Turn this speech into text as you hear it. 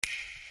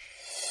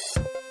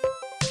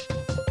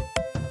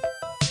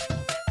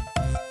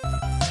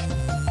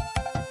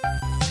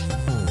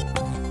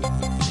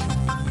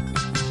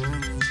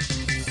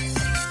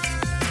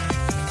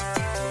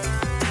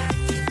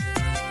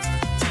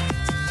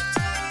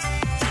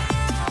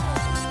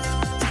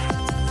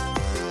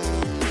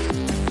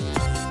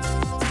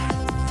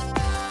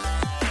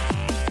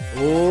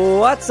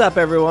What's up,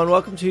 everyone?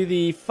 Welcome to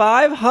the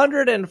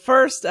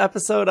 501st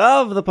episode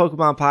of the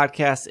Pokemon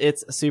Podcast.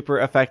 It's super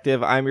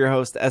effective. I'm your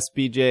host,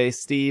 SBJ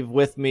Steve.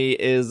 With me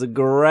is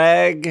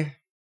Greg.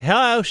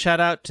 Hello, shout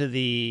out to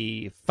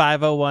the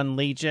 501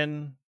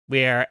 Legion.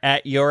 We are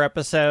at your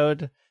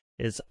episode.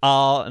 It's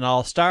an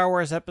all Star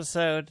Wars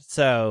episode,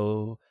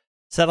 so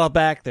settle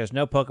back. There's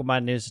no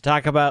Pokemon news to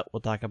talk about.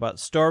 We'll talk about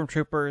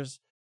Stormtroopers,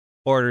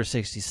 Order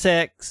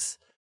 66,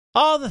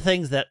 all the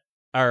things that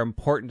are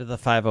important to the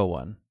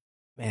 501.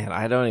 Man,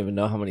 I don't even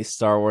know how many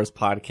Star Wars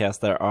podcasts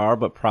there are,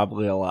 but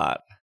probably a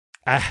lot.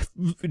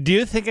 Do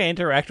you think I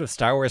interact with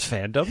Star Wars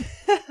fandom?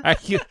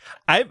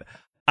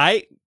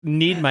 I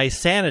need my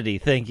sanity.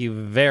 Thank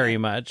you very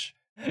much.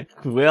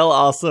 Will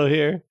also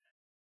here.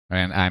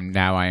 And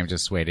I am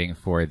just waiting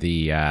for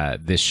the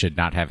this should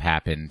not have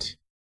happened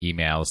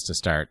emails to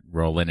start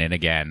rolling in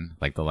again,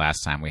 like the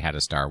last time we had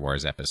a Star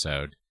Wars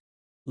episode.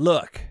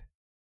 Look,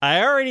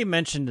 I already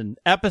mentioned in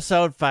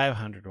episode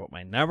 500 what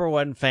my number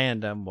one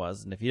fandom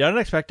was, and if you don't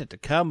expect it to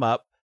come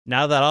up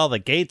now that all the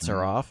gates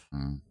are off,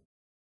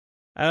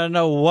 I don't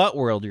know what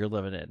world you're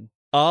living in.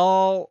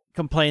 All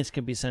complaints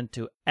can be sent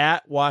to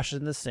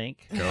 @WashInTheSink.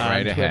 Go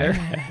right Twitter.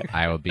 ahead.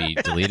 I will be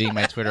deleting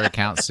my Twitter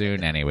account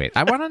soon anyway.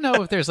 I want to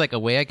know if there's like a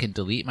way I can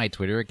delete my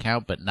Twitter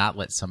account but not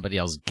let somebody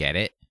else get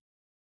it.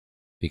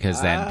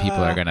 Because then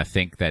people are going to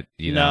think that,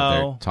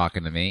 they're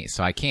talking to me.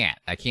 So I can't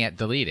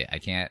delete it. I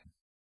can't.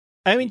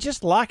 I mean,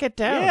 just lock it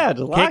down. Yeah,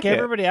 to lock Kick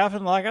everybody off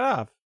and lock it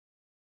off.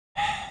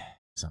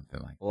 Something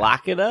like that.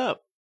 Lock it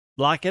up.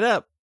 Lock it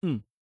up.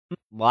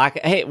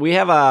 Hey, we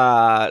have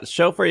a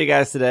show for you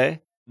guys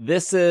today.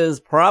 This is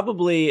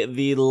probably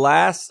the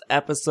last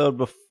episode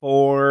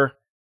before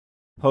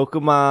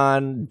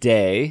Pokemon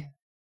Day.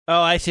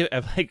 Oh, I see.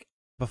 I'm like,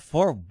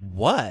 before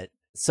what?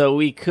 So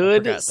we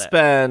could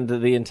spend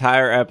the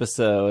entire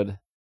episode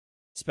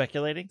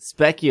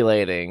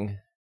speculating,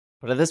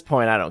 but at this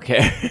point, I don't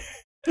care.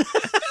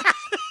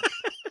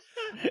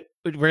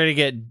 We're going to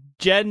get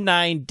Gen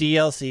 9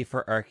 DLC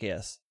for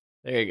Arceus.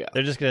 There you go.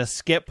 They're just going to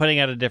skip putting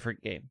out a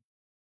different game.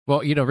 Well,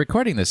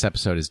 recording this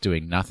episode is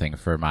doing nothing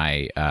for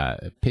my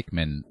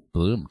Pikmin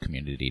Bloom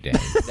Community Day.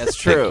 That's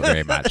true. Thank you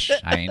very much.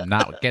 I'm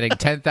not getting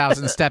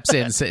 10,000 steps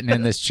in sitting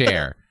in this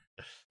chair.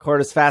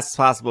 Record as fast as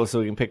possible so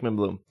we can Pikmin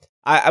Bloom.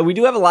 We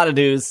do have a lot of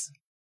news.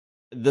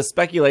 The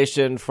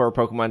speculation for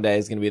Pokemon Day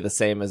is going to be the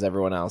same as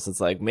everyone else. It's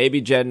like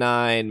maybe Gen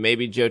 9,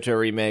 maybe Johto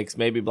Remix,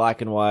 maybe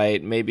Black and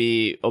White,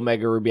 maybe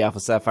Omega Ruby Alpha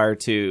Sapphire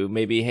 2,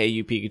 maybe Hey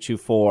You Pikachu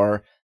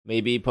 4,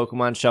 maybe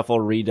Pokemon Shuffle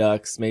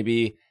Redux,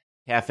 maybe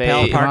Cafe...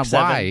 Pokemon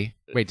Y?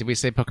 Wait, did we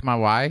say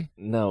Pokemon Y?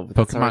 No.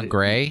 Pokemon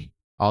Gray?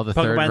 All the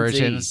Pokemon third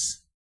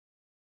versions?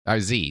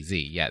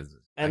 Z, yeah.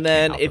 And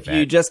then if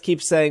you just keep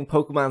saying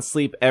Pokemon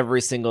Sleep every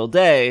single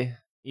day,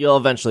 you'll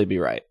eventually be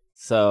right.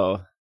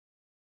 So...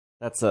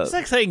 It's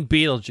like saying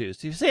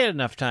Beetlejuice. You say it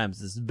enough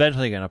times, it's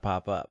eventually going to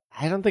pop up.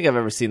 I don't think I've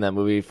ever seen that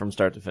movie from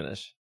start to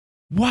finish.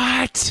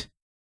 What?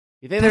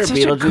 You think there are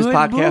Beetlejuice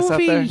podcasts out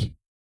there?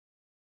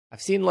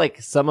 I've seen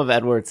like some of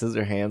Edward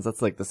Scissorhands.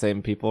 That's like the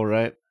same people,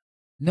 right?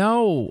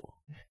 No,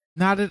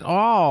 not at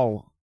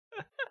all.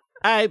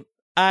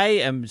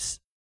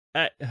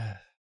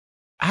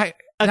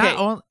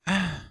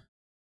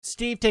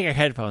 Steve, take your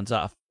headphones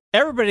off.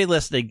 Everybody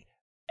listening,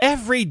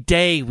 every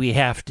day we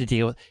have to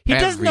deal with. He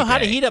doesn't know how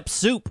to heat up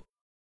soup.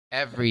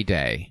 Every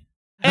day.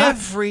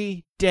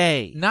 Every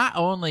day. Not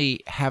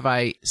only have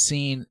I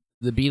seen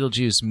the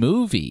Beetlejuice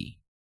movie,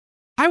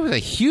 I was a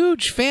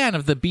huge fan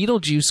of the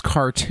Beetlejuice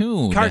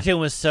cartoon. Cartoon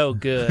was so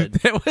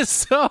good. It was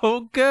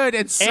so good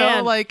and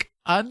so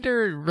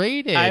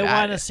underrated. I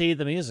want to see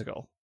the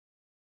musical.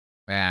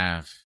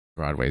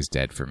 Broadway's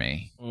dead for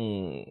me.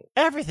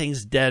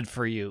 Everything's dead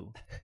for you.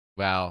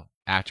 Well,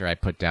 after I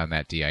put down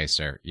that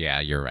de-icer,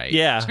 yeah, you're right.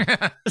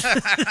 Yeah.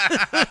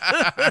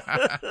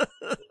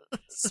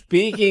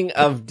 Speaking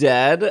of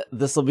dead,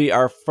 this will be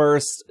our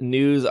first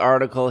news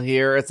article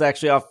here. It's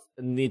actually off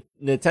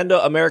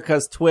Nintendo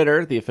America's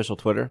Twitter, the official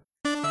Twitter.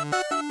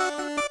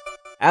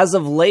 As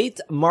of late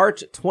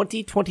March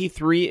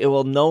 2023, it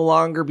will no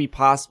longer be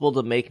possible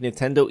to make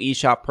Nintendo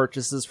eShop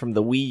purchases from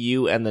the Wii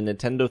U and the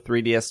Nintendo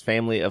 3DS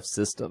family of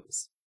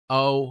systems.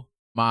 Oh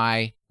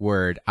my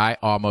word. I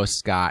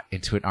almost got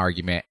into an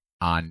argument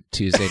on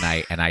Tuesday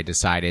night, and I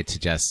decided to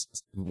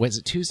just... Was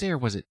it Tuesday or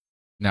was it...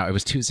 No, it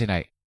was Tuesday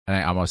night, and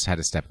I almost had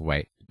to step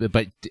away.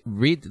 But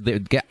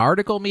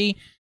article me,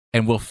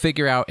 and we'll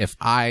figure out if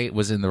I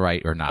was in the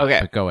right or not. Okay.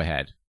 But go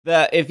ahead.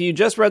 If you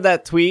just read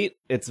that tweet,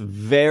 it's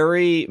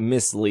very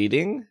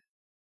misleading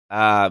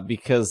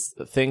because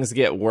things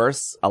get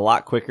worse a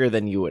lot quicker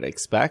than you would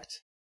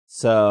expect.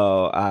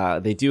 So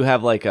they do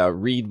have like a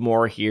read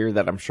more here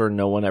that I'm sure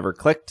no one ever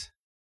clicked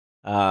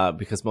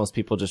because most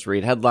people just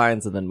read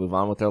headlines and then move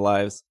on with their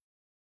lives.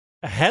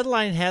 A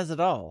headline has it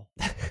all.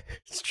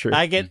 It's true.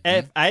 I get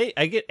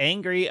I get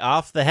angry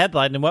off the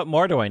headline, and what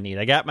more do I need?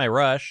 I got my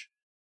rush.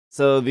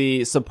 So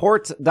the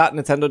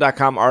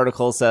support.nintendo.com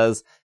article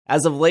says,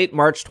 as of late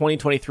March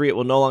 2023, it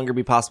will no longer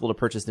be possible to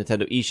purchase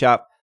Nintendo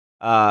eShop.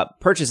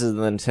 Purchases in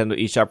the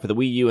Nintendo eShop for the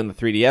Wii U and the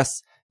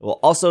 3DS It will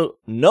also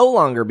no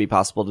longer be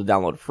possible to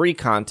download free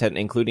content,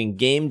 including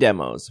game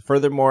demos.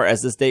 Furthermore,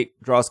 as this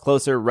date draws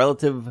closer,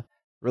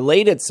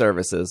 related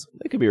services,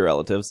 they could be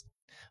relatives,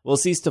 will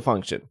cease to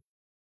function.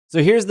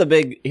 So here's the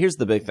big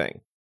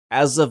thing.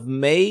 As of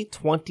May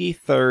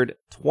 23rd,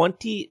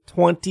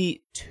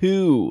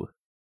 2022,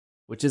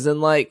 which is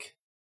in like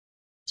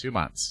 2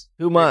 months.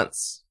 2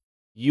 months,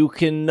 you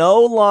can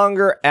no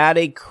longer add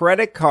a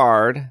credit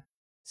card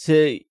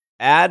to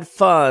add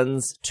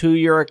funds to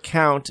your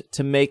account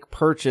to make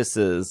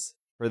purchases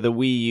for the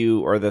Wii U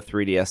or the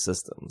 3DS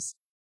systems.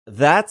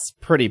 That's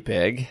pretty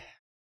big.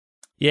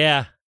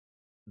 Yeah.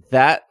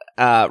 That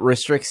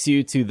restricts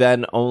you to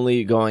then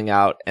only going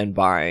out and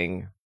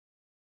buying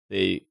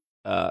the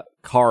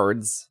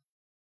cards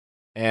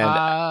and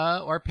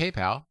or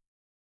PayPal.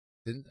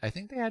 I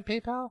think they had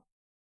PayPal?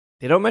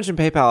 They don't mention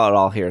PayPal at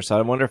all here, so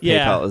I wonder if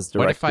PayPal is directed.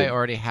 What if I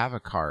already have a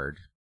card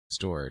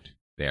stored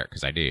there?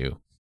 Because I do.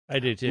 I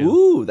do too.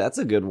 Ooh, that's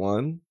a good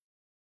one.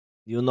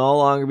 You'll no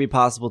longer be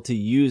possible to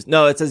use...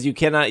 No, it says you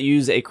cannot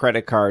use a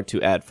credit card to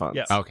add funds.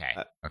 Yep.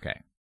 Okay.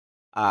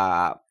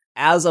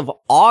 As of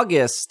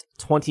August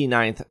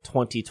 29th,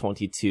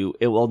 2022,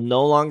 it will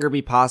no longer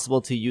be possible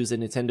to use a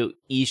Nintendo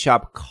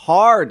eShop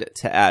card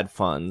to add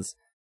funds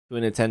to a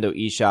Nintendo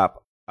eShop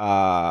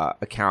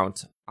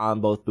account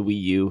on both the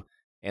Wii U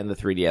and the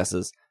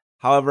 3DSs.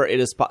 However, it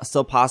is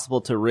still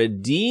possible to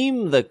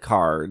redeem the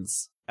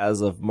cards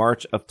as of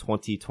March of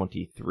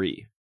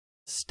 2023.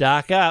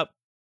 Stock up.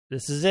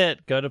 This is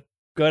it. Go to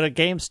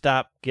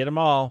GameStop. Get them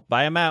all.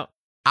 Buy them out.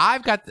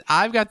 I've got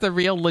the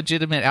real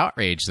legitimate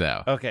outrage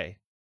though. Okay.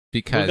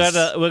 Because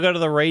we'll go to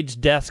the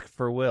rage desk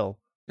for Will.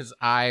 Because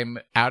I'm,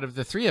 out of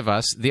the three of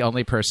us, the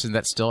only person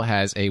that still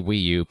has a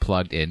Wii U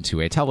plugged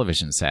into a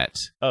television set.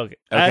 Okay.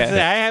 Actually,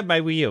 I have my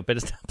Wii U, but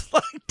it's not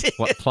plugged in.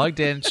 Well, plugged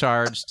in,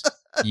 charged,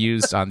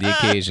 used on the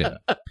occasion.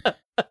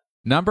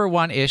 Number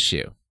one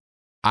issue.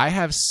 I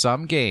have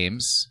some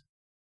games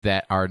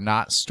that are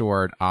not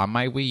stored on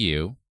my Wii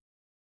U.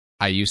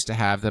 I used to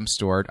have them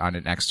stored on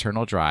an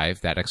external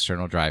drive. That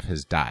external drive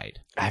has died.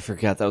 I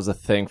forgot that was a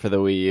thing for the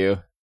Wii U.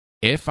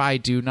 If I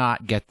do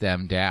not get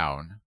them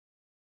down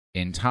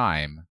in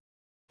time,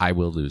 I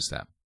will lose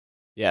them.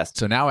 Yes.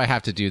 So now I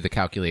have to do the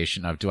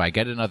calculation of, do I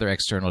get another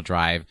external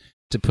drive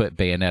to put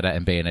Bayonetta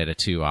and Bayonetta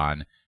 2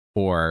 on,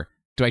 or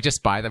do I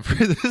just buy them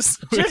for the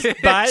Switch?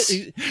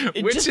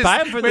 Just buy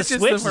them for the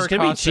Switch. It's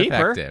going to be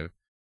cheaper.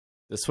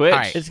 The Switch?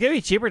 Right. It's going to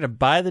be cheaper to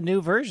buy the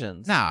new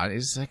versions. No,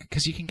 it's like,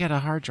 because you can get a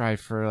hard drive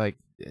for like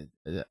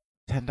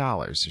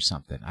 $10 or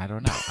something. I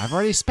don't know. I've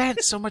already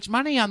spent so much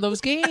money on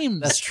those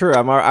games. That's true.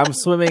 I'm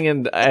swimming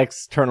in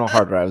external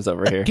hard drives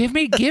over here. Give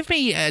me.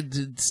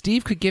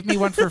 Steve could give me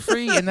one for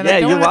free, and then yeah,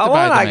 I don't you have to want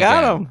buy one? them I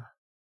got again. them.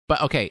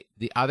 But okay,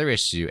 the other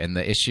issue, and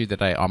the issue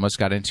that I almost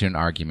got into an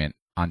argument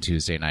on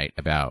Tuesday night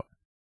about,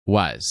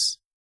 was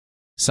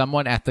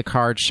someone at the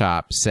card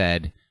shop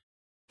said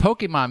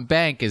Pokemon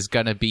Bank is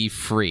going to be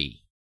free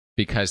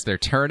because they're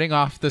turning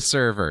off the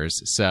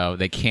servers, so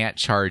they can't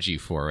charge you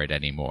for it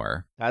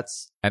anymore.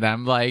 And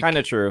I'm like, kind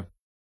of true.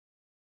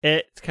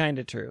 It's kind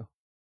of true.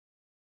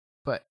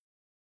 But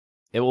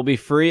it will be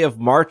free of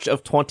March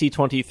of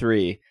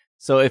 2023.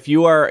 So if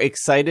you are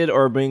excited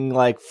or being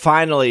like,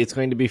 finally, it's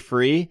going to be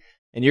free,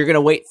 and you're going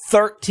to wait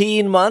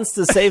 13 months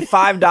to save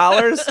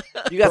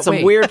 $5, you got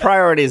some weird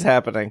priorities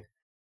happening.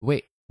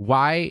 Wait,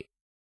 why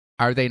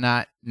are they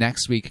not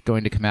next week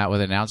going to come out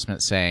with an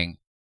announcement saying,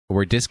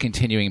 we're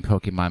discontinuing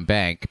Pokemon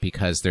Bank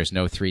because there's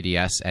no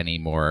 3DS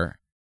anymore.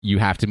 You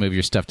have to move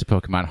your stuff to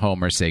Pokemon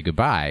Home or say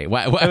goodbye.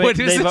 What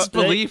is this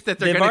belief that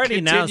they're going to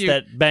continue? They've already announced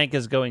that Bank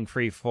is going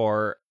free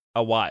for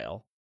a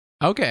while.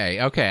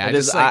 Okay.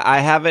 I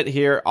have it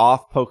here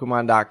off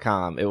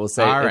Pokemon.com. It will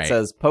say, It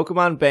says,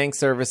 Pokemon Bank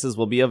services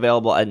will be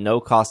available at no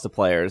cost to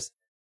players.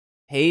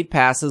 Paid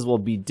passes will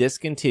be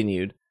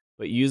discontinued,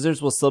 but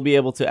users will still be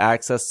able to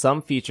access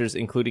some features,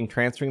 including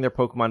transferring their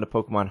Pokemon to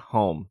Pokemon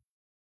Home.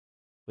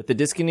 With the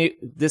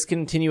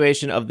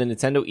discontinuation of the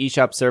Nintendo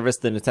eShop service,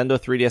 the Nintendo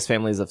 3DS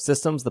families of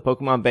systems, the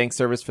Pokemon Bank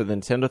service for the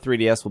Nintendo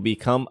 3DS will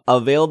become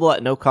available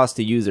at no cost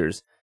to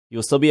users. You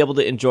will still be able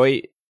to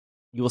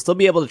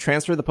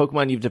transfer the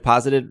Pokemon you've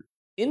deposited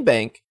in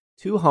Bank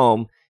to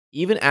Home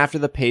even after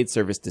the paid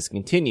service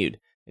discontinued,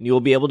 and you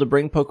will be able to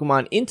bring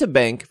Pokemon into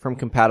Bank from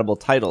compatible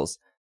titles.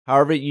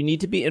 However, you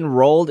need to be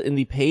enrolled in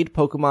the paid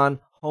Pokemon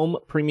Home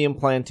Premium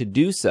plan to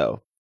do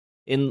so.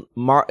 In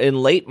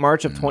late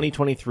March of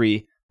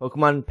 2023,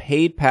 Pokemon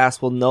Paid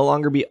Pass will no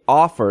longer be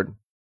offered,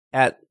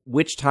 at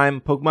which time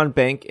Pokemon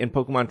Bank and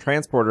Pokemon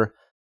Transporter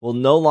will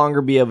no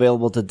longer be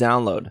available to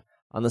download.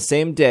 On the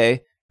same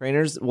day,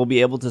 trainers will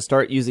be able to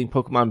start using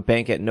Pokemon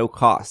Bank at no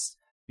cost.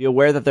 Be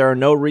aware that there are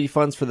no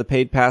refunds for the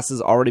paid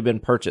passes already been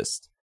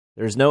purchased.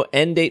 There's no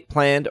end date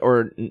planned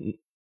or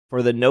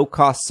for the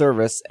no-cost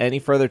service. Any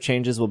further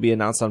changes will be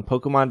announced on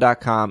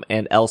Pokemon.com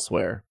and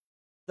elsewhere.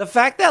 The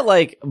fact that,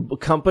 like,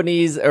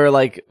 companies or,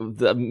 like,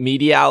 the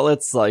media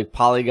outlets like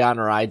Polygon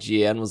or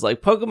IGN was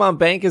like, Pokemon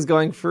Bank is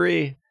going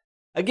free.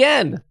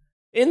 Again,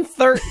 in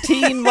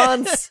 13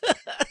 months.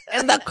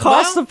 And the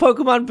cost of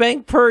Pokemon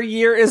Bank per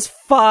year is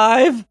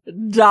 $5.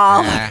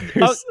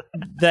 Oh,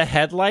 the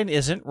headline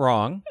isn't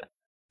wrong.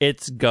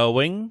 It's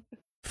going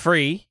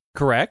free,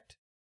 correct?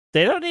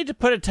 They don't need to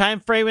put a time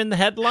frame in the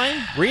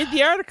headline. Read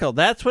the article.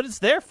 That's what it's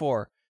there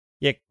for.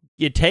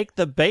 You take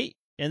the bait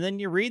and then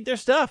you read their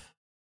stuff.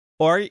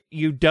 Or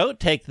you don't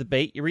take the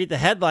bait, you read the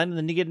headline, and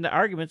then you get into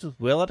arguments with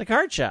Will at a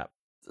card shop.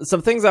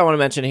 Some things I want to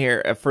mention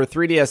here. For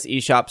 3DS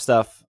eShop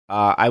stuff,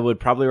 I would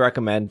probably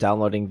recommend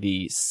downloading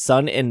the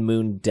Sun and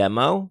Moon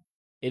demo.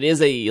 It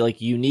is a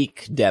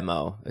unique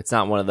demo. It's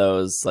not one of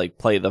those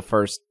play the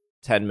first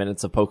 10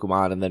 minutes of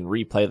Pokemon and then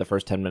replay the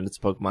first 10 minutes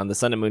of Pokemon. The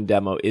Sun and Moon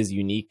demo is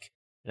unique.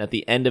 And at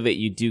the end of it,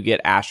 you do get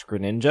Ash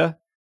Greninja.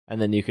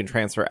 And then you can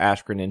transfer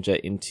Ash Greninja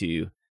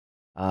into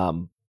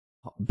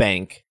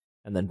Bank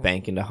and then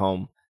Bank into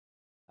Home.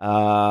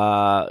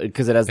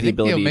 Because it has the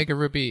ability. The Omega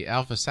Ruby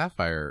Alpha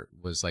Sapphire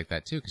was like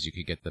that too, because you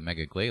could get the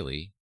Mega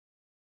Glalie.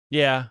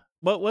 Yeah.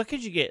 What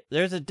could you get?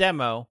 There's a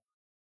demo.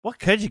 What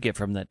could you get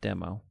from that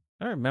demo?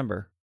 I don't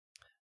remember.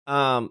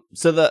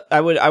 So I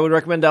would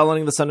recommend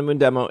downloading the Sun and Moon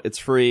demo. It's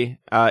free.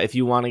 If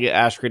you want to get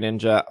Ash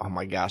Greninja, oh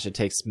my gosh, it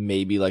takes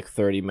maybe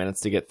 30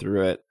 minutes to get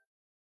through it.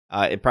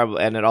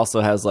 It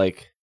also has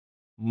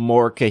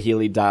more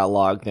Kahili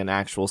dialogue than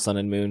actual Sun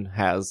and Moon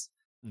has.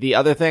 The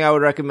other thing I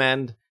would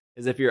recommend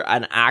is if you're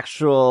an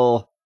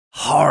actual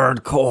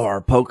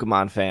hardcore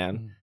Pokemon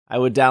fan, I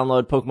would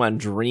download Pokemon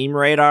Dream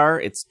Radar.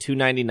 It's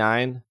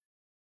 $2.99.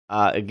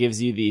 It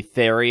gives you the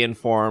Therian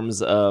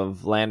forms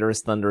of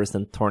Landorus, Thundurus,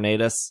 and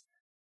Tornadus.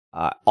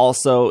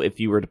 Also, if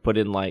you were to put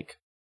in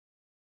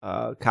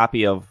a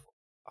copy of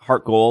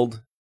Heart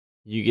Gold,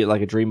 you get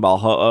a Dream Ball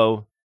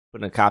Ho-Oh.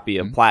 Put in a copy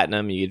of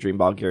Platinum, you get Dream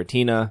Ball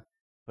Giratina.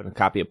 Put in a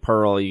copy of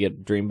Pearl, you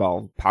get Dream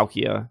Ball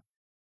Palkia.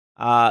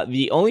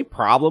 The only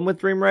problem with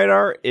Dream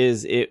Radar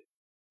is it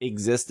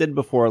existed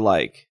before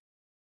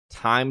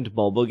timed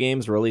mobile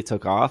games really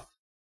took off.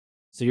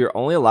 So you're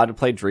only allowed to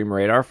play Dream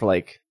Radar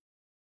for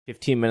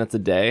 15 minutes a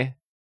day,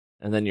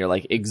 and then you're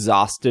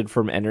exhausted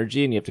from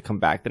energy and you have to come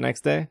back the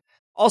next day.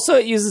 Also,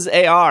 it uses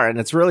AR and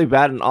it's really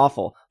bad and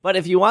awful. But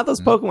if you want those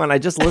Pokemon I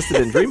just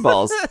listed in Dream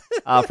Balls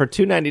for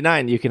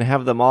 $2.99, you can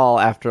have them all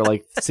after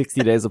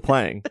 60 days of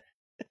playing.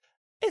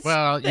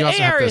 Well, you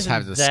also have to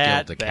have the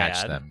skill to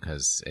catch them,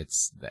 because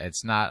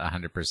it's not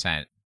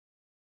 100%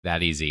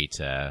 that easy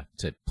to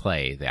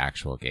play the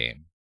actual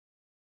game.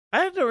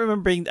 I don't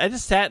remember I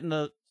just sat in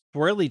a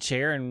swirly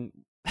chair and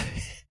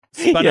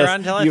spun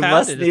around until I found it. You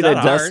must need a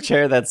dust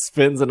chair that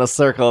spins in a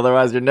circle,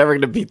 otherwise you're never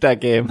going to beat that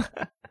game.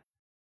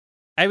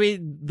 I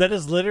mean, that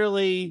is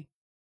literally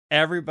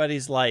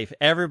everybody's life.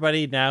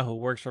 Everybody now who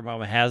works from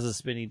home has a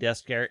spinny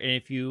desk chair, and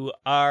if you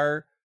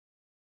are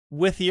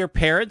with your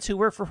parents who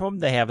work from home,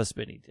 they have a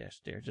spinny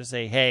desk chair. Just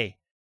say, hey,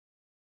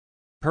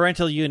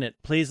 parental unit,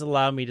 please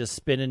allow me to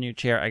spin in your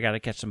chair. I got to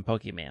catch some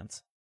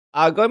Pokemons.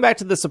 Going back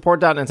to the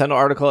support.Nintendo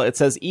article, it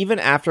says, even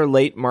after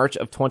late March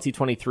of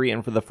 2023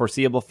 and for the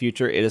foreseeable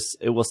future,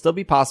 it will still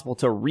be possible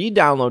to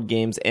re-download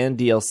games and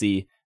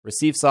DLC,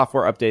 receive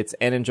software updates,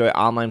 and enjoy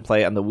online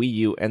play on the Wii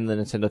U and the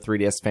Nintendo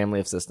 3DS family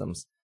of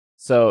systems.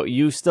 So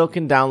you still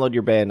can download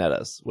your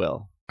Bayonettas,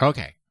 Will.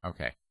 Okay.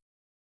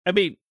 I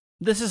mean,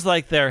 this is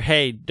their,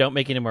 hey, don't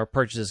make any more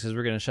purchases because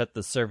we're going to shut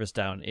the service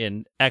down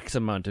in X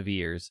amount of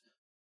years.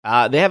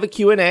 They have a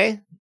Q&A.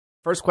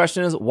 First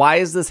question is, why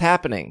is this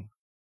happening?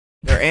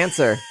 Their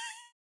answer,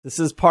 this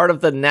is part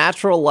of the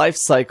natural life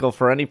cycle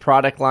for any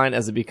product line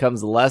as it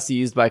becomes less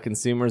used by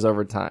consumers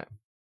over time.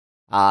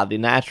 The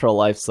natural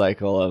life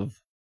cycle of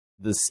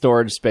the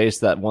storage space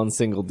that one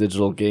single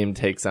digital game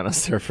takes on a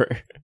server.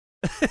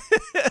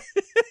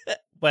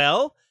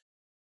 Well,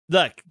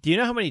 look, do you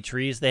know how many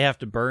trees they have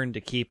to burn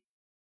to keep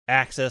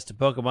access to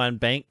Pokemon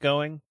Bank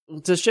going?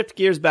 To shift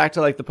gears back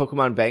to the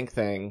Pokemon Bank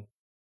thing,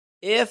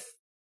 if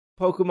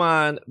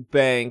Pokemon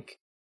Bank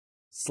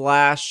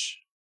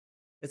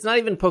it's not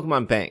even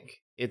Pokemon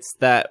Bank, it's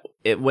that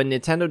when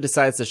Nintendo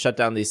decides to shut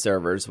down these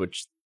servers,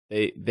 which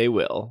they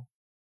will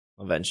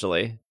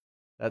eventually,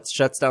 that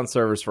shuts down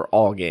servers for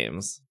all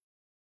games.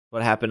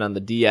 What happened on the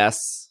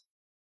DS,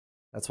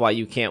 that's why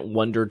you can't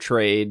Wonder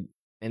Trade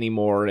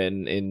anymore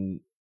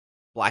in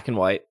Black and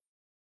White.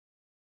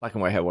 Black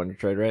and White had Wonder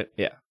Trade, right?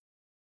 Yeah.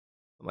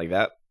 Something like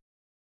that.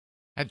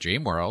 At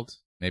Dream World.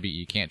 Maybe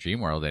you can't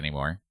Dream World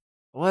anymore.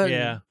 What?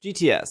 Yeah.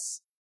 GTS.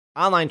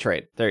 Online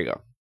trade. There you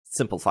go.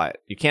 Simplify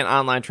it. You can't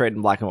online trade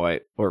in Black and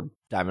White or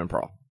Diamond and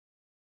Pearl.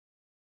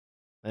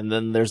 And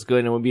then there's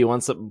going to be one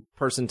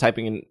person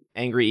typing an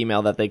angry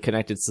email that they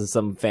connected to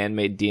some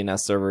fan-made DNS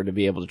server to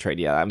be able to trade.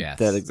 Yeah, yes.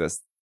 That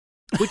exists.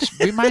 Which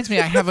reminds me,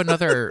 I have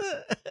another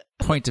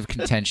point of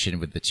contention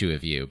with the two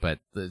of you, but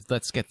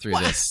let's get through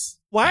this.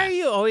 Why are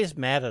you always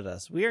mad at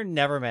us? We are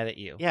never mad at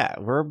you. Yeah,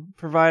 we're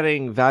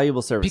providing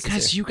valuable services.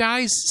 Because here. You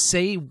guys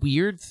say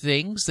weird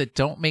things that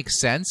don't make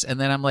sense, and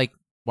then I'm like,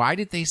 why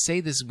did they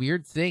say this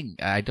weird thing?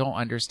 I don't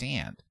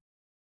understand.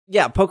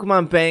 Yeah,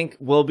 Pokemon Bank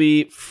will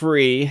be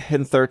free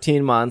in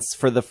 13 months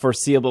for the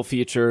foreseeable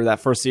future.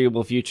 That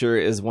foreseeable future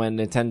is when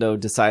Nintendo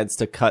decides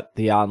to cut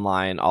the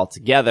online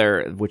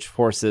altogether, which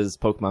forces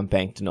Pokemon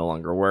Bank to no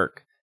longer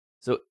work.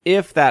 So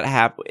if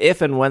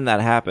and when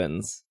that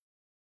happens,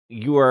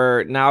 you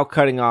are now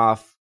cutting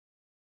off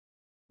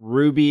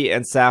Ruby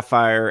and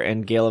Sapphire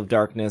and Gale of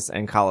Darkness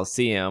and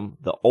Colosseum,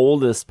 the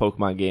oldest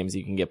Pokemon games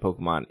you can get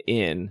Pokemon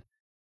in,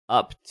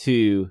 up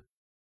to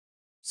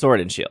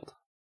Sword and Shield.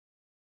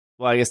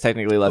 Well, I guess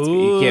technically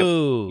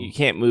you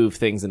can't move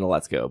things into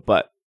Let's Go,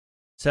 but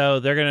so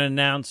they're going to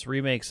announce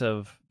remakes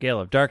of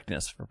Gale of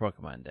Darkness for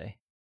Pokemon Day.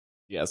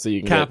 Yeah, so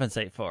you can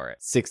compensate for it.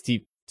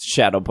 60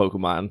 Shadow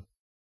Pokemon.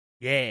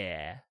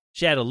 Yeah.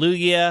 Shadow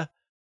Lugia,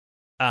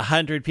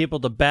 100 people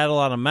to battle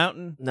on a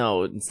mountain.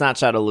 No, it's not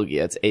Shadow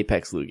Lugia, it's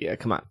Apex Lugia.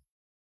 Come on.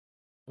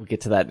 We'll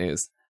get to that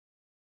news.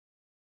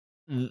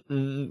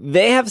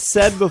 They have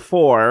said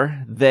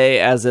before, they,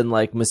 as in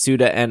like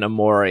Masuda and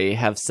Amori,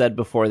 have said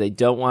before they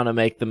don't want to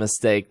make the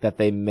mistake that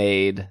they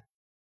made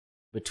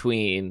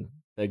between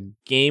the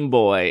Game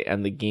Boy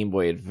and the Game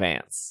Boy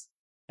Advance.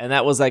 And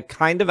that was like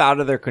kind of out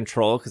of their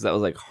control because that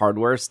was like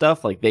hardware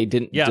stuff. Like they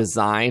didn't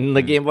design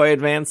the Game Boy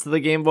Advance to the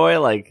Game Boy.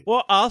 Like,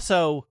 well,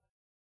 also,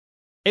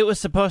 it was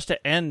supposed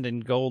to end in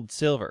gold,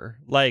 silver.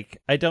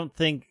 Like, I don't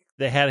think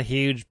they had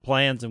huge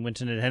plans and went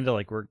to Nintendo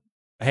like,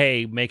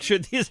 hey, make sure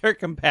these are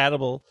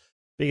compatible.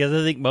 Because I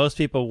think most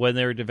people, when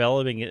they were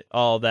developing it,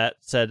 all that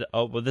said,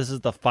 oh, well, this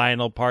is the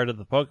final part of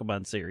the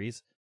Pokemon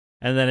series.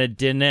 And then it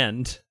didn't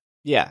end.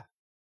 Yeah.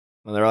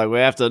 And they're like, we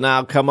have to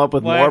now come up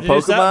with more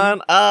Pokemon?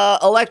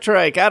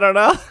 Electrike, I don't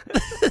know.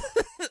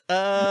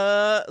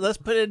 Let's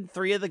put in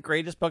 3 of the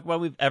greatest Pokemon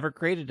we've ever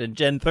created in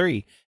Gen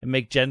 3 and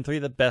make Gen 3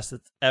 the best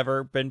that's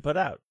ever been put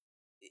out.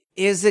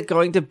 Is it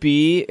going to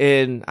be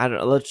in, I don't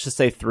know, let's just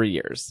say 3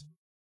 years?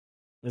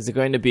 Is it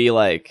going to be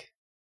like,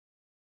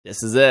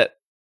 this is it?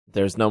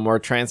 There's no more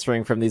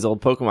transferring from these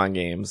old Pokemon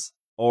games?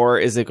 Or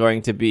is it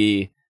going to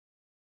be,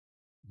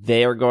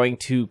 they are going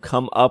to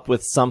come up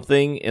with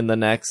something in the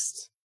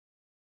next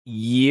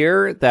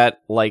year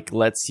that like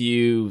lets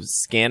you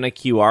scan a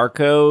QR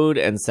code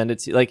and send it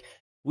to, like,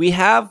 we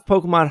have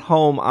Pokemon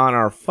Home on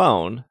our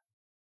phone,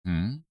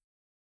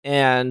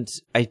 and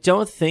I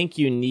don't think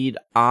you need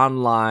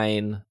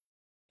online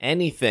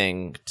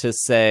anything to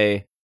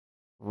say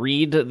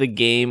read the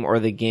game or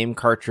the game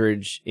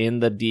cartridge in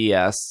the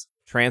DS,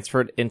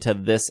 transfer it into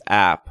this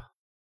app,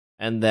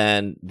 and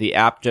then the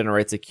app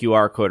generates a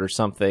QR code or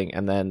something,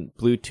 and then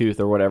Bluetooth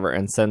or whatever,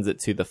 and sends it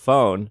to the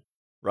phone,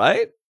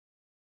 right?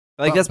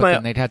 Like, that's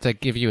then they'd have to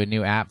give you a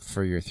new app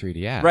for your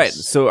 3DS. Right.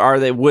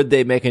 So would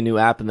they make a new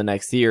app in the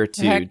next year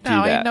to do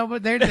that? No,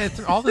 but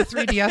all the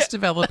 3DS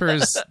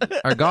developers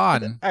are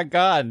gone.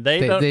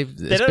 They don't been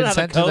have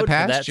sent a code to the for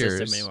that pastures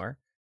system anymore.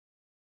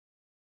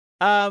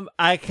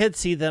 I could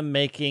see them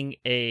making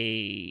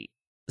a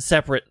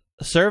separate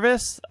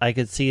service. I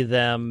could see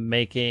them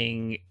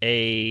making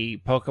a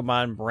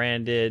Pokemon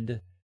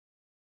branded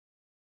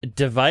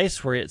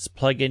device where it's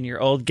plug in your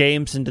old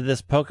games into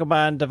this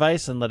Pokemon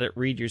device and let it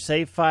read your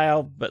save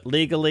file, but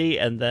legally,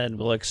 and then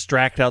we'll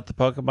extract out the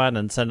Pokemon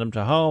and send them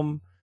to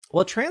home.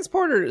 Well,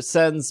 Transporter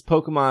sends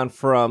Pokemon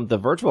from the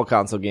Virtual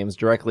Console games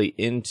directly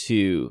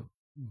into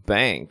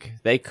Bank.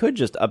 They could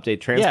just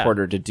update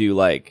Transporter to do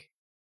like,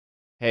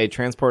 hey,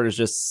 Transporter's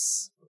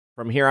just,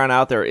 from here on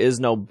out, there is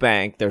no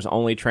Bank. There's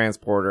only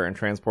Transporter, and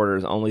Transporter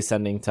is only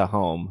sending to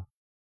home.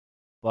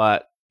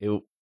 But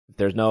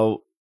there's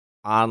no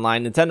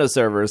online Nintendo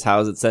servers.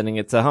 How is it sending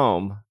it to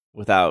home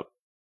without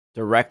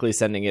directly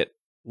sending it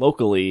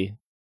locally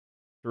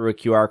through a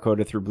QR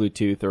code or through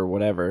Bluetooth or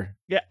whatever?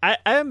 Yeah,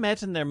 I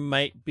imagine there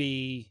might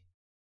be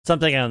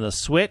something on the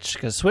Switch,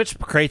 because Switch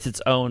creates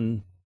its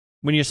own,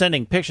 when you're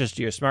sending pictures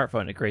to your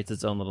smartphone, it creates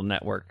its own little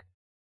network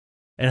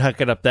and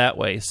hook it up that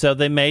way. So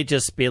they may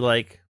just be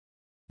like,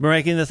 we're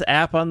making this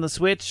app on the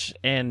Switch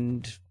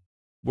and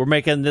we're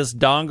making this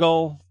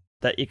dongle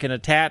that you can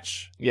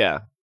attach. Yeah.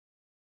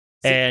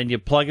 And you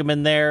plug them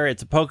in there,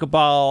 it's a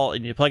Pokeball,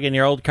 and you plug in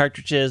your old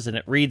cartridges, and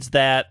it reads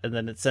that, and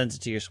then it sends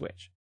it to your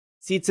Switch.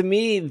 See, to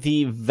me,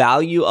 the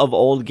value of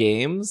old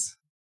games,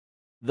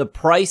 the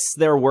price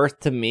they're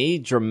worth to me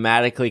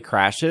dramatically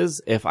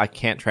crashes if I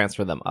can't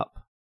transfer them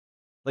up.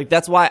 Like,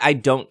 that's why I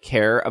don't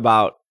care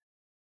about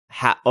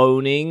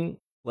owning,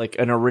 like,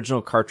 an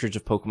original cartridge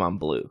of Pokemon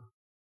Blue.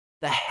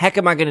 The heck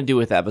am I going to do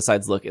with that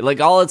besides look? Like,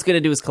 all it's going to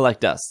do is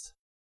collect dust.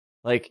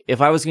 Like,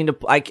 if I was going to,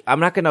 I'm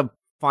not going to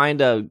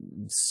find a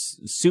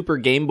Super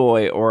Game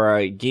Boy or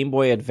a Game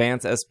Boy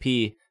Advance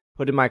SP,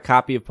 put in my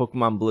copy of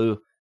Pokemon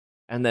Blue,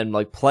 and then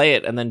like play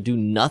it and then do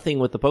nothing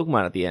with the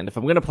Pokemon at the end. If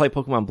I'm going to play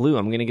Pokemon Blue,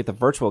 I'm going to get the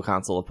virtual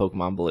console of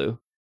Pokemon Blue,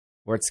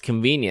 where it's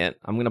convenient.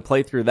 I'm going to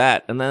play through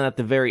that, and then at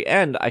the very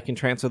end, I can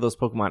transfer those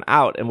Pokemon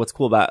out. And what's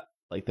cool about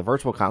like the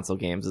virtual console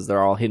games is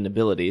they're all hidden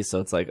abilities, so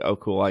it's like, oh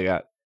cool, I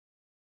got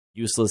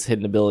useless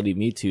hidden ability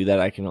Mewtwo that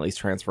I can at least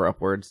transfer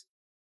upwards.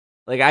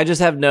 Like, I just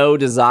have no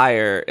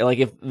desire. Like,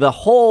 if the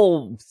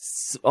whole,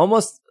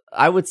 almost,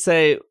 I would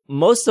say,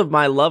 most of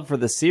my love for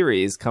the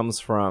series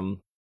comes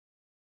from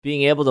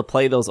being able to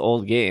play those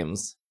old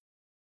games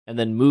and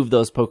then move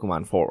those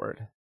Pokemon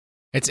forward.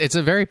 It's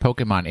a very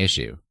Pokemon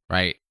issue,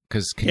 right?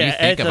 Because can you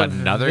think of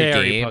another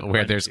game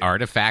where there's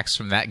artifacts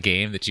from that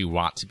game that you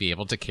want to be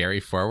able to carry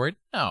forward?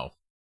 No.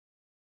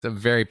 It's a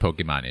very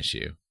Pokemon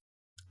issue.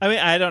 I mean,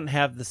 I don't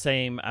have the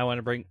same. I want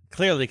to bring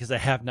clearly because I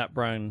have not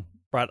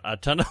brought a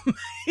ton of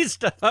my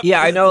stuff up.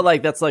 Yeah, I know.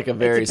 Like that's like a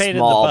very pain in the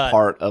small butt.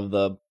 part of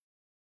the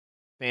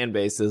fan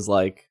base is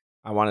like,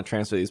 I want to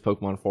transfer these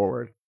Pokemon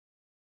forward.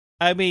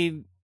 I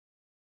mean,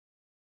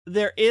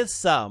 there is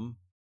some.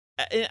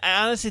 I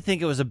honestly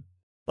think it was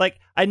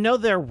I know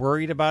they're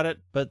worried about it,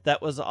 but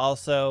that was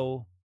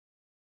also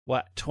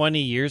 20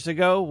 years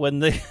ago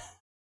when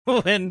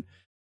when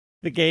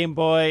the Game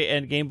Boy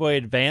and Game Boy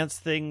Advance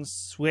things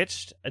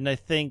switched, and I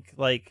think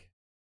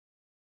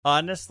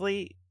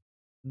honestly,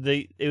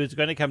 it was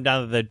going to come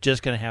down that they're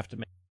just going to have to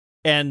make.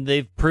 And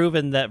they've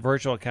proven that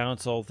virtual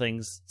console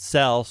things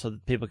sell so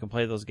that people can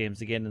play those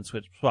games again and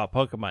swap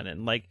Pokemon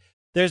in.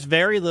 There's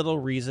very little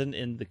reason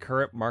in the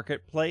current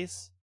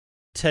marketplace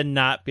to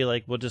not be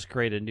like, we'll just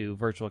create a new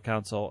virtual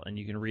console and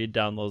you can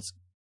re-download,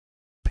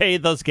 pay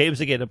those games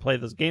again and play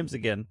those games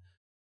again.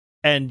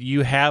 And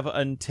you have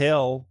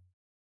until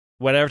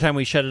whatever time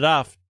we shut it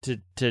off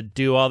to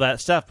do all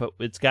that stuff, but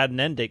it's got an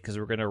end date because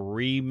we're going to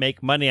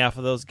remake money off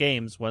of those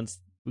games once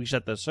we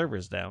shut those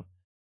servers down.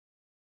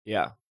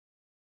 Yeah.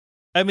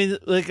 I mean,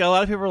 a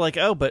lot of people are like,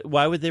 oh, but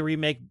why would they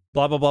remake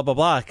blah, blah, blah, blah,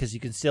 blah? Because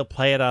you can still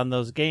play it on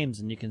those games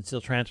and you can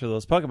still transfer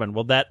those Pokemon.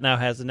 Well, that now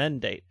has an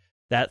end date.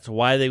 That's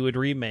why they would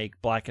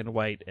remake Black and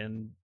White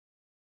and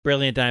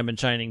Brilliant Diamond,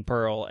 Shining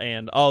Pearl,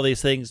 and all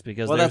these things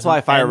because that's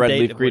why Fire Red,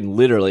 Leaf Green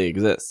literally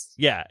exists.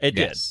 Yeah, it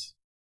did.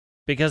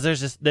 Because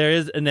there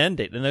is an end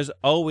date, and there's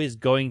always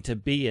going to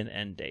be an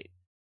end date.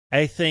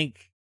 I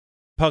think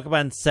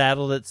Pokemon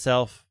saddled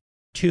itself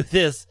to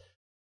this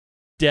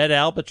dead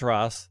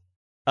albatross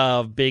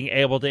of being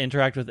able to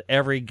interact with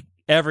every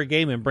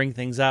game and bring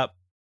things up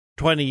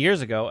 20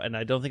 years ago, and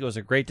I don't think it was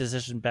a great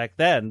decision back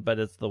then, but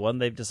it's the one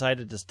they've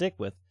decided to stick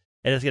with,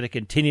 and it's going to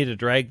continue to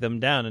drag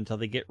them down until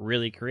they get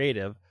really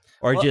creative,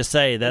 or just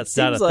say that's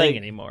not a thing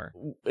anymore.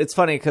 It's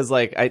funny because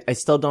I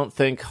still don't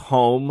think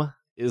Home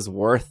is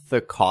worth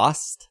the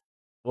cost.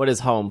 What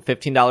is Home?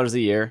 $15 a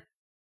year.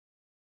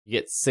 You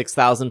get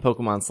 6,000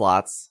 Pokemon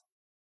slots,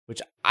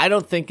 which I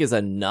don't think is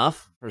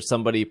enough for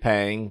somebody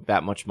paying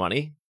that much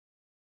money,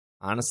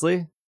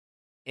 honestly.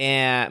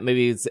 And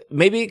maybe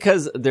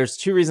because there's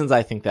two reasons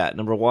I think that.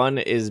 Number one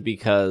is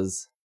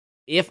because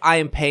if I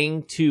am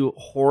paying to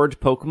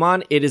hoard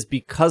Pokemon, it is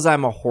because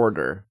I'm a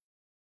hoarder.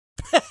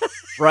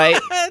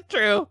 Right?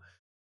 True.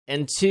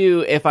 And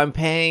two, if I'm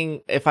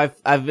paying, if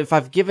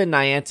I've given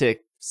Niantic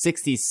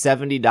 $60,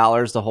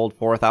 $70 to hold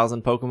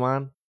 4,000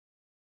 Pokemon,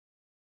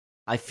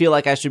 I feel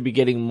like I should be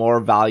getting more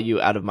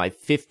value out of my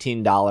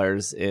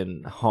 $15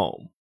 in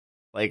Home.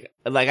 Like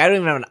I don't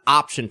even have an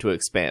option to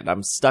expand.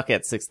 I'm stuck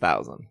at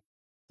 6,000.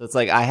 So it's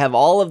like I have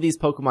all of these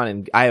Pokemon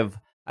and I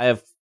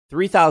have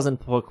 3,000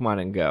 Pokemon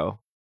in Go.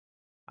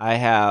 I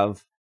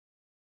have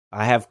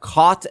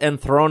caught and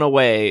thrown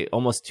away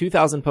almost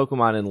 2,000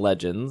 Pokemon in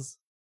Legends.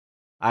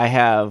 I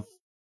have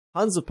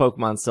tons of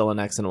Pokemon still in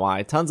X and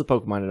Y, tons of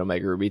Pokemon in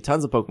Omega Ruby,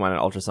 tons of Pokemon in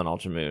Ultra Sun,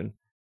 Ultra Moon.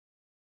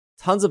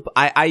 Tons of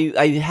I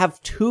have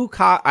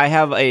I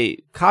have a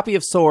copy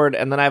of Sword,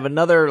 and then I have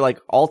another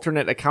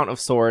alternate account of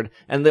Sword,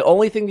 and the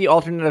only thing the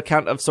alternate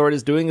account of Sword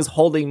is doing is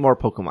holding more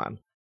Pokemon.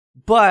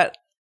 But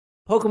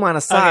Pokemon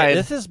aside,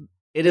 this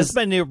is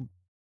my new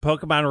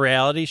Pokemon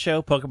reality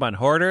show, Pokemon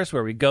Hoarders,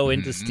 where we go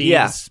into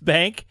Steve's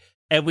bank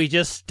and we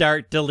just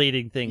start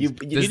deleting things. You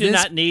do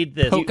not need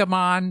this.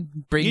 Pokemon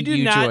bring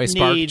you joy,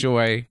 spark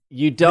joy.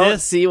 You don't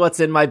see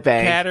what's in my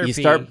bank. Caterpie. You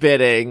start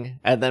bidding,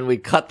 and then we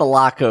cut the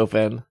lock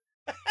open,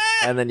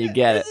 and then you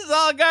get it. This is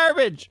all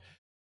garbage.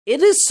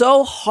 It is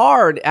so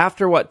hard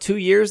after, 2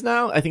 years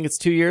now? I think it's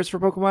 2 years for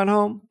Pokemon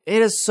Home.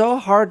 It is so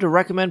hard to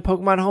recommend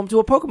Pokemon Home to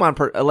a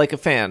Pokemon a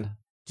fan.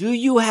 Do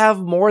you have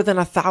more than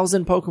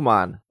 1,000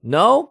 Pokemon?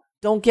 No?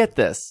 Don't get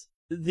this.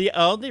 The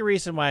only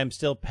reason why I'm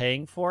still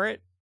paying for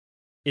it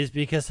is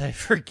because I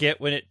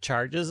forget when it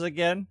charges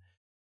again.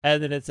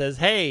 And then it says,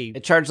 hey.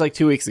 It charged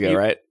 2 weeks ago,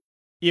 right?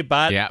 You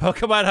bought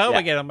Pokemon Home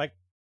again. I'm like,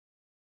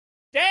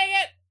 dang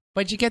it.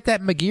 But you get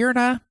that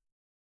Magearna?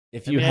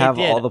 If you have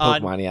all the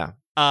Pokemon,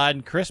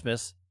 on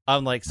Christmas,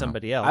 unlike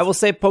somebody else. I will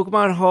say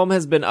Pokemon Home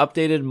has been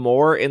updated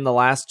more in the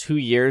last 2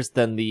 years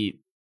than the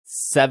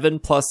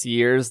 7+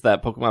 years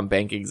that Pokemon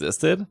Bank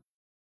existed.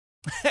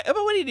 But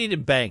what do you need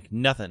in Bank?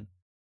 Nothing.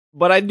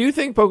 But I do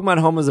think Pokemon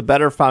Home is a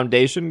better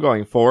foundation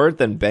going forward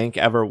than Bank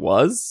ever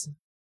was.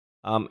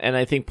 And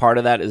I think part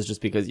of that is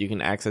just because you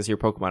can access your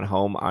Pokemon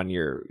Home on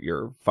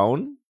your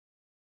phone.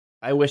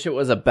 I wish it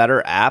was a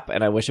better app,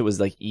 and I wish it was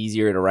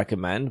easier to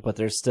recommend, but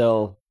there's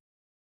still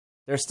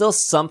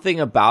something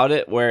about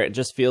it where it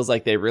just feels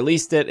like they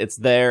released it, it's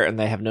there, and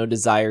they have no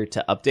desire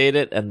to update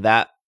it, and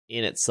that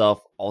in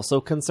itself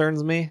also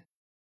concerns me.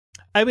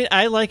 I mean,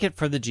 I like it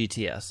for the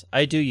GTS.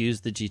 I do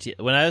use the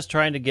GTS. When I was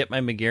trying to get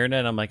my Magearna,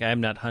 and I'm like, I'm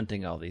not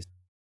hunting all these.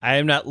 I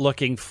am not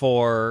looking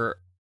for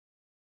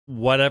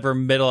whatever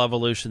middle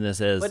evolution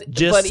this is.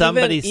 But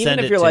somebody even send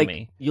if it you're to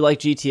me. You like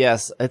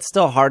GTS, it's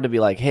still hard to be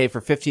like, hey, for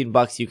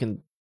 $15 you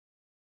can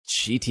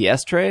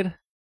GTS trade?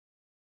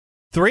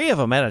 3 of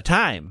them at a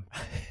time.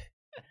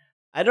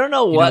 I don't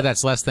know what.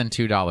 That's less than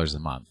 $2 a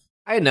month.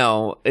 I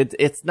know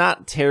it's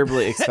not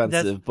terribly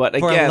expensive, but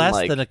For again, less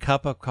like than a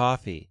cup of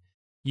coffee,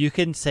 you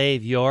can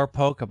save your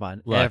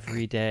Pokemon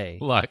every day.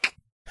 Look,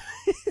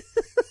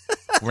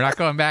 we're not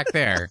going back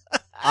there.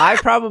 I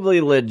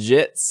probably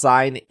legit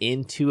sign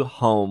into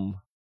home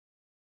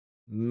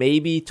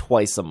maybe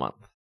twice a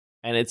month,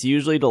 and it's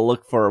usually to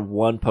look for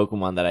one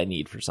Pokemon that I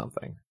need for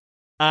something.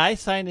 I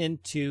sign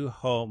into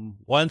home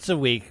once a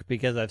week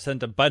because I've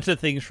sent a bunch of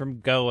things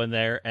from Go in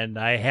there, and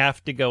I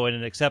have to go in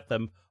and accept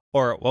them,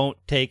 or it won't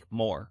take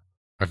more.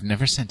 I've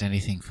never sent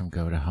anything from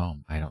Go to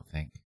home, I don't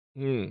think.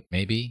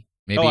 Maybe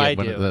I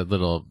one do. of the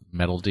little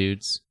metal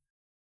dudes.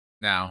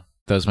 No,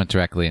 those went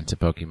directly into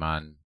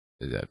Pokemon.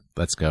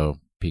 Let's Go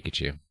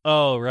Pikachu.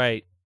 Oh,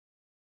 right.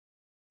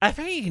 I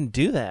think you can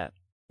do that.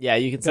 Yeah,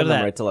 you can Go send to them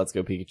that. right to Let's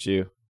Go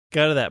Pikachu.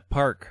 Go to that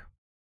park.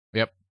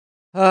 Yep.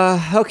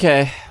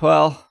 Okay,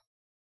 well...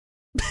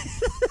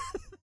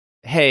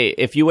 Hey,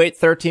 if you wait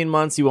 13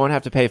 months, you won't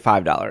have to pay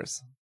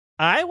 $5.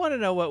 I want to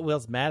know what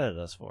Will's mad at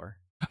us for.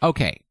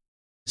 Okay,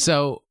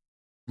 so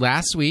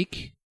last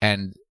week,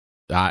 and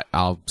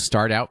I'll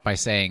start out by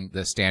saying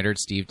the standard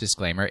Steve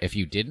disclaimer. If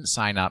you didn't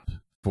sign up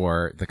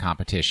for the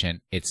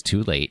competition, it's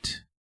too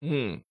late.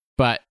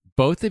 But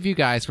both of you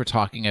guys were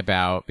talking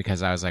about,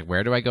 because I was like,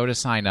 where do I go to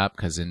sign up?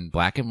 Because in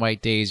Black and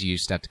White days, you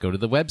used to have to go to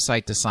the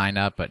website to sign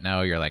up. But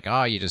no, you're like,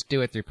 oh, you just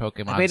do it through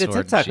Pokemon I made a Sword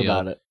and TikTok Shield.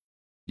 about it.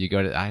 You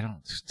go to I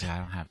don't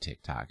have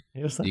TikTok.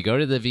 It was like- You go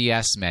to the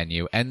VS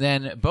menu, and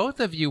then both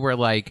of you were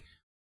like,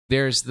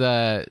 there's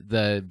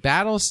the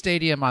battle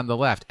stadium on the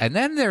left, and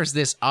then there's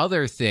this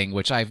other thing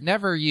which I've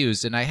never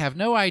used, and I have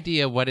no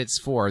idea what it's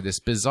for. This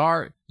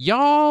bizarre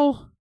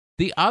y'all.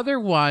 The other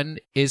one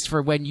is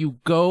for when you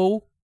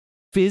go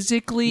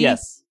physically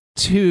Yes.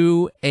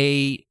 to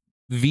a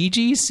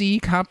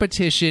VGC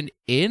competition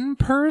in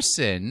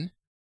person,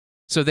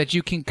 so that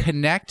you can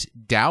connect,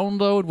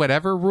 download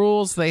whatever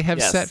rules they have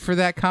Yes. set for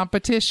that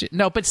competition.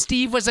 No, but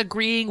Steve was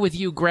agreeing with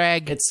you,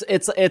 Greg.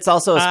 It's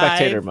also a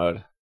spectator I've-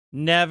 mode.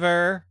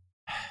 Never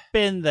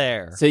been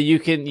there. So you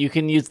can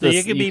use So this.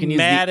 you can be use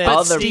mad the at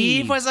other.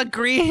 Steve was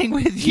agreeing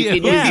with You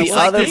you. can use the He's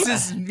like, other- this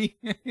is.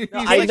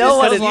 I know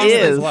what it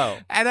is.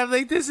 And I'm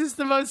like, this is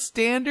the most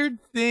standard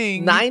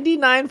thing.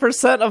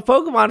 99% of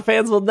Pokemon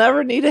fans will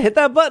never need to hit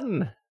that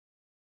button.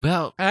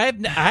 Well, I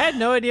had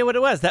no idea what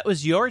it was. That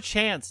was your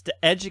chance to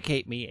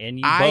educate me, and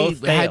you I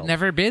both failed. had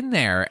never been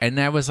there, and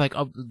I was like,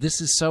 oh,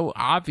 this is so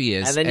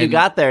obvious. And then you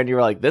got there and you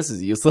were like, this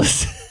is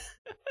useless.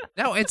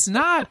 No, it's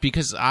not,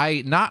 because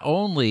I not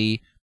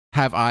only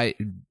have I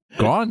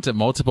gone to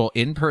multiple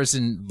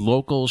in-person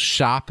local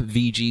shop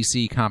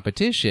VGC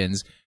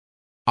competitions,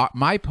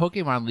 my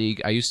Pokemon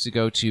League I used to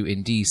go to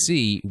in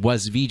DC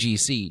was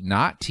VGC,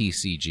 not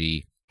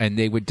TCG, and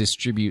they would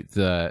distribute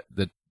the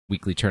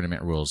weekly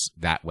tournament rules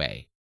that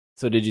way.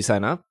 So did you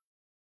sign up?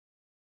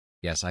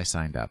 Yes, I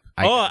signed up.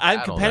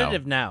 I'm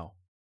competitive now.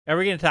 Are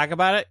we going to talk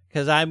about it?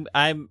 Because I'm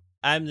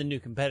the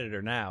new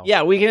competitor now.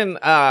 Yeah, we can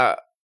talk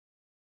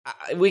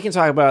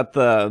about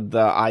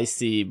the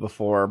IC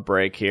before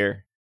break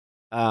here.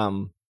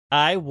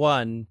 I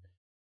won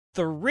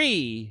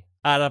 3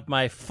 out of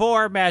my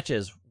 4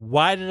 matches.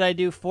 Why did I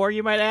do 4,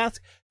 you might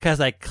ask? Because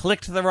I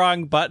clicked the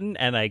wrong button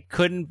and I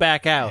couldn't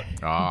back out.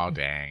 Oh,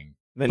 dang.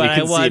 Then But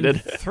you I won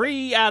conceded.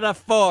 3 out of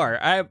 4.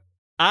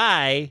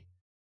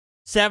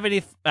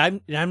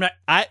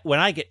 When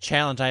I get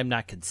challenged, I am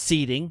not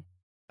conceding.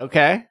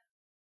 Okay.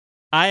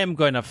 I am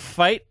going to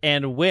fight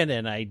and win,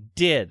 and I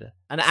did.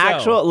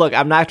 Look,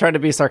 I'm not trying to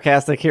be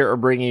sarcastic here or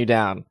bring you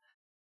down.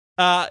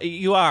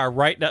 You are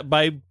right now,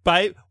 by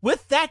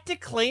with that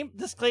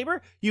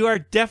disclaimer, you are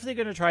definitely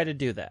going to try to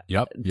do that.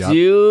 Yep.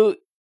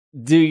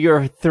 Do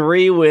your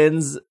 3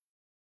 wins,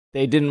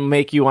 they didn't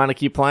make you want to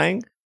keep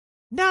playing?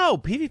 No,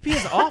 PvP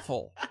is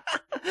awful.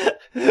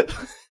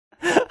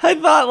 I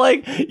thought,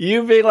 like,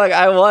 you being like,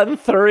 I won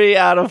 3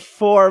 out of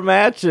 4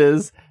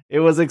 matches. It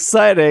was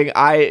exciting.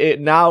 It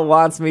now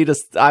wants me to.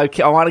 I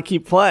want to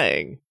keep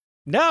playing.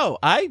 No,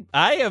 I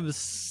am.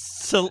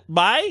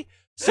 My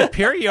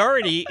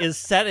superiority is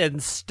set in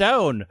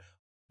stone.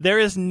 There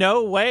is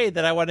no way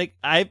that I want to.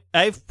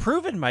 I've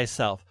proven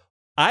myself.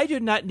 I do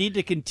not need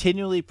to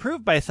continually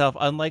prove myself,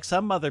 unlike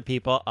some other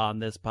people on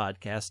this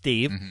podcast,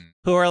 Steve,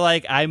 who are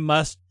like, I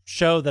must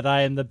show that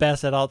I am the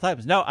best at all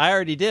times. No, I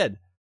already did.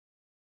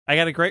 I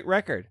got a great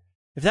record.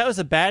 If that was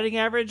a batting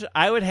average,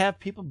 I would have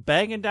people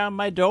banging down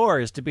my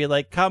doors to be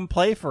like, come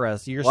play for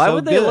us. You're Why so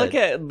would they good. look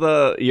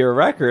at your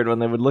record when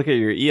they would look at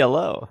your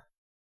ELO?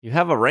 You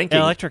have a ranking.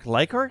 Electric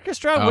Light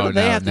Orchestra? What Oh, do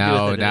they have to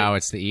do with it? no,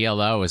 it's the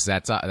ELO.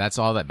 That's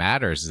all that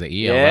matters is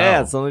the ELO.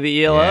 Yeah, it's only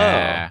the ELO.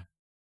 Yeah.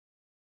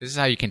 This is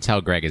how you can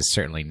tell Greg is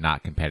certainly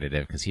not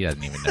competitive, because he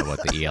doesn't even know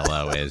what the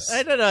ELO is.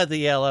 I don't know what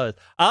the ELO is.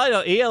 All I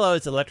know, ELO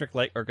is Electric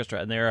Light Orchestra,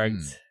 and they're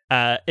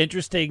an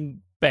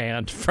interesting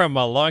band from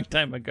a long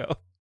time ago.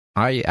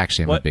 I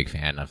actually am a big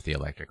fan of the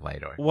Electric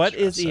Light Orchestra. What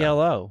is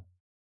ELO?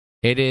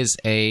 It is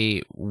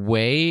a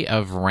way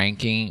of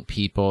ranking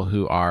people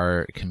who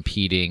are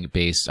competing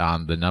based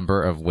on the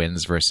number of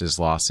wins versus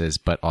losses,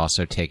 but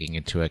also taking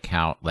into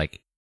account,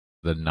 like,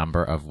 the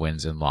number of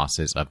wins and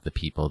losses of the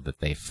people that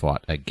they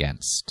fought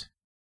against.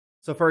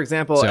 So, for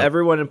example,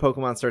 everyone in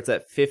Pokemon starts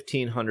at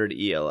 1500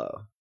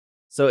 ELO.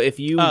 So if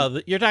you... Oh,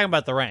 you're talking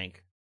about the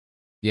rank.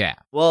 Yeah.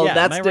 Well,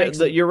 that's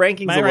your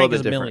ranking's a little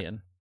bit different.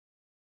 Million.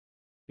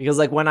 Because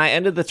like when I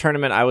ended the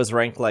tournament, I was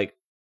ranked like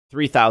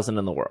 3,000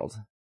 in the world.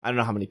 I don't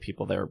know how many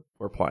people there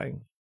were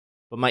playing.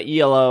 But my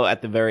ELO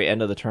at the very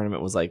end of the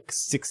tournament was like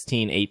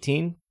 16,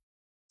 18.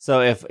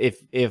 So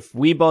if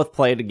we both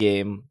played a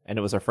game and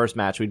it was our first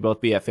match, we'd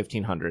both be at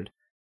 1500.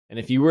 And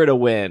if you were to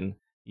win,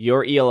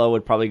 your ELO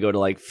would probably go to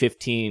like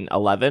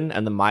 1511,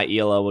 and then my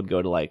ELO would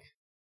go to like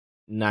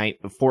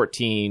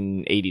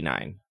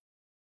 1489.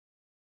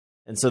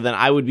 And so then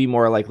I would be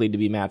more likely to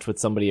be matched with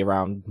somebody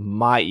around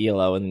my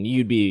ELO, and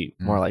you'd be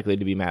more likely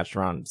to be matched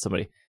around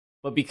somebody.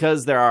 But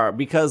because the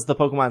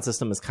Pokemon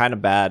system is kind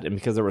of bad, and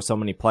because there were so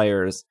many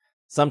players,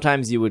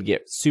 sometimes you would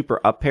get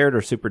super up paired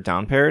or super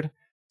down paired.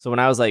 So when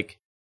I was like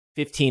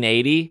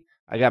 1580,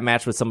 I got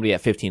matched with somebody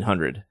at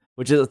 1500,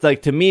 which is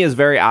like, to me, is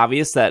very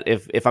obvious that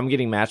if I'm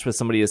getting matched with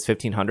somebody that's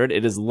 1500,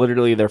 it is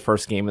literally their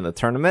first game in the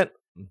tournament.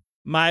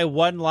 My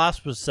one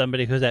loss was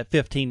somebody who's at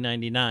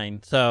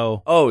 1599.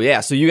 So oh yeah,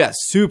 so you got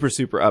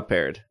super up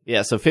paired.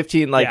 Yeah, so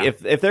 15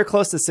 if they're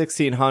close to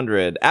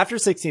 1600, after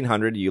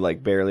 1600 you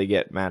like barely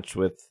get matched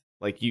with,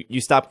 like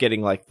you stop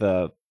getting like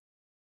the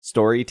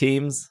story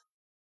teams.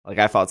 Like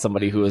I fought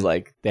somebody who was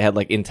like, they had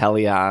like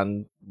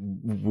Inteleon,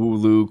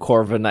 Wooloo,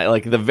 Corviknight,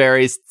 like the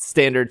very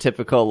standard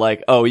typical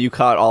like, oh, you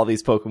caught all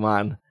these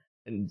Pokemon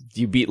and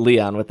you beat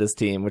Leon with this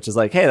team, which is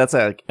like, hey, that's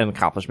an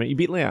accomplishment. You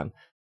beat Leon.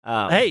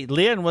 Hey,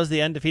 Leon was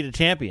the undefeated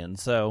champion,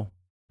 so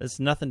it's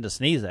nothing to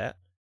sneeze at.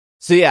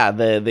 So yeah,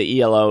 the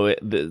ELO,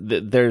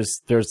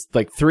 there's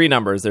like three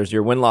numbers. There's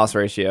your win-loss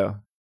ratio,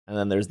 and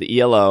then there's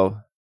the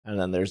ELO, and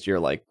then there's your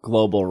like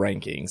global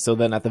ranking. So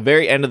then at the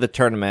very end of the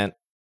tournament,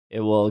 it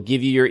will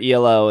give you your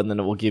ELO, and then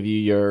it will give you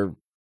your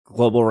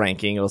global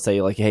ranking. It'll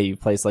say like, hey, you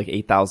placed like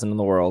 8,000 in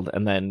the world,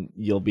 and then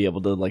you'll be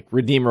able to like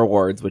redeem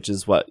rewards, which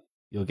is what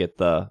you'll get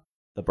the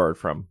bird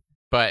from.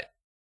 But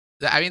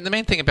I mean, the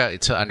main thing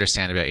to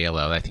understand about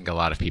ELO that I think a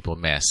lot of people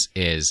miss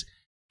is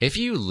if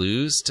you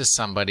lose to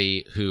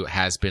somebody who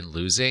has been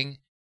losing,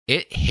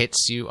 it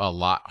hits you a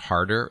lot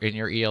harder in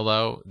your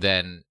ELO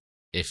than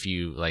if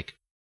you like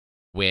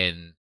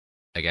win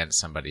against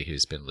somebody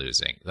who's been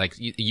losing. Like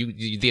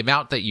you the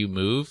amount that you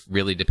move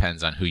really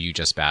depends on who you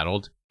just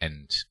battled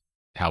and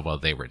how well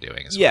they were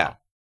doing as well.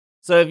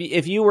 So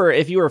if you were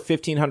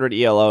 1500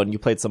 ELO and you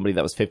played somebody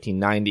that was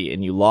 1590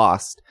 and you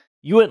lost,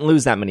 you wouldn't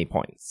lose that many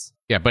points.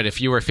 Yeah, but if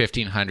you were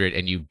 1500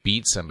 and you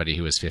beat somebody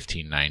who was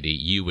 1590,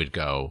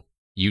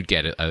 you'd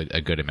get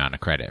a good amount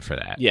of credit for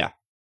that. Yeah.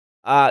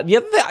 The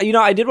other thing,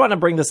 I did want to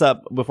bring this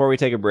up before we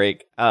take a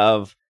break.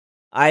 I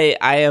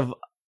have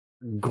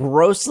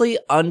grossly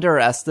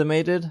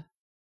underestimated.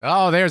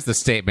 Oh, there's the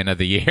statement of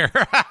the year.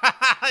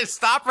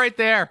 Stop right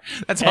there.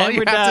 That's all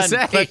you have to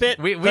say. Clip it.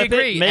 We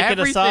agree. Make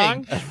everything, it a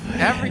song.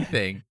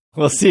 Everything.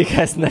 We'll see you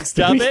guys next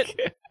Dub week.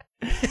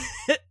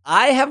 it.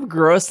 I have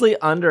grossly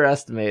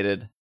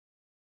underestimated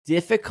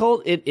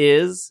difficult it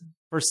is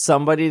for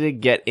somebody to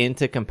get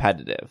into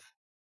competitive.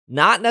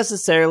 Not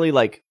necessarily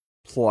like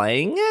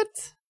playing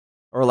it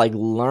or like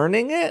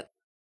learning it,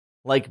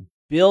 like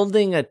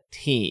building a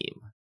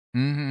team.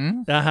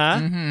 Mm-hmm. Uh-huh.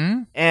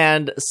 Mm-hmm.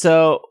 And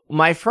so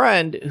my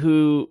friend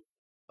who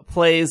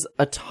plays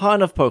a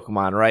ton of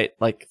Pokemon, right?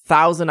 Like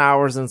 1,000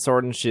 hours in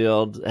Sword and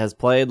Shield, has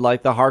played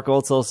like the Heart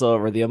Gold Soul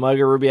Silver, the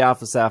Omega Ruby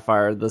Alpha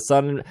Sapphire, the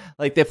Sun,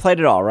 like they played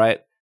it all,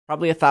 right?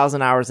 Probably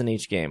 1,000 hours in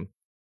each game.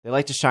 They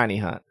like to shiny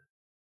hunt.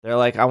 They're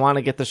like, I want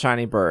to get the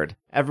shiny bird.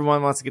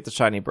 Everyone wants to get the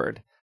shiny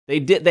bird.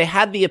 They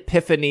had the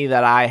epiphany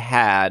that I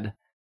had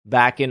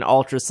back in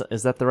Ultra Sun.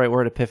 Is that the right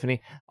word,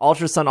 epiphany?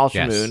 Ultra Sun,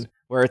 Ultra Moon,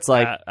 where it's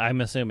like,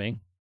 I'm assuming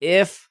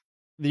if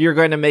you're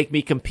going to make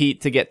me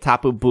compete to get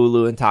Tapu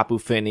Bulu and Tapu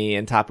Fini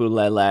and Tapu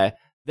Lele,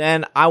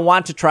 then I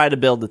want to try to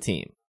build a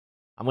team.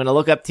 I'm going to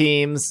look up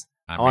teams.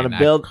 I want to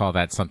build. Call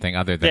that something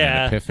other than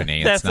an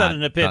epiphany. That's not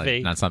an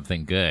epiphany. Not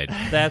something good.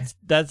 That's.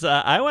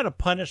 I want to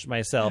punish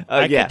myself.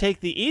 I yeah. could take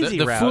the easy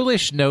the route,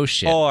 foolish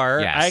notion,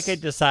 or yes. I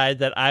could decide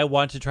that I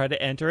want to try to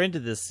enter into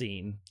this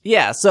scene.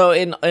 Yeah. So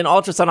in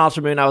Ultra Sun,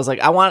 Ultra Moon, I was like,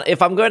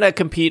 if I'm going to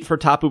compete for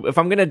Tapu, if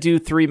I'm going to do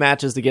 3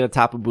 matches to get a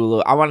Tapu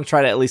Bulu, I want to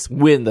try to at least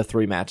win the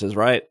 3 matches,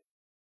 right?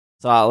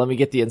 So let me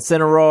get the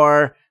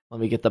Incineroar,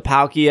 let me get the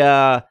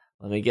Palkia,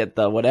 let me get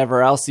the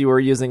whatever else you were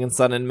using in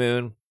Sun and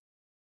Moon.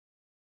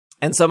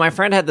 And so my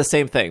friend had the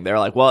same thing. They're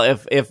like, well,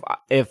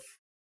 if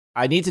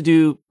I need to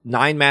do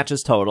 9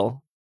 matches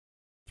total,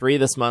 3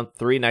 this month,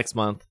 3 next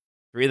month,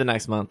 3 the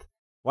next month,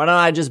 why don't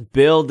I just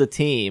build a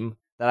team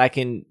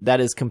that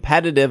is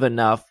competitive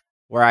enough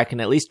where I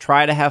can at least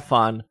try to have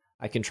fun,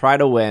 I can try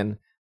to win,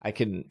 I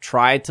can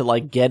try to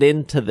like get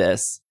into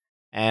this,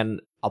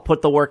 and I'll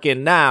put the work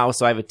in now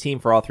so I have a team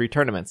for all 3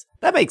 tournaments.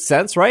 That makes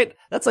sense, right?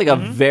 That's like a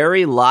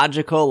very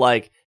logical,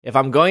 like, if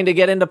I'm going to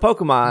get into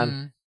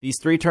Pokemon, these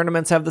 3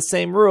 tournaments have the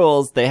same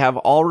rules, they have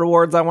all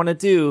rewards I want to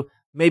do,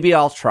 maybe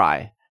I'll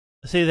try.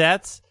 See,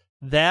 that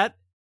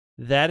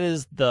that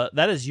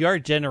is your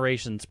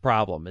generation's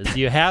problem. Is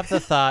you have the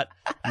thought,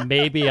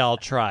 maybe I'll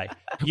try.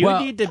 You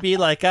need to be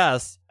like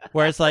us,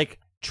 where it's like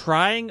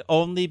trying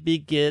only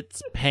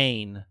begets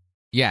pain.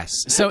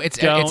 Yes. So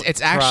it's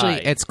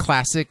actually it's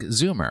classic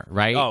Zoomer,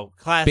 right? Oh,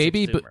 classic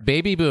Zoomer.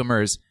 Baby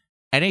boomers,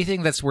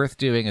 anything that's worth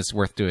doing is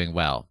worth doing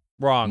well.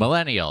 Wrong.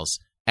 Millennials,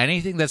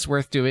 anything that's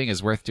worth doing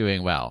is worth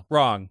doing well.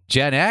 Wrong.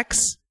 Gen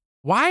X,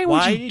 why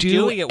would you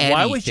do anything?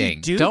 Why would you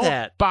do Don't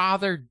that?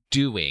 bother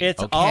doing.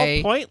 It's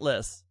okay? all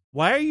pointless.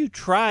 Why are you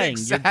trying?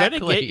 Exactly. You're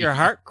going to get your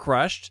heart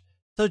crushed.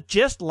 So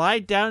just lie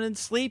down and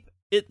sleep.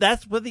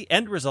 That's what the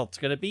end result's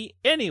going to be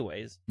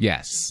anyways.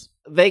 Yes.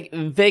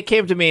 They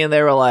came to me and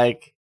they were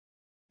like,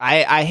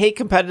 I hate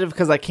competitive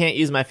because I can't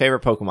use my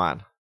favorite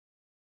Pokemon.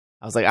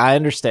 I was like, I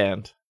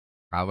understand.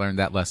 I learned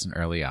that lesson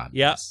early on.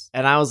 Yes.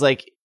 And I was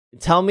like,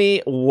 tell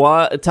me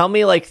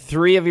like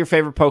 3 of your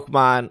favorite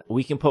Pokemon.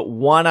 We can put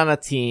one on a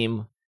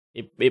team.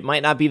 It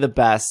might not be the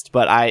best,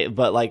 but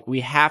like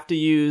we have to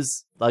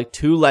use like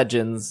 2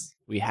 legends.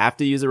 We have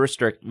to use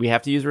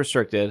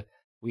restricted.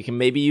 We can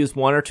maybe use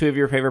 1 or 2 of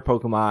your favorite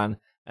Pokemon,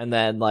 and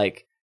then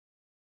like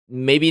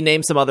maybe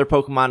name some other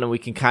Pokemon, and we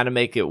can kind of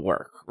make it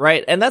work,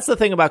 right? And that's the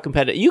thing about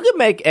competitive. You can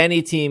make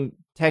any team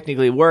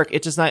technically work.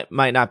 It just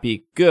might not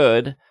be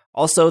good.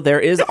 Also,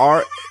 there is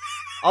RNG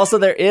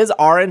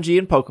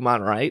in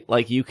Pokemon, right?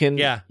 Like you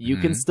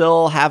can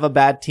still have a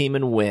bad team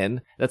and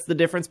win. That's the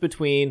difference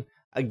between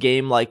a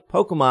game like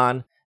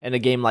Pokemon and a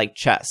game like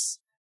chess.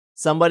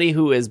 Somebody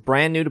who is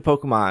brand new to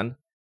Pokemon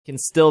can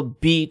still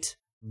beat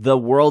the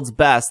world's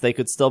best. They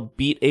could still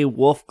beat a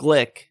Wolf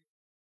Glick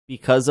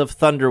because of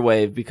Thunder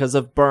Wave, because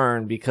of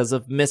burn, because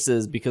of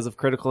misses, because of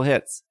critical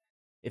hits.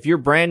 If you're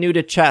brand new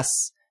to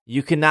chess,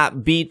 you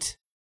cannot beat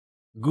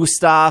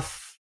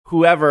Gustav,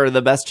 whoever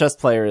the best chess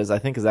player is. I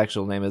think his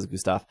actual name is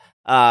Gustav.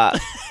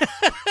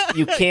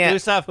 You can't.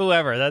 Gustav,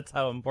 whoever. That's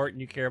how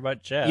important you care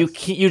about chess.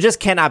 You just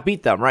cannot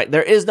beat them, right?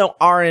 There is no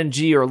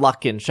RNG or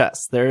luck in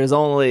chess. There is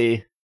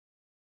only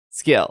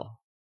skill.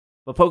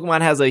 But Pokemon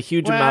has a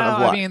huge amount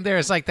of luck. I mean,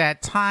 there's like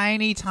that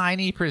tiny,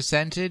 tiny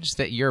percentage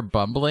that you're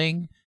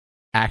bumbling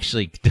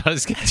actually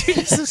does get you.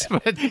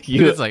 But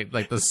it's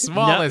like the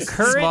smallest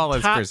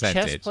top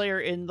percentage. Chess player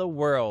in the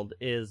world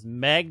is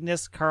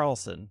Magnus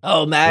Carlsen.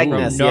 Oh,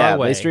 Magnus! Yeah,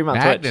 they stream on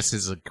Magnus Twitch.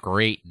 is a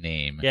great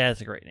name. Yeah,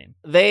 it's a great name.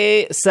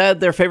 They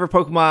said their favorite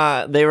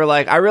Pokemon. They were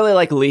like, I really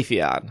like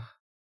Leafeon,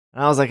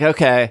 and I was like,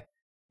 okay,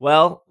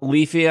 well,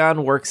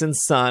 Leafeon works in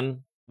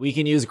Sun. We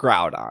can use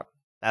Groudon.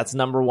 That's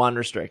number 1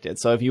 restricted.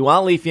 So if you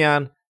want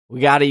Leafeon, we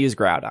got to use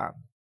Groudon.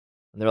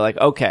 And they're like,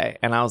 okay.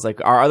 And I was like,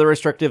 our other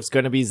restrictive's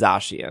going to be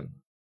Zacian.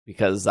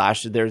 Because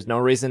there's no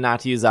reason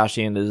not to use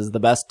Zacian. It is the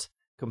best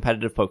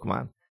competitive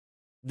Pokemon.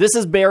 This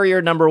is barrier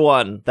number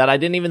 1 that I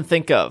didn't even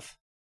think of.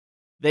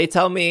 They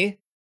tell me,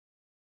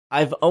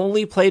 I've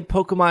only played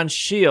Pokemon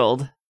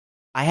Shield.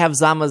 I have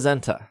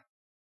Zamazenta.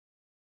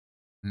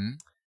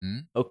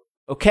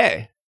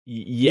 Okay.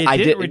 I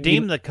didn't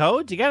redeem the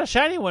codes? You got a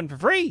shiny one for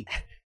free.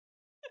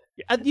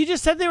 You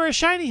just said they were a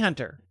shiny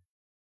hunter.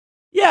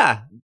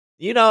 Yeah.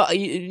 You know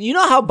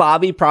how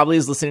Bobby probably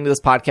is listening to this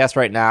podcast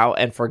right now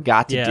and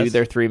forgot to do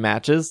their 3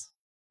 matches?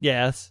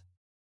 Yes.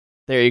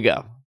 There you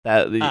go.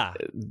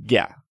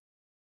 Yeah.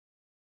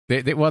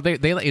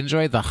 They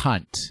enjoy the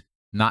hunt,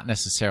 not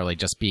necessarily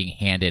just being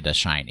handed a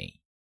shiny.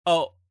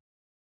 Oh,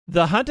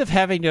 the hunt of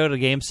having to go to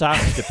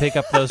GameStop to pick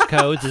up those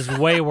codes is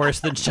way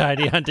worse than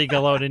shiny hunting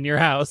alone in your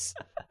house.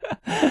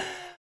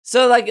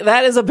 So, like,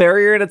 that is a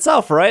barrier in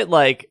itself, right?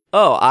 Like,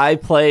 oh, I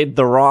played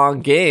the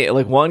wrong game.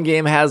 Like, one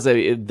game has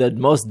the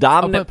most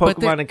dominant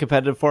Pokemon in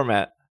competitive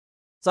format.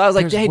 So I was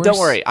like, hey, don't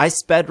worry. I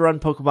sped run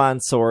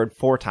Pokemon Sword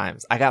 4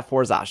 times. I got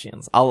 4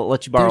 Zacians. I'll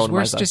let you borrow one of my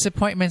There's worse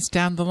disappointments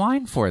down the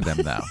line for them,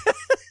 though.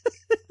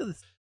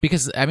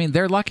 Because, I mean,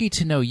 they're lucky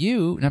to know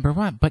you, number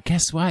 1. But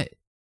guess what?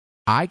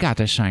 I got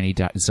a shiny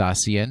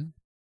Zacian,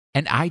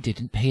 and I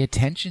didn't pay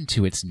attention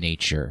to its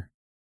nature.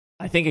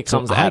 I think it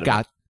comes out of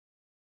it.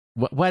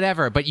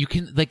 Whatever, but you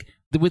can, like,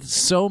 with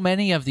so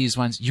many of these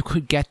ones, you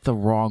could get the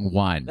wrong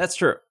one. That's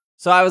true.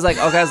 So I was like,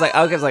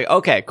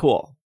 okay,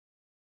 cool.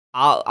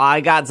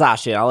 I got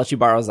Zacian. I'll let you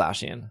borrow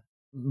Zacian.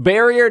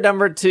 Barrier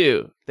number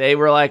 2. They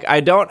were like, I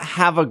don't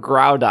have a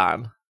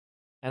Groudon.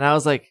 And I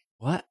was like,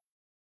 what?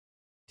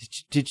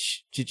 Did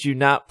you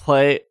not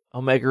play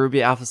Omega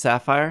Ruby Alpha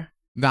Sapphire?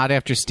 Not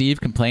after Steve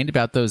complained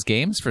about those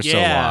games for so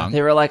long.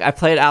 They were like, I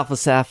played Alpha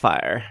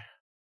Sapphire.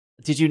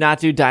 Did you not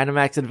do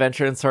Dynamax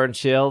Adventure and Sword and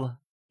Shield?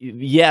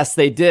 Yes,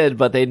 they did,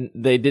 but they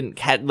didn't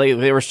catch. Like,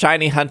 they were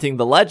shiny hunting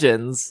the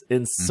legends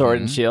in Sword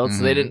and Shield,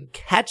 so they didn't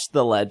catch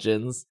the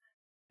legends.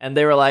 And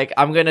they were like,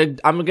 "I'm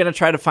gonna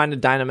try to find a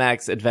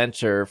Dynamax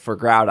Adventure for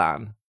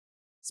Groudon."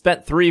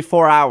 Spent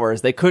 3-4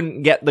 hours. They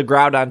couldn't get the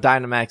Groudon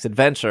Dynamax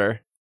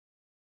Adventure,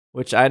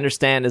 which I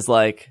understand is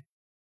like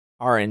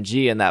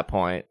RNG in that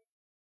point.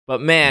 But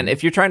man,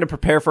 if you're trying to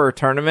prepare for a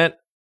tournament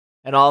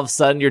and all of a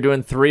sudden you're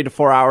doing 3 to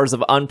 4 hours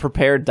of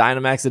unprepared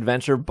Dynamax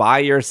Adventure by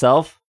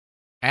yourself.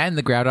 And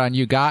the Groudon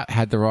you got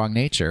had the wrong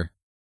nature.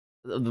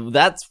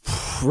 That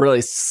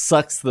really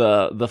sucks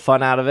the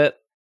fun out of it.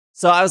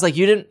 So I was like,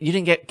 you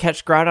didn't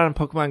catch Groudon in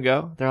Pokemon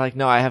Go? They're like,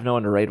 no, I have no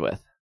one to raid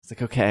with. It's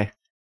like, okay,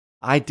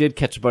 I did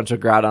catch a bunch of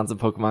Groudons in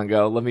Pokemon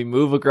Go. Let me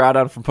move a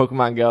Groudon from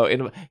Pokemon Go.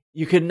 And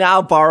you can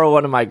now borrow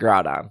one of my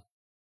Groudon.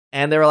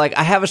 And they were like,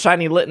 I have a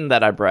shiny Litten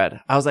that I bred.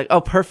 I was like,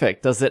 oh,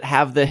 perfect. Does it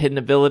have the hidden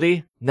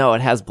ability? No,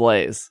 it has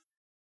Blaze.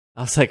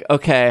 I was like,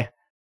 okay.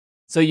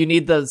 So you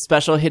need the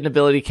special hidden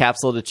ability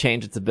capsule to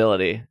change its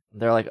ability.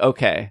 They're like,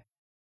 okay.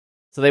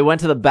 So they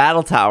went to the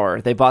battle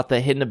tower. They bought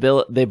the hidden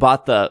ability. They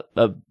bought the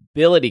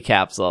ability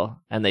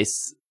capsule, and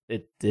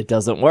it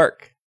doesn't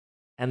work.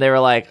 And they were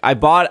like, I'm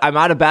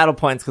out of battle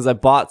points because I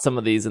bought some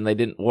of these and they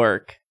didn't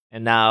work.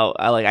 And now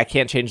I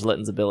can't change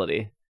Litten's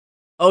ability.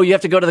 Oh, you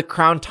have to go to the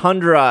Crown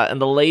Tundra, and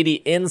the lady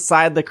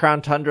inside the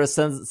Crown Tundra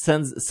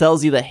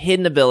sells you the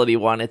hidden ability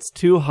one. It's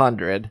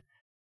 200.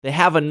 They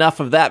have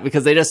enough of that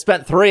because they just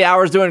spent 3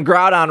 hours doing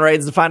Groudon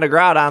raids to find a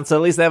Groudon, so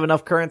at least they have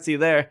enough currency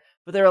there.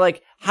 But they were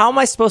like, how am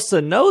I supposed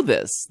to know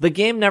this? The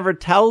game never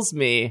tells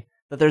me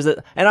that there's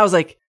a... And I was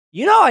like,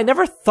 I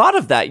never thought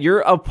of that.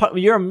 You're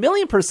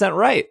 1,000,000%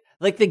 right.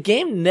 Like, the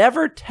game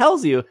never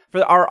tells you.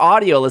 For our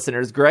audio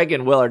listeners, Greg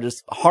and Will are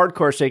just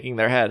hardcore shaking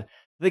their head.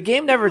 The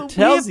game never tells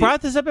you. We have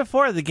brought this up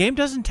before. The game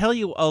doesn't tell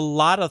you a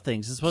lot of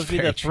things. It's supposed to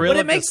be the thrill of discovery. But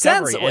it makes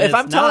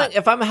sense.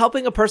 If I'm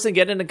helping a person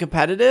get into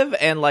competitive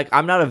and like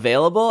I'm not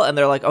available and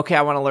they're like, okay,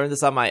 I want to learn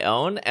this on my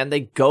own, and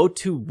they go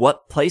to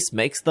what place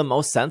makes the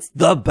most sense,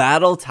 the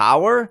battle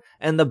tower,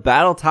 and the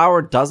battle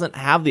tower doesn't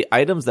have the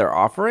items they're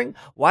offering,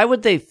 why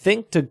would they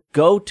think to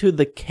go to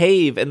the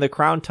cave in the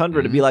Crown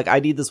Tundra to be like, I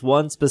need this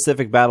one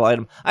specific battle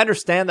item? I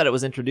understand that it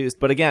was introduced,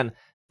 but again,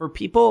 for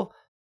people...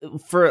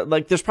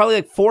 there's probably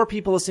like 4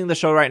 people listening to the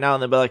show right now,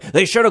 and they'll be like,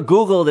 they should have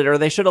Googled it, or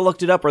they should have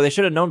looked it up, or they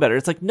should have known better.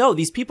 It's like, no,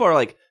 these people are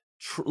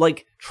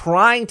like,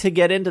 trying to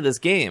get into this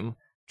game,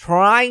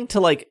 trying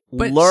to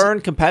learn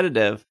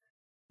competitive.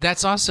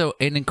 That's also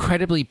an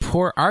incredibly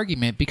poor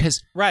argument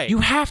because you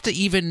have to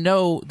even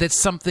know that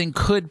something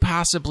could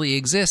possibly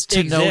exist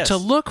to know to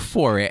look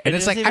for it. And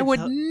it's like, I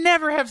would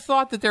never have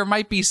thought that there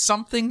might be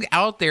something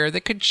out there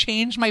that could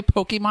change my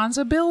Pokemon's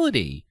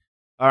ability.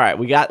 All right,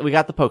 we got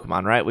the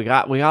Pokemon, right? We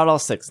got all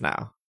 6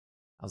 now.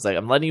 I was like,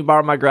 I'm letting you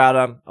borrow my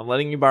Groudon. I'm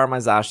letting you borrow my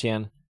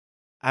Zacian.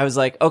 I was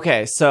like,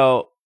 okay,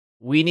 so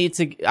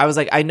I was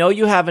like, I know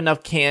you have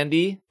enough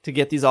candy to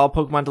get these all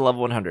Pokemon to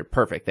level 100.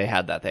 Perfect. They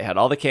had that. They had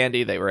all the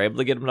candy. They were able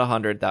to get them to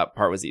 100. That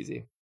part was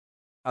easy.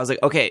 I was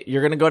like, okay,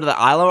 you're going to go to the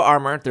Isle of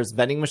Armor. There's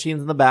vending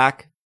machines in the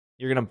back.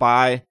 You're going to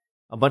buy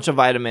a bunch of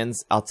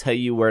vitamins. I'll tell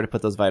you where to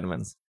put those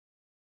vitamins.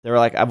 They were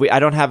like, I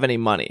don't have any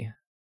money. I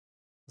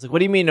was like, what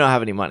do you mean you don't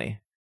have any money?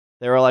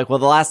 They were like, well,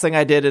 the last thing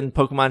I did in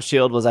Pokemon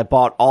Shield was I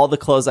bought all the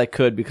clothes I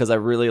could because I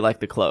really like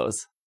the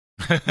clothes.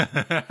 Valid.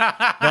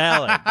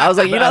 I was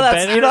like,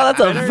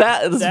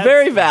 that's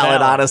very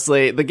valid,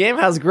 honestly. The game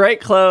has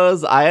great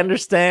clothes. I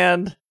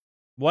understand.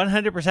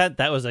 100%.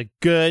 That was a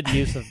good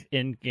use of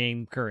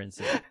in-game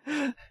currency.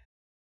 I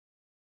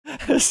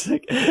was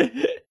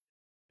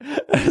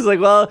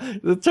like, well,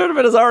 the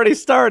tournament has already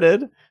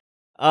started.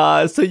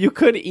 So you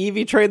could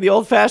EV train the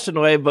old-fashioned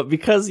way, but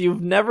because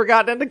you've never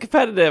gotten into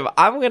competitive,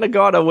 I'm going to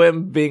go on a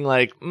whim being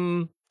like,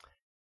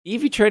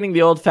 EV training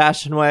the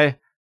old-fashioned way,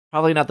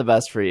 probably not the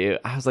best for you.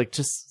 I was like,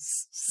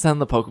 just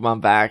send the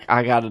Pokemon back.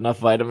 I got enough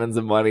vitamins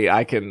and money.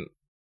 I can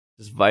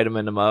just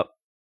vitamin them up.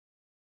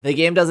 The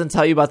game doesn't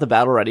tell you about the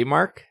Battle Ready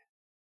mark,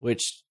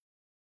 which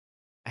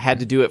had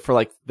to do it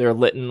for their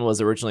Litten was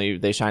originally,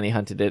 they shiny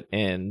hunted it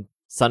in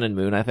Sun and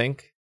Moon, I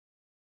think.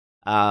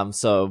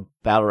 So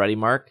Battle Ready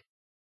mark.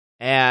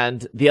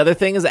 And the other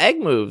thing is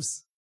egg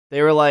moves.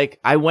 They were like,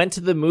 I went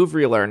to the move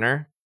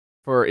relearner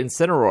for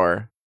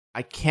Incineroar.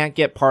 I can't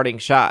get Parting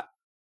Shot.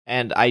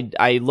 And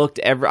I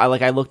looked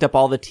up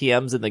all the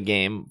TMs in the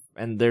game,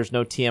 and there's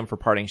no TM for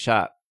Parting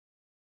Shot.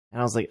 And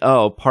I was like,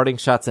 oh, Parting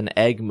Shot's an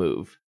egg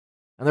move.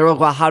 And they were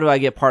like, well, how do I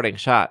get Parting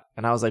Shot?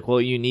 And I was like,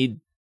 well, you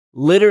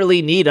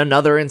literally need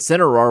another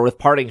Incineroar with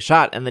Parting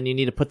Shot, and then you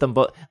need to put them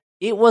both.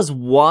 It was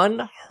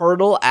one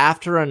hurdle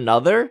after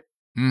another.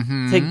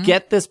 To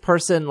get this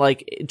person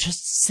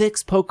just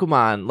 6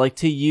 Pokemon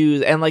to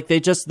use, and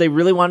they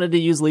really wanted to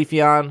use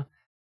Leafeon.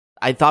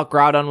 I thought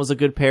Groudon was a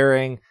good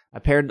pairing. I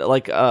paired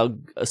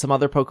some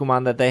other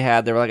Pokemon that they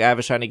had. They were like, I have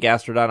a shiny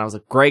Gastrodon. I was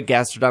like, great,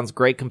 Gastrodon's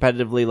great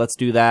competitively. Let's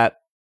do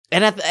that.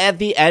 And at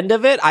the end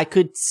of it, I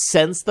could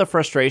sense the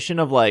frustration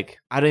of I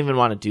don't even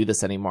want to do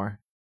this anymore.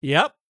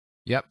 Yep.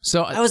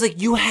 So I was like,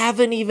 you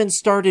haven't even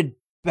started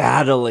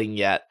battling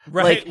yet,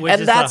 right? Which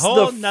is that's a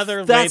whole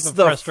nother wave of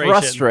frustration.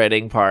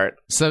 Frustrating part.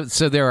 So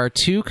there are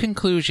 2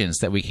 conclusions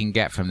that we can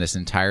get from this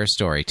entire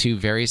story. 2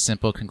 very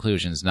simple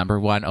conclusions. Number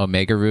 1,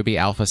 Omega Ruby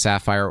Alpha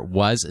Sapphire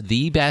was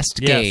the best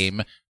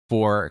game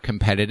for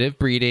competitive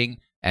breeding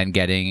and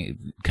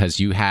getting, because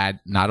you had,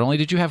 not only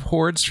did you have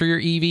hordes for your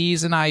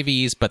EVs and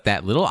IVs, but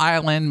that little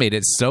island made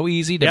it so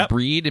easy to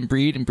breed and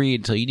breed and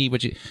breed until you need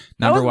what you.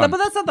 Number 1, but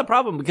that's not the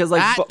problem because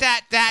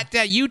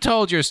you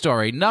told your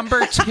story.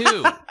 Number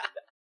 2.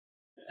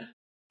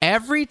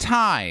 Every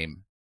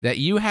time that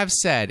you have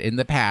said in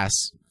the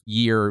past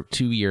year,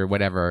 2 year,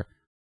 whatever,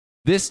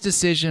 This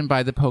decision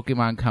by the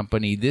Pokemon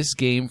Company, this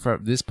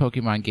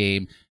Pokemon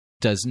game,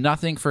 does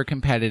nothing for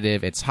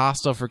competitive. It's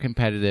hostile for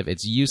competitive.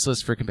 It's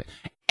useless for competitive.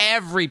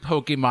 Every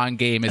Pokemon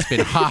game has been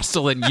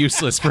hostile and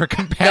useless for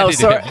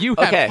competitive. You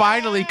have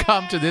finally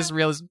come to this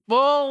realization.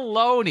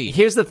 Baloney.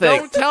 Here's the thing.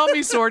 Don't tell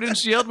me Sword and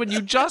Shield when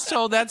you just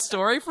told that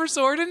story for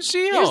Sword and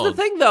Shield. Here's the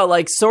thing, though.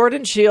 Like, Sword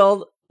and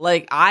Shield,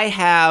 like, I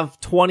have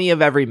 20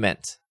 of every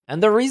mint.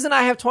 And the reason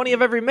I have 20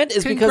 of every mint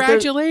is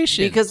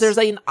because there's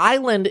an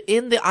island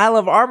in the Isle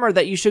of Armor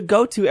that you should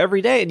go to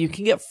every day, and you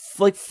can get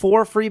like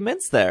 4 free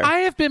mints there. I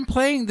have been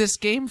playing this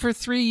game for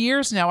 3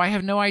 years now. I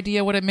have no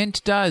idea what a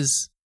mint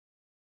does.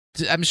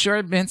 I'm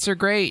sure mints are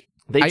great.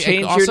 They change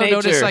your nature. I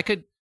also noticed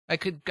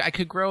I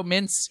could grow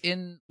mints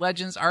in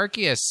Legends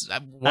Arceus.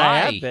 Why? I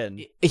have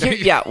been.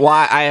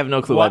 Why? I have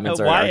no clue why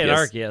mints are why in in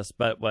Arceus,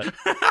 but what?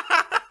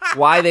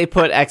 Why they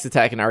put X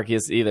attack in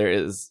Arceus either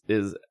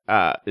is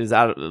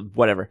out of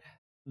whatever.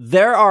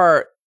 There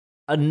are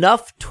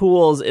enough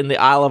tools in the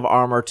Isle of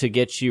Armor to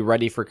get you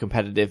ready for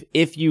competitive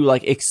if you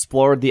like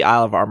explored the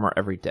Isle of Armor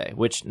every day,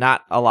 which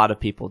not a lot of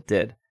people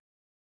did.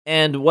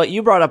 And what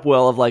you brought up,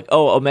 Will, of like,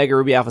 oh, Omega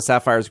Ruby Alpha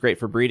Sapphire is great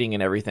for breeding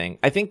and everything.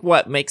 I think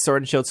what makes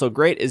Sword and Shield so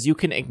great is you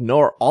can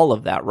ignore all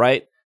of that,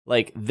 right?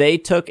 Like, they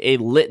took a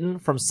Litten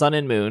from Sun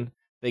and Moon,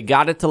 they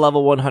got it to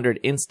level 100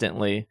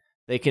 instantly.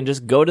 They can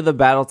just go to the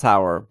battle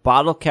tower,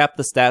 bottle cap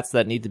the stats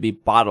that need to be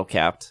bottle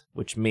capped,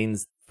 which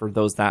means for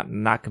those that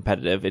not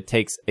competitive, it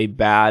takes a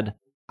bad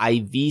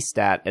IV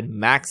stat and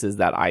maxes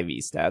that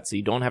IV stat, so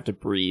you don't have to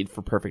breed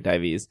for perfect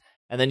IVs.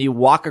 And then you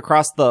walk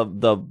across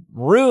the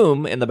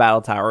room in the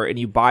battle tower and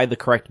you buy the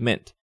correct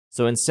mint.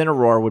 So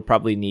Incineroar would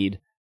probably need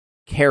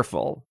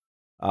Careful,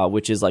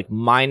 which is like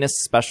minus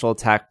special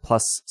attack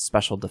plus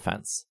special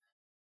defense.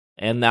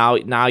 And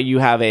now you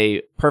have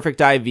a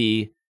perfect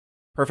IV,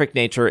 perfect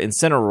nature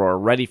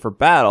Incineroar ready for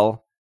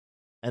battle,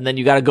 and then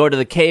you got to go to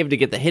the cave to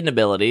get the hidden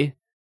ability.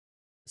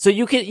 So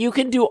you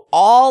can do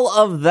all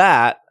of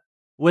that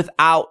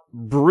without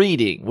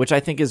breeding, which I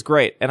think is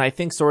great. And I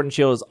think Sword and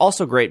Shield is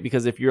also great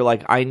because if you're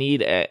like, I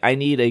need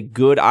a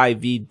good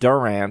IV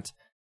Durant,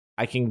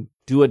 I can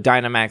do a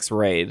Dynamax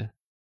raid,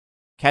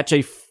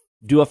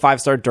 do a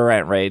 5-star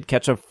Durant raid,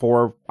 catch a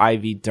 4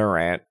 IV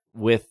Durant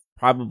with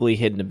probably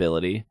hidden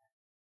ability,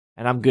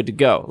 and I'm good to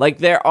go. Like,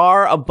 there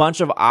are a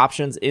bunch of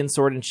options in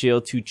Sword and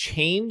Shield to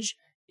change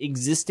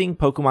existing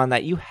Pokemon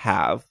that you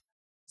have,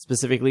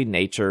 specifically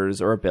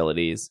natures or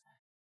abilities,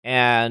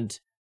 and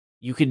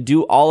you can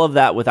do all of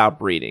that without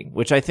breeding,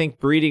 which I think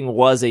breeding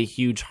was a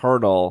huge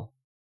hurdle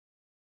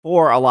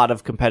for a lot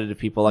of competitive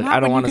people. Like, I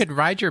don't want to. You could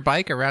ride your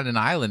bike around an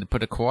island,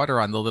 put a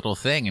quarter on the little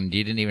thing, and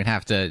you didn't even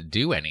have to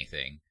do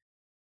anything.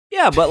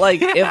 Yeah, but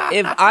like,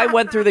 if I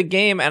went through the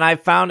game and I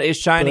found a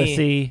shiny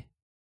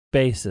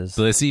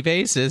Blissey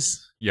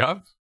bases,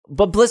 yup.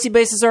 But Blissey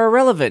bases are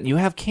irrelevant. You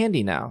have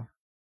Candy now.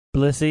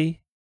 Blissey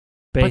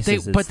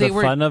bases. It's the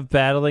fun of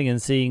battling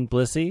and seeing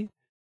Blissey.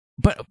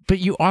 But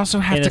you also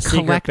have to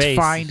collect,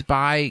 find,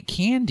 buy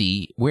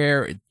candy,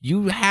 where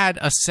you had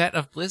a set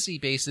of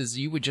Blissey bases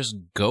you would just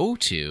go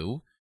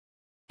to,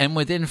 and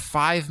within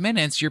 5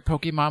 minutes, your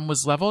Pokemon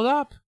was leveled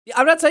up.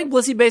 I'm not saying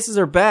Blissey bases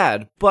are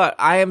bad, but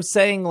I am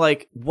saying,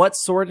 like, what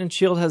Sword and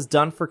Shield has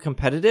done for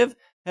competitive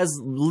has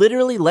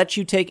literally let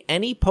you take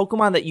any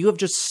Pokemon that you have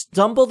just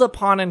stumbled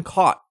upon and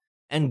caught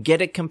and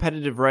get it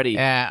competitive ready.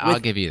 Yeah, I'll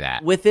give you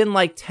that. Within,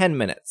 like, 10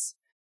 minutes.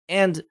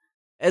 And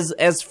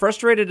as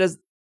frustrated as...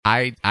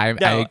 I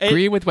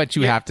agree with what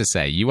you have to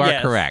say. You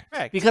are correct.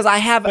 Because I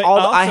have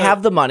I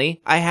have the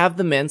money, I have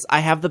the mints,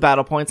 I have the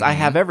battle points, I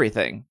have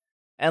everything.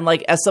 And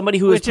like, as somebody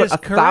who has put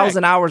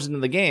 1,000 hours into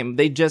the game,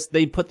 they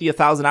put the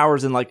 1,000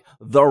 hours in like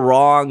the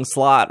wrong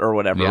slot or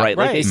whatever, right?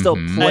 Like, they still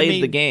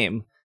played the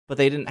game, but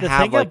they didn't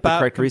have like the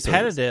correct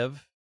resources.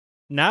 Competitive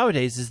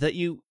nowadays is that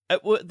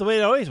the way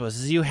it always was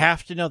is you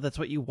have to know that's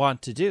what you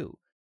want to do.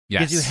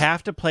 Yes. Because you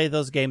have to play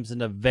those games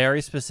in a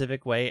very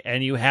specific way,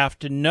 and you have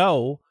to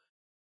know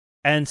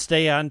and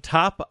stay on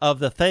top of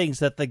the things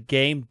that the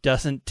game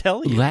doesn't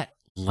tell you.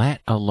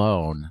 Let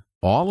alone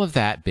all of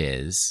that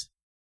biz,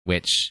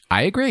 which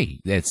I agree.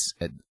 It's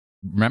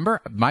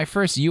remember my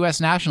first U.S.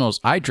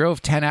 Nationals, I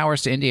drove 10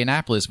 hours to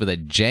Indianapolis with a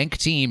jank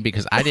team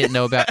because I didn't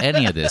know about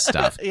any of this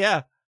stuff.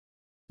 Yeah.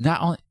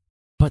 Not only,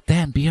 but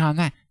then beyond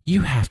that,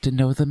 you have to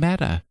know the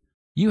meta.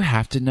 You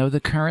have to know the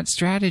current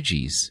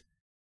strategies.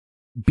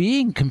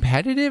 Being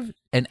competitive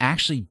and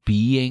actually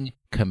being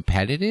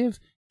competitive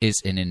is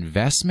an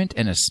investment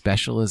and a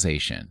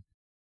specialization.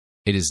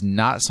 It is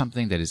not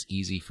something that is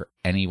easy for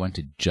anyone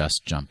to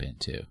just jump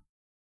into.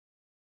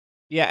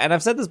 Yeah, and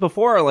I've said this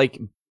before, like,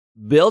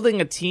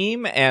 building a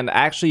team and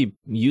actually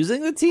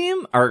using the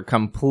team are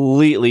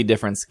completely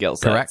different skill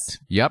sets. Correct.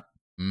 Yep.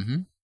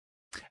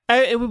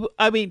 Mm-hmm.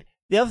 I mean,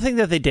 the other thing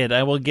that they did,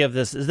 I will give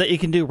this, is that you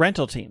can do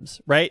rental teams,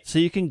 right? So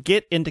you can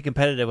get into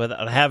competitive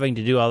without having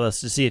to do all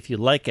this to see if you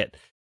like it.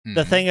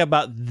 The thing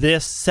about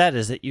this set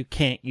is that you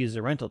can't use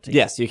a rental team.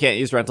 Yes, you can't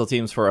use rental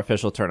teams for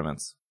official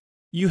tournaments.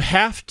 You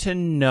have to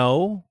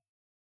know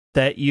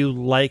that you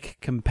like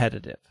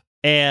competitive.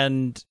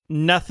 And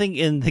nothing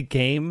in the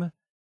game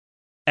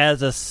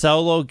as a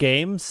solo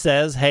game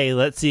says, hey,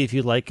 let's see if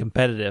you like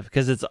competitive,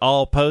 because it's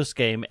all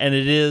post-game, and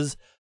it is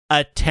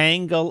a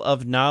tangle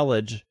of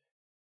knowledge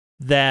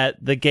that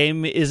the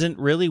game isn't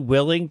really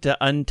willing to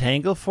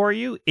untangle for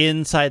you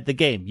inside the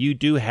game. You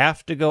do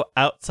have to go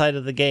outside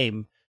of the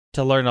game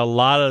to learn a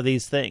lot of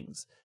these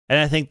things. And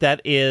I think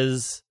that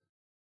is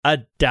a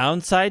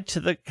downside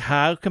to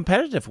how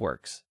competitive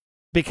works,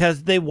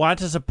 because they want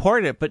to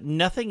support it, but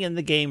nothing in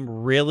the game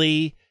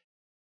really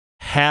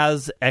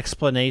has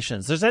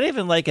explanations. There's not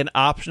even like an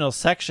optional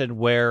section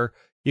where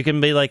you can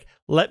be like,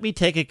 let me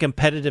take a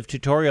competitive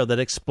tutorial that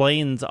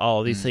explains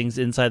all these things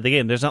inside the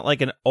game. There's not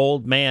like an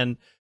old man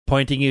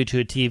pointing you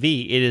to a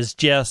TV. It is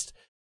just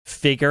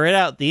figure it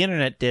out. The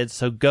internet did,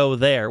 so go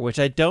there, which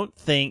I don't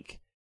think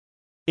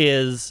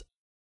is...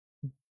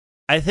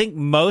 I think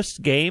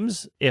most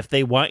games, if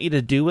they want you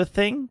to do a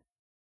thing,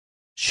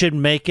 should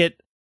make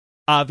it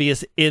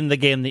obvious in the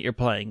game that you're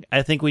playing.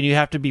 I think when you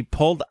have to be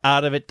pulled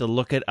out of it to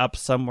look it up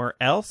somewhere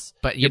else,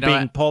 but you're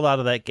being pulled out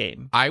of that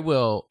game. I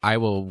will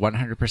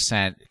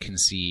 100%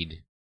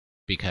 concede,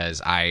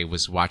 because I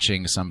was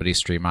watching somebody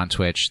stream on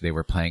Twitch. They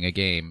were playing a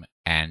game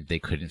and they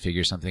couldn't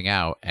figure something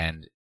out.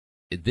 And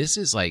this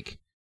is like,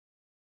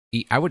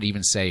 I would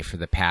even say for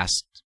the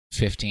past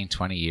 15,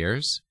 20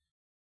 years,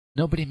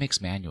 nobody makes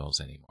manuals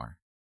anymore.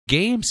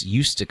 Games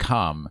used to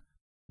come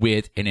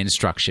with an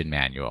instruction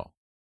manual,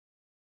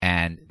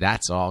 and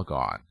that's all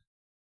gone.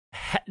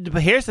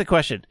 But here's the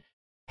question.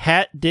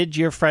 Did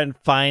your friend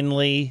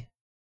finally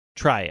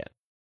try it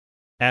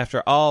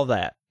after all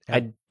that?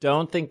 I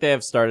don't think they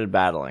have started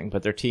battling,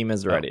 but their team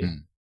is ready.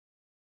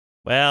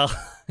 Well,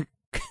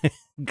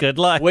 good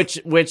luck. Which,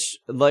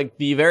 like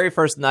the very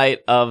first night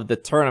of the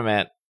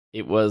tournament,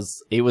 it was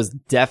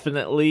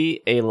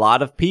definitely a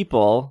lot of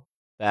people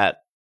that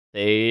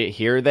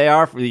they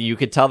are. You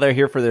could tell they're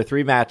here for their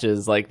 3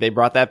 matches. Like they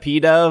brought that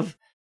P-Dove.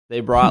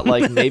 They brought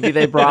maybe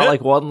they brought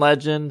like one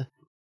legend,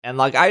 and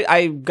like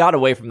I got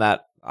away from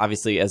that.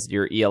 Obviously, as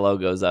your ELO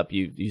goes up,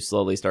 you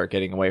slowly start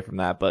getting away from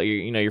that. But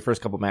your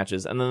first couple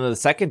matches, and then the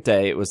second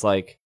day, it was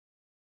like,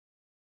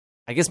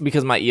 I guess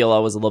because my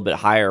ELO was a little bit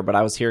higher, but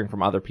I was hearing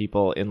from other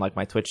people in like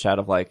my Twitch chat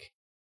of like,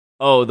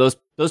 oh, those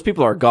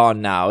people are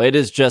gone now. It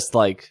is just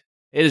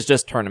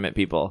tournament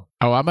people.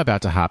 Oh, I'm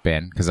about to hop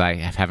in because I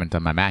haven't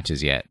done my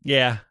matches yet.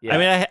 Yeah. I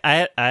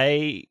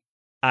mean,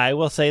 I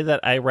will say that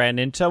I ran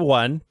into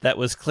one that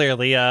was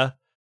clearly a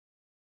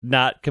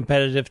not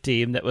competitive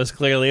team, that was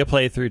clearly a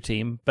playthrough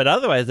team, but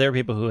otherwise there were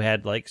people who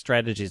had like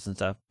strategies and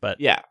stuff, but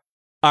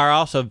are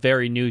also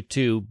very new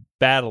to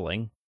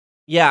battling.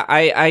 Yeah,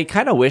 I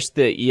kind of wish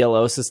the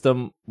ELO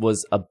system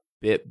was a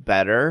bit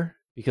better,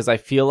 because I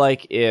feel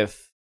like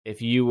if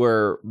you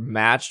were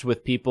matched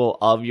with people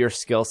of your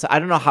skill set, I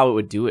don't know how it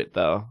would do it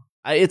though.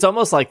 It's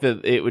almost like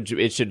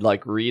it should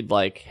like read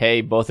like,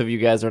 hey, both of you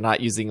guys are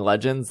not using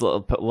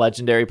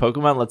legendary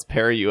Pokemon. Let's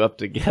pair you up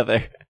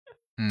together.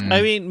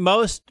 I mean,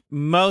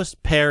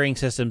 most pairing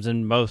systems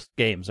in most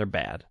games are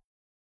bad.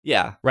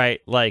 Yeah.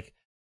 Right? Like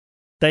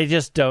they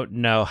just don't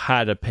know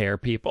how to pair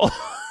people.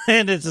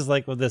 And it's just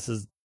like, well, this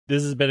has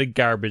been a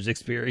garbage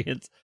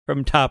experience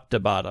from top to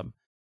bottom.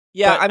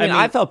 Yeah, but, I mean,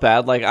 I felt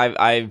bad. Like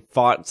I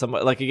fought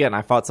somebody. Like again,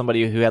 I fought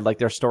somebody who had like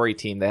their story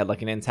team. They had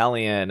like an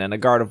Inteleon and a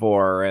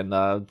Gardevoir and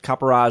a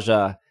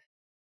Caparaja,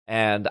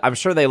 and I'm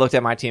sure they looked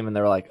at my team and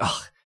they were like,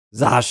 "Oh,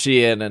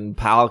 Zacian and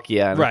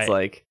Palkia," and it's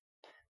like,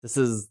 this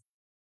is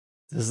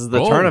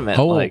the tournament.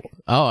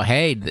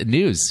 Hey, the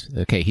news.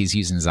 Okay, he's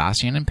using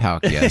Zacian and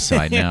Palkia, so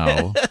I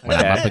know when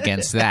I'm up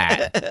against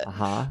that.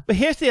 But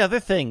here's the other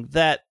thing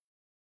that.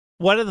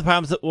 One of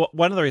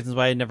the reasons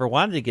why I never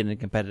wanted to get into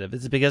competitive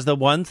is because the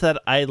ones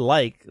that I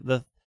like,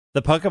 the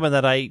Pokemon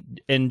that I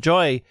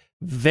enjoy,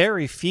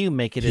 very few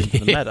make it into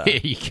the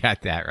meta. You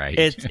got that right.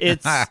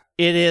 It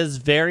is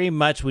very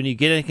much when you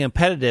get into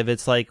competitive,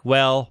 it's like,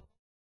 well,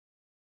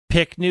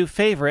 pick new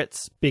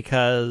favorites,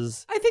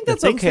 because I think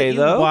that's okay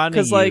though,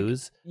 because like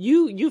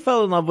you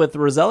fell in love with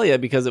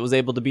Roselia because it was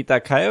able to beat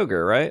that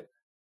Kyogre, right?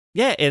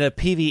 Yeah, in a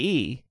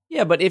PvE.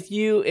 Yeah, but if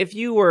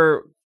you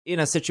were in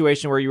a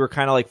situation where you were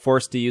kind of like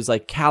forced to use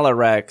like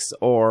Calyrex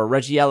or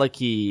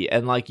Regieleki,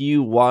 and like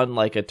you won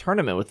like a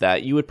tournament with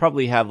that, you would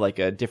probably have like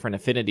a different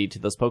affinity to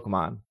those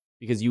Pokemon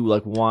because you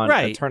like won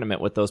a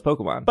tournament with those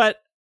Pokemon. But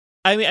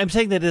I mean, I'm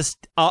saying that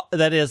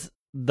is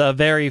the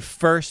very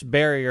first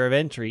barrier of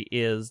entry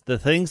is the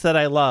things that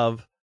I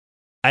love,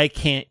 I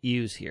can't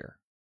use here.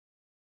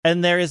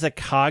 And there is a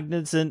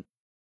cognizant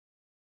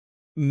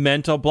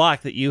mental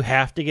block that you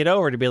have to get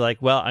over to be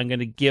like, well, I'm going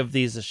to give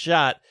these a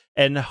shot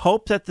and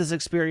hope that this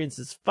experience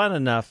is fun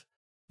enough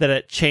that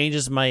it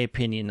changes my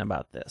opinion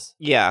about this.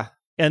 Yeah.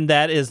 And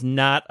that is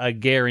not a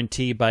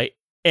guarantee by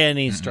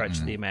any stretch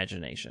of the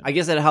imagination. I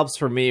guess it helps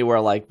for me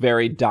where like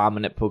very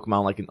dominant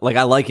Pokemon, like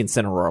I like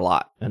Incineroar a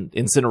lot, and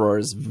Incineroar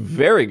is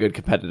very good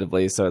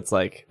competitively, so it's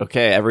like,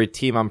 okay, every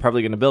team I'm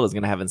probably going to build is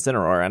going to have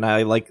Incineroar, and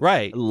I like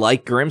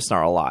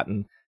Grimmsnarl a lot,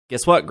 and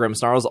guess what?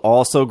 Grimmsnarl is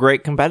also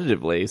great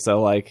competitively,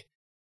 so like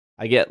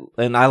I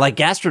like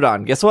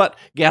Gastrodon. Guess what?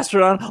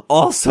 Gastrodon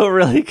also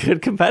really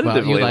good competitively.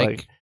 Well, you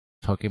like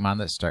Pokemon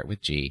that start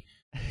with G.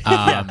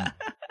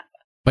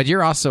 But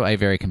you're also a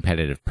very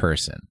competitive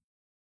person.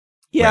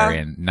 Yeah.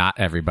 Wherein not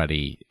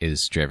everybody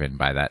is driven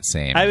by that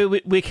same. I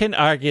mean, we can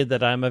argue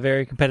that I'm a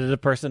very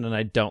competitive person and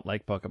I don't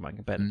like Pokemon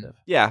competitive.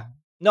 Yeah.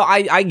 No,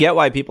 I get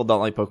why people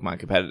don't like Pokemon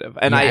competitive.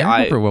 And I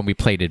remember when we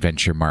played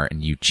Adventure Mart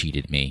and you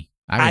cheated me.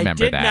 I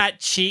remember that. I did not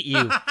cheat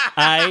you.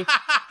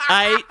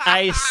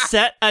 I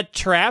set a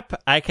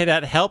trap. I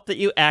cannot help that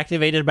you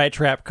activated my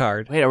trap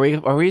card. Wait,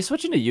 are we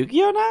switching to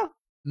Yu-Gi-Oh now?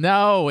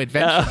 No,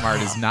 Adventure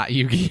Mart is not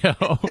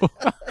Yu-Gi-Oh!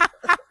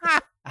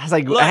 I was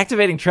like,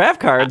 activating trap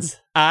cards.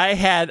 I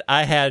had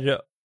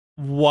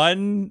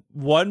one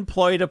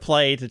ploy to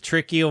play to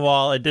trick you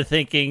all into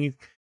thinking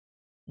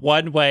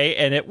one way,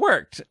 and it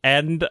worked.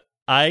 And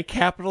I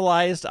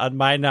capitalized on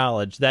my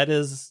knowledge. That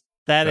is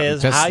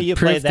how you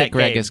play that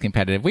Greg game. is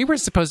competitive. We were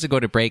supposed to go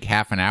to break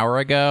half an hour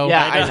ago.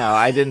 Yeah, I know.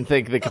 I didn't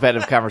think the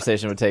competitive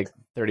conversation would take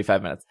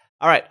 35 minutes.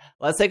 All right,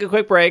 let's take a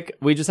quick break.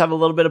 We just have a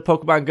little bit of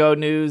Pokemon Go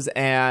news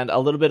and a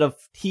little bit of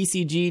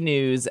TCG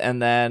news,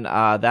 and then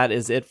that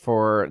is it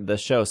for the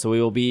show. So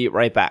we will be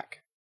right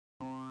back.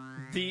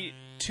 The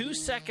 2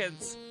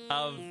 seconds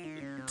of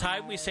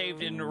time we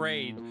saved in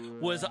Raid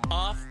was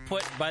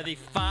off-put by the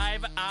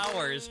 5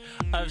 hours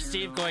of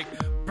Steve going,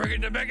 "Bring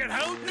it to Mega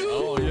Houndoom!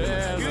 Oh,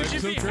 yeah, you that's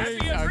should so be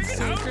great. happy I'm Bring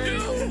so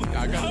Houndoom! great.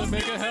 I got the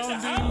Mega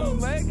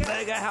Houndoom.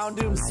 Mega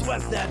Houndoom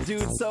swept that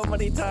dude so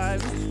many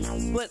times.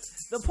 But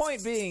the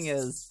point being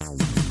is...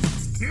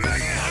 Mega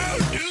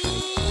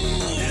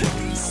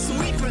Houndoom!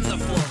 Sweeping the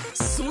floor!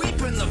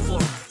 Sweeping the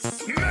floor!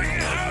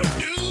 Mega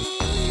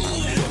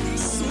Houndoom!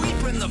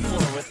 Sweeping the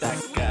floor with that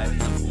guy.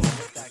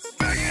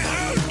 Mega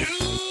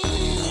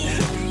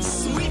Houndoom!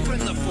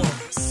 Sweeping the floor!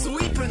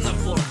 Sweeping the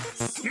floor!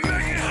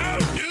 Mega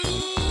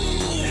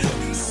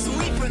Houndoom!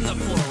 Sweeping the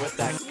floor with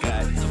that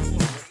guy.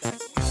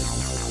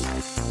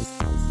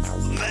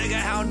 Mega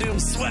Houndoom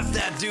swept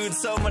that dude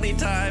so many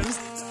times.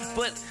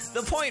 But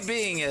the point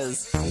being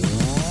is...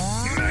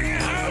 Mega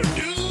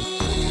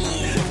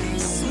Houndoom!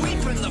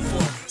 Sweeping the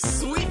floor!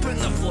 Sweeping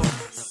the floor!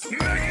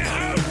 Mega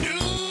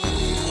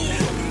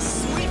Houndoom!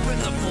 Sweeping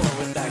the floor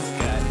with that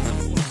guy.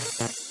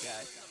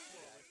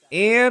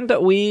 And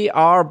we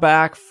are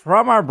back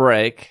from our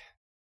break.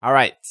 All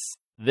right.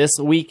 This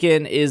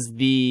weekend is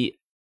the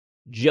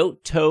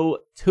Johto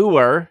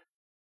Tour.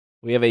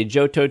 We have a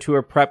Johto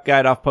Tour prep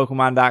guide off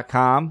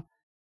Pokemon.com.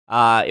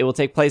 It will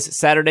take place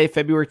Saturday,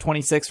 February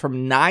 26th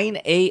from 9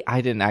 a.m. I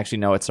didn't actually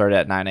know it started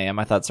at 9 a.m.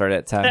 I thought it started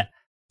at 10.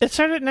 It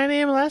started at 9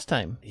 a.m. last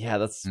time. Yeah,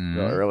 that's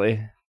real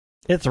early.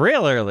 It's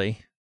real early.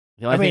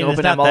 The only thing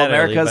open at Mall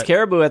America's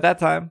Caribou at that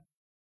time.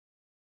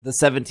 The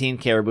 17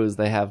 Caribous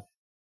they have.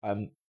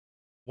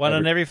 One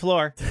on every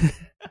floor.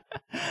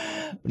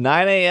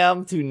 9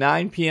 a.m. to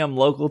 9 p.m.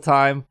 local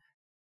time.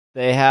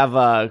 They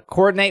have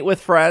coordinate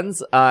with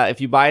friends.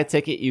 If you buy a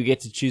ticket, you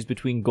get to choose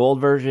between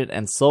gold version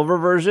and silver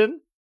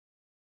version.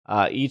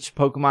 Each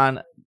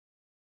version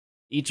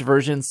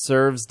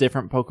serves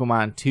different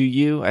Pokemon to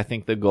you. I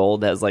think the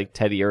gold has like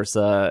Teddy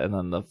Ursa, and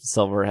then the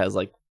silver has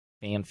like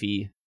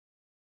Fanpy.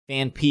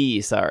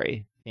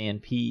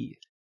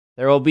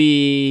 There will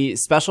be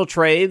special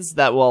trades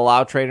that will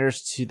allow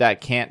trainers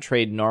that can't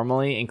trade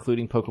normally,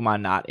 including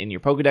Pokemon not in your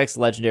Pokedex,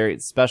 legendary,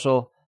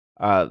 special,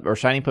 or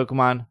shiny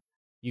Pokemon.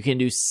 You can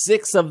do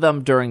 6 of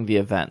them during the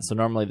event. So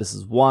normally this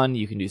is 1,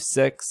 you can do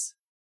 6.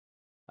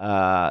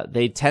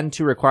 They tend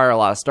to require a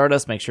lot of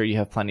Stardust. Make sure you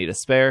have plenty to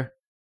spare.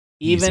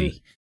 Even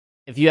Easy.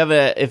 if you have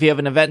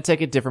an event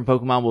ticket, different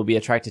Pokemon will be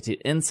attracted to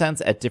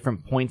incense at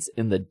different points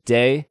in the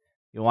day.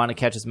 You'll want to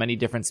catch as many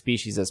different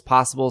species as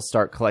possible.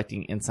 Start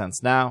collecting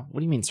incense now.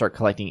 What do you mean start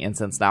collecting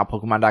incense now?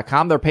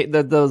 Pokemon.com, they're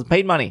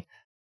paid money.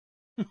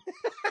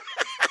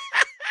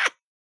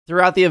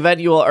 Throughout the event,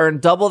 you will earn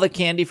double the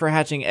candy for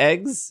hatching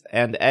eggs,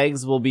 and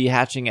eggs will be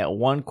hatching at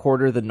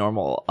 1/4 the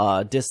normal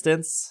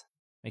distance.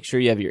 Make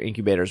sure you have your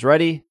incubators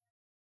ready.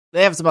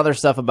 They have some other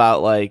stuff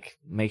about, like,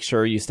 make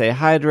sure you stay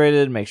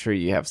hydrated, make sure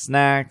you have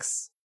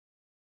snacks.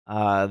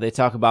 They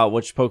talk about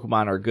which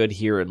Pokemon are good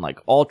here in, like,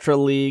 Ultra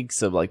League,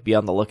 so, like, be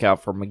on the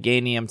lookout for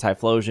Meganium,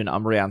 Typhlosion,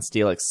 Umbreon,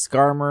 Steelix,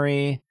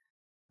 Skarmory.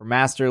 For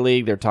Master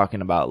League, they're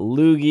talking about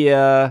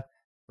Lugia.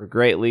 For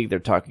Great League, they're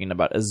talking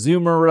about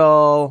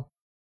Azumarill.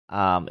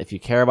 If you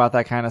care about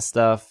that kind of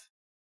stuff.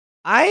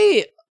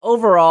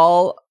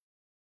 Overall,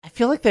 I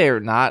feel like they're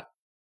not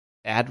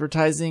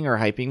advertising or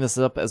hyping this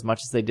up as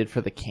much as they did for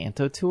the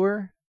Kanto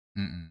Tour.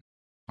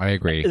 I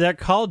agree. They're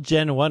called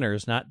Gen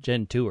 1ers, not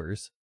Gen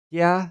 2ers.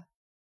 Yeah.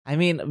 I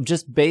mean,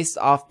 just based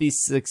off the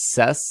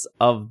success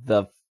of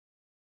the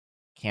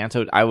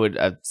Kanto, I would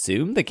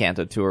assume the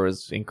Kanto Tour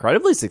was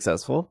incredibly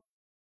successful.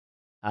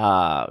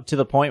 To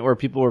the point where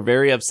people were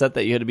very upset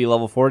that you had to be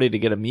level 40 to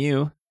get a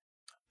Mew.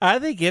 Are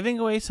they giving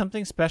away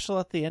something special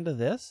at the end of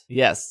this?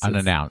 Yes.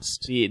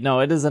 Unannounced. No,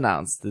 it is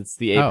announced. It's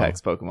the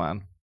Apex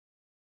Pokemon.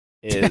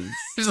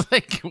 It's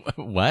like,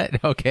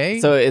 what? Okay.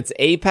 So it's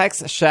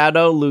Apex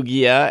Shadow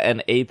Lugia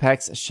and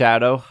Apex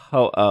Shadow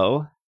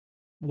Ho-Oh.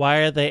 Why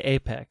are they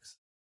Apex?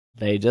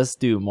 They just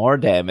do more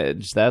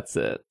damage. That's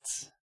it.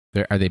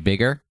 Are they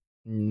bigger?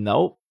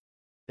 Nope.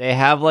 They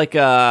have like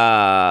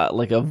a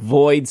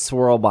void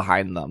swirl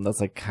behind them. That's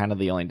like kind of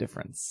the only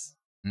difference.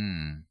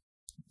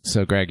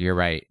 So, Greg, you're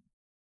right.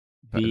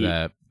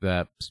 The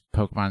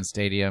Pokemon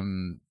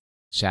Stadium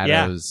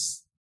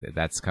Shadows,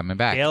 that's coming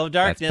back. Gale of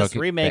Darkness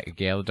remake.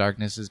 Gale of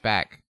Darkness is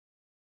back.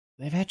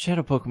 They've had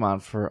Shadow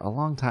Pokemon for a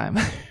long time.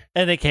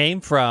 And it came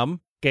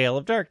from Gale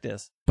of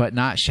Darkness. But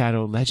not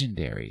Shadow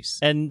Legendaries.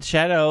 And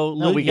Shadow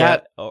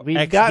Lugia.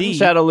 We've gotten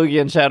Shadow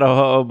Lugia and Shadow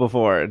Ho-Oh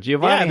before.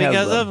 Giovanni because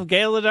has them. of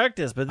Gale of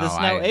Darkness, but this is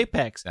now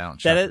Apex. I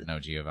don't know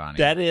Giovanni.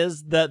 That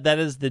is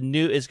the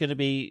new. Is going to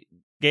be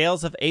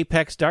Gales of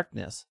Apex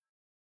Darkness.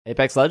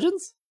 Apex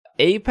Legends?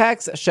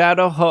 Apex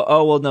Shadow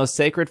Ho-Oh will know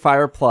Sacred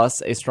Fire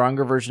Plus, a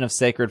stronger version of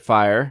Sacred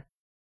Fire.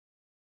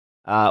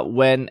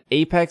 When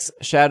Apex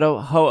Shadow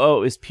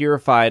Ho-Oh is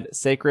purified,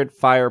 Sacred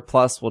Fire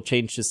Plus will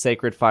change to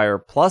Sacred Fire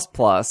Plus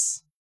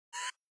Plus.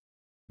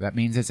 That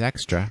means it's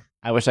extra.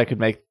 I wish I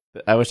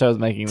was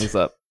making this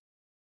up.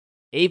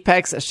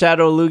 Apex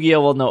Shadow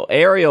Lugia will know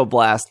Aerial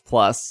Blast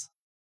Plus,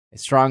 a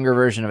stronger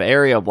version of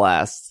Aerial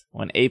Blast.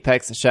 When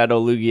Apex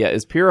Shadow Lugia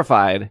is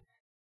purified,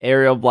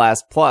 Aerial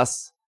Blast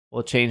Plus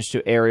will change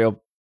to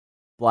Aerial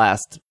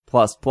Blast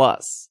Plus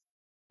Plus.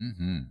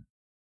 Mm-hmm.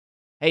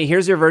 Hey,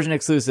 here's your version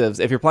exclusives.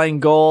 If you're playing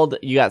Gold,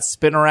 you got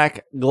Spinarak,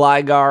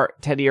 Gligar,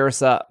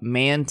 Teddiursa,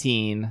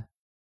 Mantine.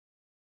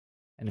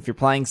 And if you're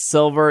playing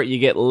Silver, you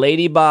get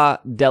Ladybug,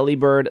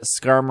 Delibird,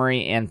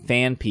 Skarmory, and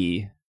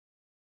Phanpy.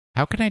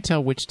 How can I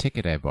tell which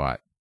ticket I bought?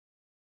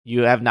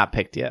 You have not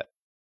picked yet.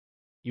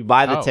 You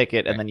buy the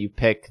ticket, and then you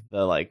pick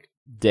the,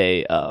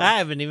 day of. I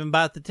haven't even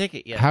bought the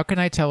ticket yet. How can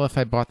I tell if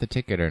I bought the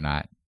ticket or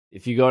not?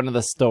 If you go into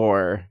the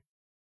store,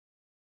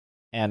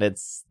 and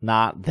it's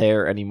not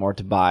there anymore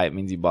to buy, it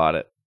means you bought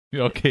it.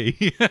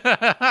 Okay.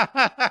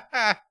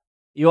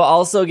 You will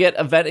also get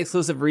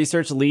event-exclusive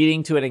research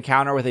leading to an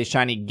encounter with a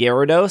shiny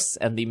Gyarados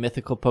and the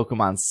mythical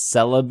Pokemon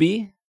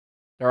Celebi.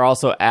 There are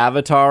also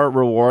avatar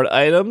reward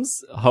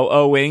items.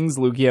 Ho-Oh wings,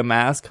 Lugia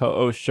mask,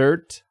 Ho-Oh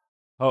shirt,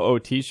 Ho-Oh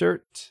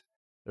t-shirt.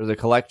 There's a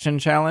collection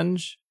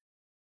challenge.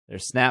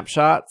 There's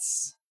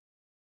snapshots.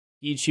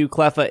 Pichu,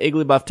 Cleffa,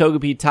 Igglybuff,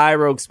 Togepi,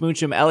 Tyrogue,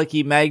 Smoochum,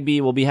 Eliki,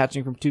 Magby will be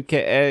hatching from 2K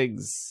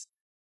eggs.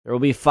 There will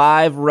be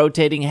 5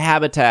 rotating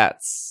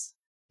habitats.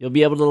 You'll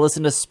be able to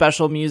listen to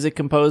special music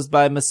composed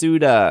by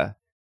Masuda.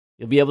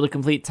 You'll be able to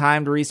complete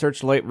timed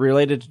research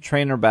related to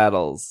trainer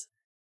battles.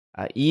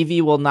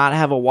 Eevee will not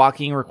have a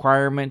walking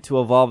requirement to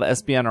evolve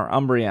Espeon or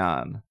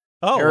Umbreon.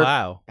 Oh,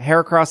 wow.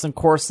 Heracross and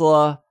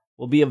Corsola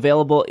will be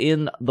available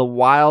in the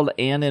wild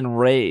and in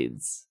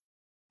raids.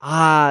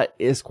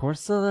 Is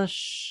Corsola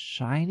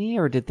shiny,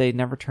 or did they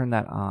never turn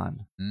that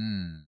on?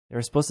 They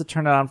were supposed to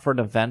turn it on for an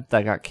event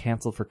that got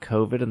canceled for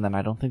COVID, and then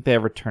I don't think they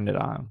ever turned it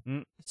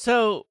on.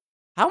 So,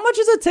 how much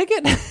is a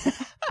ticket?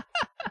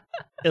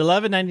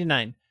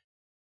 $11.99.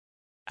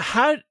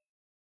 How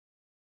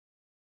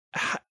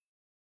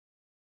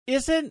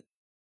isn't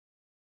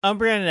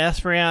Umbreon and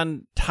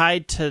Espeon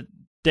tied to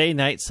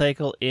day-night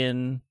cycle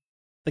in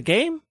the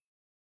game?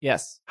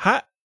 Yes.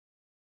 How?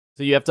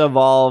 So you have to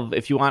evolve.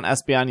 If you want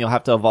Espeon, you'll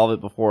have to evolve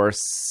it before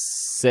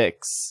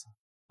 6.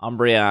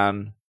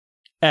 Umbreon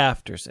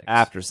After 6.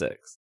 after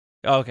 6.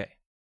 Okay.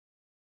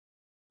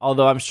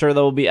 Although I'm sure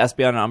there will be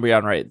Espeon and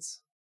Umbreon raids.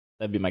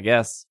 That'd be my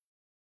guess.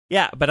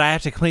 Yeah, but I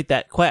have to complete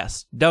that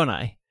quest, don't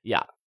I?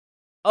 Yeah.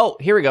 Oh,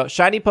 here we go.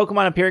 Shiny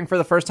Pokemon appearing for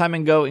the first time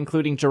in Go,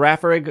 including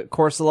Girafarig,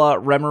 Corsola,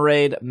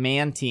 Remoraid,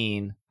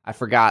 Mantine. I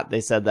forgot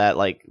they said that,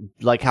 like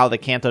how the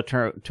Kanto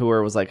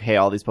tour was like, hey,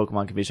 all these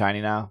Pokemon can be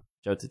shiny now.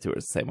 Johto tour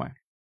is the same way.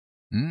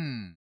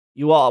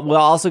 You will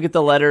also get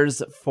the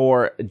letters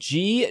for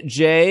G,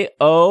 J,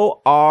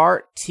 O,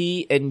 R,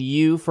 T, and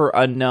U for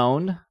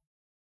unknown.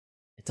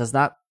 It does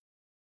not...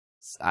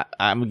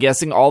 I'm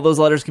guessing all those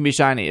letters can be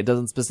shiny. It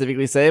doesn't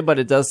specifically say, but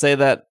it does say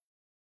that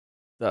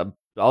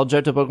all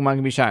Johto Pokemon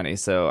can be shiny,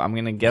 so I'm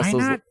going to guess Why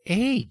those... not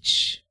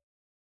H?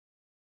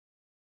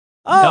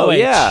 Oh, No H.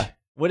 yeah.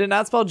 Would it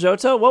not spell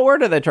Johto? What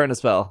word are they trying to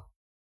spell?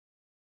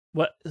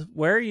 What?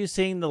 Where are you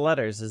seeing the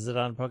letters? Is it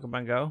on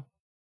Pokemon Go?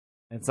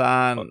 It's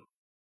on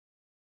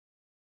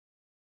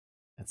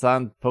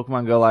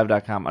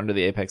PokemonGoLive.com under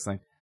the Apex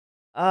link.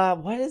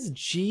 What is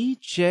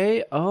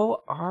GJORT?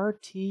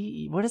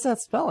 What is that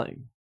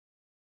spelling?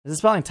 Is it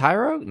spelling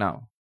Tyrogue?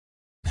 No.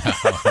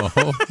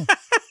 Oh.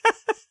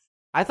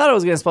 I thought it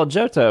was going to spell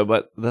Johto,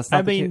 but that's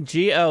not the case.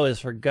 G-O is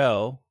for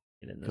go.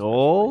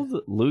 Gold?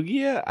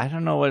 Lugia? I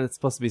don't know what it's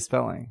supposed to be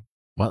spelling.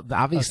 Well,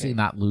 obviously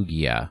not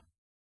Lugia.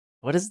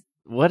 What is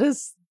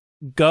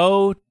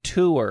Go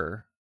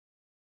Tour.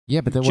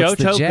 Yeah, but then what's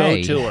the Johto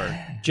J? Go Tour.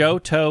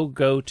 Johto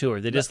Go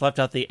Tour. They just left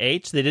out the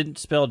H. They didn't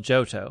spell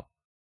Johto.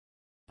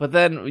 But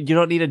then you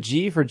don't need a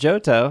G for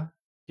Johto.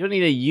 You don't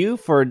need a U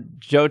for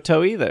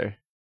Johto either.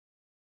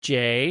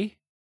 J.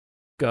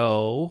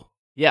 Go.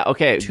 Yeah,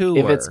 okay. Tour.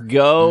 If it's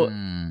Go...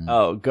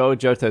 Go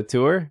Johto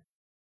Tour?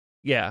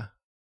 Yeah.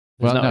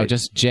 Well, no, no,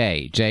 just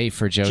J. J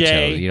for Johto.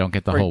 J you don't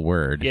get the for- whole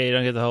word. Yeah, you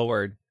don't get the whole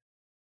word.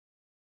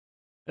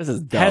 This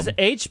is dumb. Has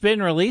H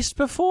been released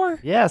before?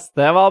 Yes,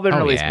 they have all been Oh,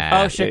 released yeah.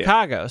 before. Oh,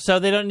 Chicago. So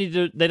they don't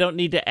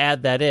need to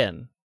add that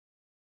in.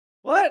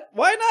 What?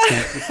 Why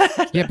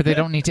not? Yeah, but they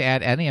don't need to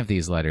add any of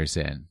these letters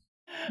in.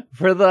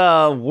 For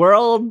the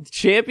World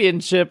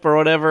Championship or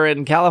whatever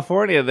in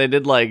California, they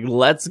did like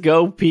 "Let's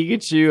Go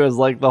Pikachu" as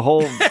like the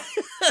whole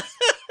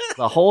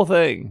the whole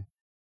thing.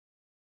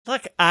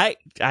 Look, I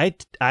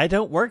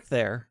don't work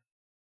there.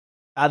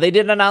 They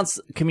did announce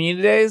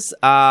community days.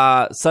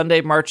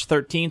 Sunday, March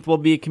 13th will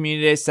be a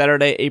community day.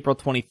 Saturday, April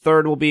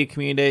 23rd will be a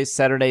community day.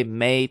 Saturday,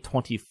 May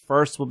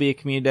 21st will be a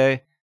community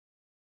day.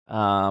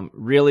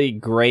 Really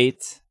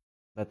great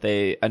that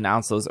they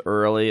announced those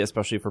early,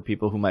 especially for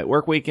people who might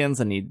work weekends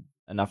and need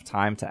enough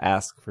time to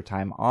ask for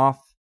time off.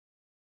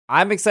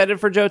 I'm excited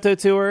for Johto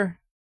Tour.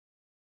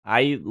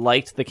 I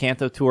liked the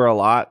Kanto Tour a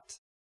lot.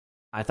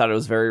 I thought it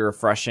was very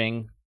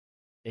refreshing.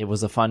 It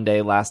was a fun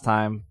day last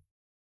time.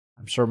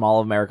 I'm sure Mall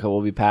of America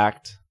will be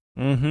packed.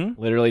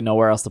 Mm-hmm. Literally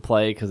nowhere else to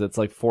play because it's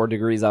like 4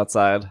 degrees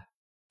outside.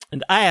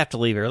 And I have to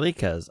leave early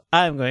because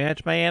I'm going out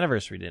to my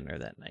anniversary dinner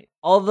that night.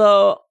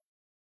 Although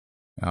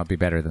I'll be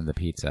better than the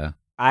pizza.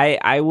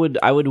 I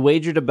would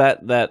wager to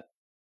bet that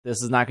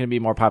this is not going to be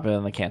more popular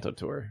than the Kanto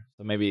Tour.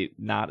 So maybe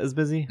not as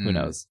busy. Who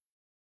knows?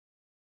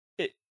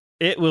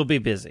 It will be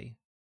busy.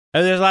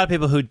 And there's a lot of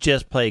people who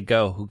just play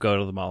Go who go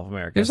to the Mall of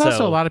America. There's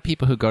also a lot of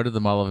people who go to the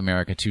Mall of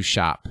America to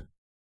shop.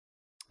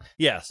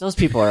 Yes. Those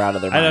people are out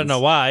of their minds. I don't know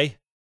why.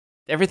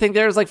 Everything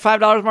there is like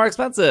 $5 more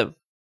expensive.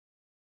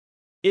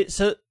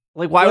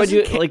 Why would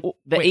you like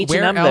the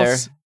H&M there?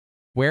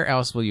 Where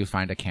else will you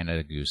find a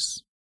Canada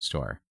Goose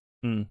store?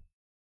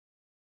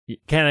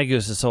 Canada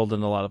Goose is sold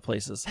in a lot of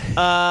places.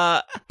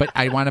 But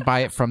I want to buy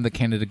it from the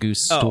Canada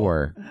Goose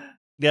store.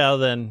 Yeah,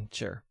 then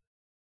sure.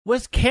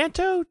 Was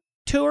Kanto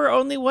Tour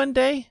only one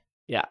day?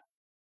 Yeah.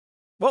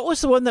 What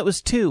was the one that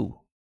was 2?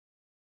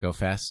 Go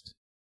Fest.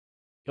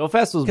 Go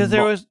Fest was because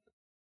there was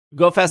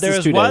Go Fest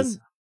is 2 days.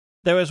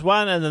 There was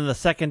one, and then the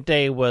second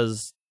day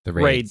was The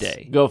Raid raids.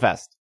 Day. Go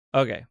Fest.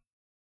 Okay.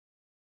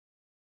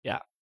 Yeah.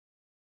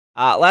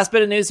 Last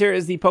bit of news here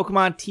is the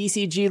Pokemon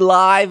TCG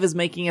Live is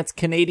making its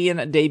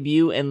Canadian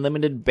debut in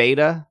limited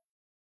beta.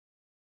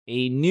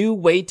 A new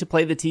way to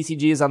play the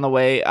TCG is on the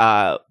way.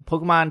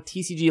 Pokemon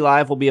TCG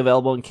Live will be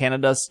available in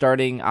Canada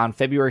starting on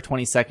February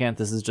 22nd.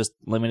 This is just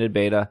limited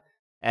beta.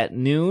 At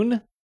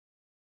noon,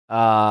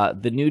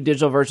 the new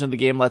digital version of the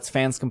game lets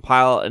fans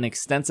compile an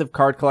extensive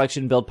card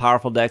collection, build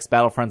powerful decks,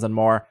 battle friends, and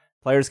more.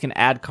 Players can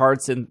add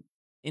cards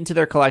into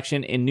their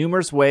collection in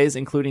numerous ways,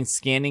 including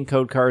scanning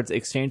code cards,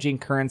 exchanging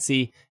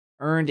currency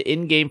earned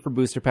in-game for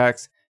booster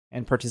packs,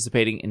 and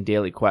participating in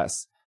daily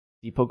quests.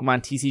 The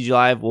Pokemon TCG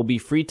Live will be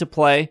free to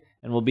play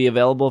and will be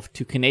available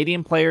to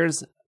Canadian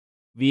players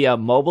via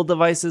mobile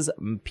devices,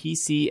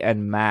 PC,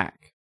 and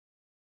Mac.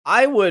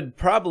 I would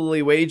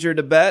probably wager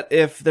to bet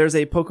if there's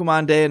a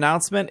Pokemon Day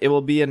announcement, it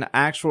will be an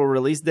actual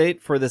release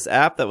date for this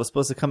app that was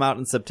supposed to come out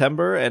in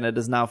September, and it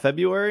is now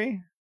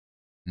February.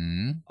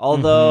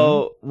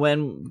 Although,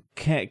 when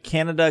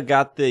Canada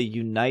got the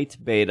Unite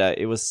beta,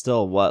 it was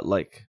still,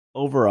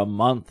 over a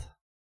month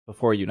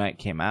before Unite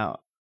came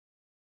out.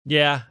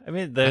 Yeah, I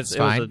mean, that's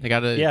fine. They got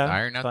to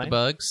iron out the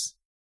bugs.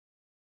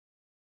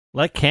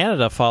 Let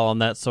Canada fall on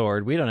that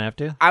sword. We don't have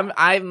to.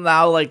 I'm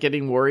now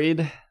getting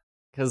worried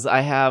because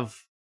I have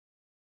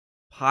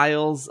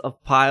piles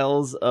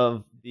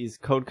of these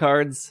code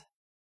cards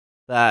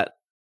that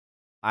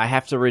I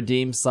have to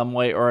redeem some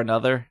way or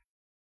another,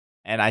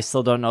 and I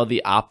still don't know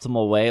the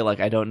optimal way.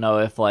 I don't know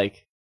if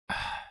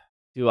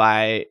do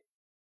I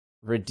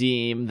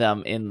redeem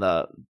them in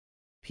the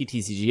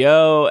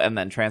PTCGO and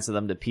then transfer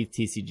them to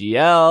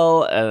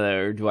PTCGL,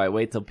 or do I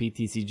wait till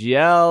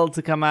PTCGL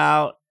to come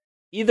out?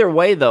 Either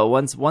way, though,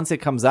 once it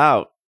comes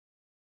out,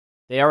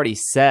 they already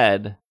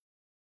said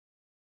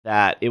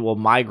that it will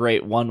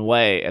migrate one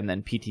way and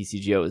then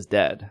PTCGO is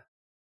dead.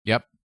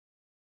 Yep.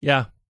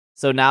 Yeah.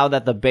 So now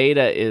that the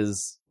beta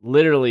is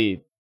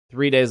literally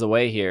 3 days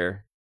away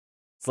here,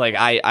 it's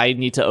I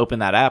need to open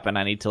that app and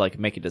I need to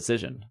make a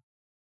decision.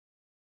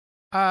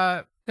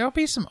 There'll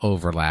be some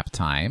overlap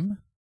time.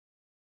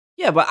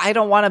 Yeah, but I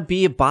don't want to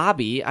be a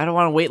Bobby. I don't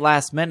want to wait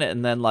last minute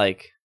and then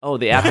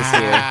the app is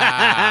here.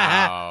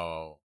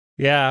 Wow.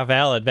 Yeah,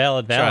 valid.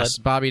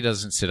 Trust, Bobby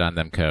doesn't sit on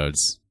them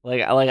codes.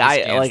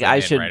 I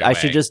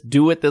should just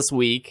do it this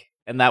week,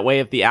 and that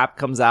way, if the app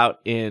comes out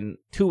in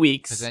 2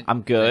 weeks,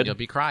 I'm good. Then you'll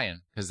be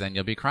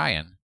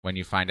crying when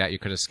you find out you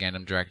could have scanned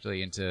them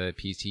directly into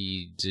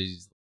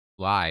PTG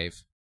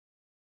Live.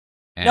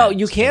 No,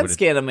 you can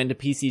scan them into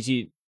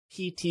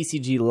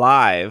PTCG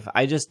Live.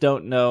 I just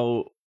don't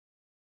know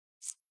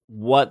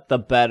what the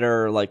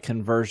better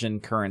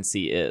conversion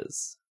currency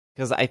is.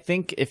 Because I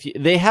think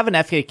they have an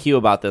FAQ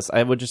about this,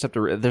 I would just have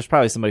to. There's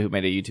probably somebody who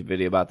made a YouTube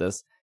video about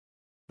this.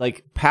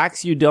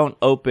 Packs you don't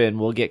open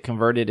will get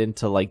converted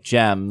into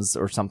gems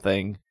or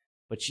something.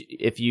 But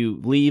if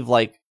you leave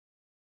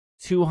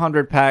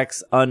 200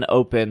 packs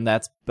unopened,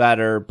 that's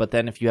better. But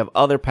then if you have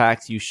other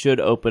packs, you should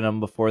open them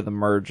before the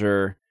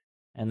merger,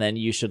 and then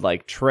you should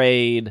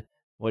trade,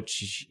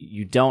 which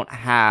you don't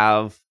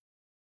have.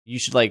 You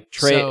should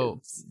trade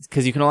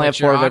because you can only have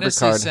 4 of every card.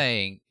 What you're honestly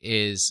saying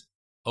is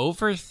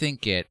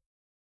overthink it.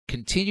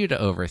 Continue to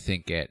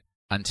overthink it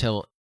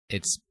until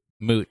it's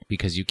moot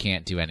because you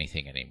can't do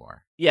anything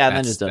anymore. Yeah, and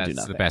then just don't do That's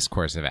nothing. the best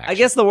course of action. I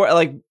guess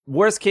the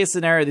worst case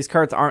scenario, these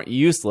cards aren't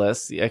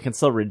useless. I can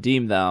still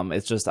redeem them.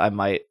 It's just I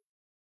might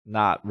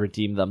not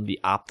redeem them the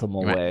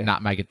optimal way.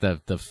 Not might get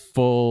the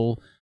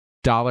full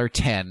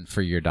 $1.10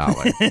 for your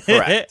dollar.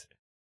 Correct.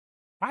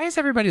 Why is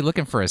everybody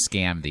looking for a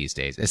scam these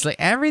days? It's like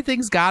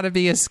everything's got to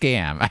be a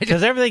scam.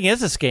 Because everything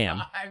is a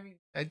scam. I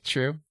mean,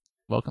 true.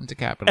 Welcome to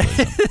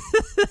capitalism.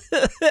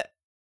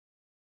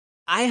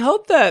 I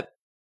hope that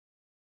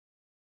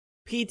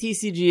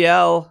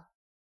PTCGL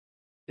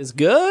is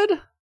good.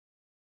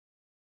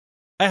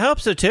 I hope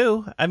so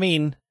too. I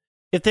mean,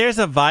 if there's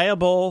a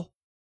viable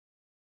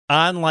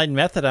online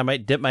method, I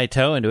might dip my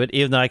toe into it,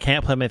 even though I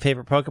can't play my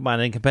favorite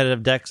Pokemon in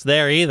competitive decks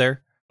there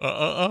either.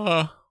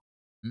 Mm-mm.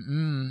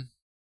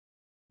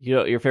 You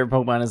know, your favorite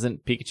Pokemon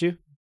isn't Pikachu?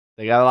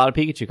 They got a lot of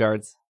Pikachu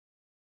cards.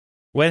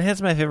 When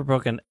has my favorite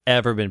Pokemon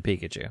ever been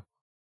Pikachu?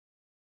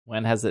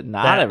 When has it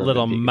not That ever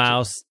little been Pikachu?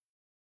 mouse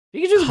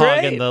Pikachu's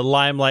hogging great. the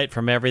limelight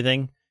from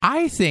everything.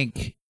 I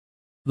think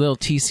little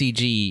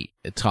TCG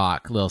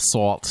talk, little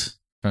salt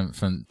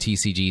from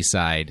TCG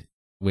side,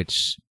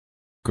 which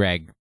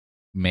Greg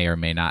may or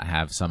may not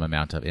have some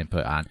amount of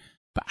input on.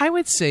 But I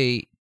would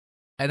say,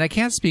 and I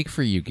can't speak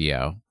for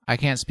Yu-Gi-Oh! I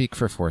can't speak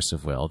for Force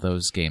of Will.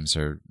 Those games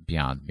are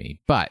beyond me.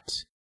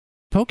 But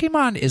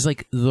Pokemon is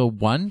like the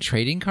one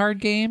trading card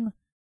game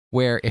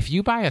where if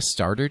you buy a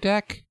starter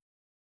deck,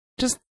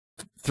 just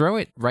throw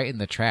it right in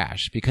the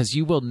trash because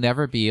you will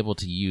never be able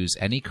to use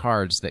any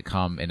cards that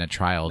come in a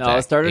trial deck. No,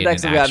 starter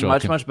decks have gotten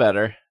much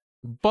better.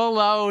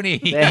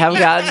 Baloney. They have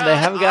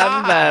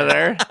gotten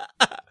better.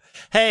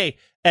 Hey,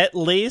 at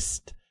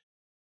least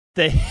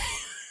they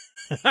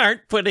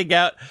aren't putting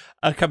out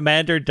a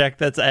commander deck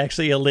that's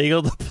actually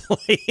illegal to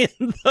play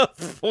in the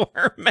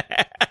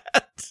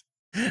format.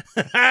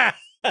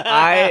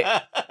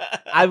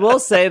 I will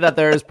say that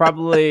there is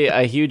probably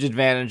a huge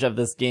advantage of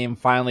this game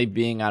finally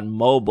being on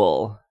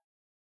mobile.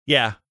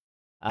 Yeah.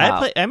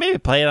 I maybe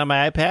play it on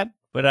my iPad,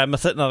 but I'm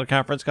sitting on a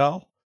conference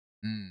call.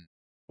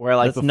 Where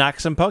like let's knock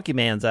some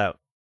Pokemans out.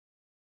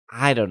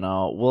 I don't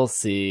know. We'll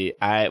see.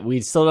 We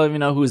still don't even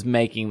know who's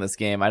making this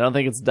game. I don't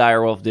think it's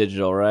Direwolf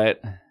Digital, right?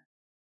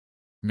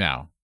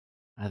 No.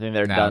 I think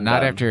they're No, done.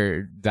 not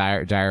after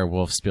Dire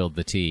Wolf spilled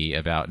the tea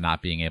about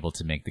not being able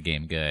to make the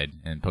game good,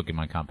 and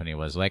Pokemon Company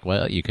was like,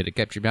 "Well, you could have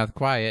kept your mouth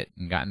quiet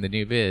and gotten the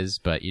new biz,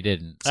 but you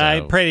didn't." So.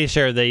 I'm pretty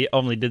sure they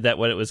only did that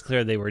when it was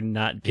clear they were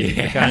not getting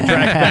the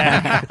contract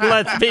back.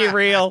 Let's be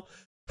real.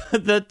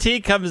 The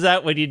tea comes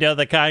out when you know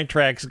the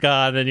contract's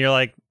gone, and you're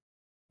like,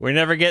 "We're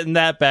never getting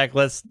that back.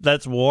 Let's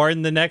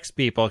warn the next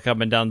people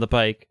coming down the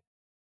pike."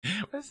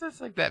 What's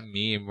this like that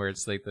meme where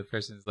it's like the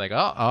person's like,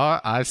 oh,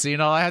 I've seen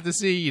all I have to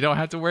see. You don't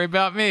have to worry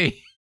about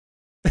me.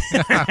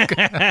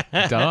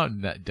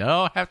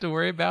 don't have to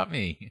worry about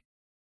me.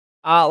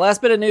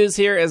 Last bit of news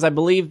here is I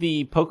believe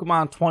the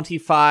Pokemon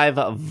 25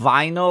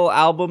 vinyl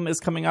album is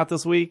coming out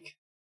this week.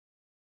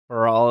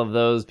 For all of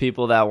those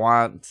people that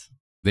want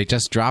They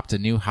just dropped a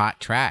new hot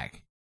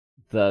track.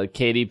 the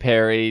Katy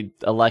Perry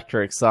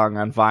Electric song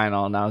on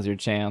vinyl, now's your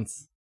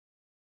chance.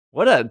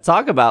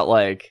 Talk about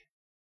like...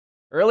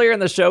 Earlier in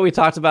the show, we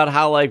talked about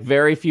how, like,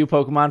 very few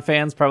Pokemon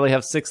fans probably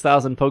have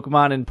 6,000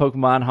 Pokemon in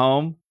Pokemon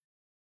Home.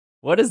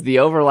 What is the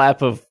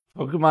overlap of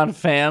Pokemon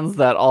fans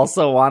that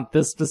also want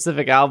this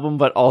specific album,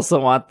 but also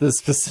want this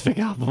specific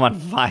album on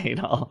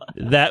vinyl?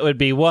 That would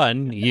be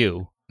one,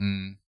 you.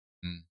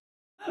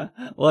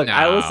 Look, No.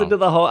 I listened to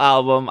the whole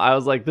album. I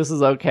was like, this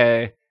is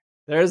okay.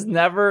 There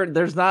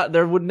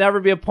would never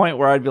be a point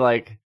where I'd be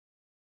like,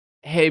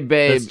 hey,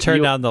 babe, Let's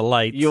turn down the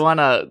lights. you want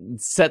to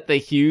set the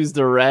hues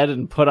to red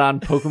and put on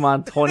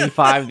Pokemon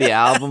 25, the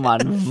album, on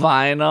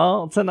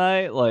vinyl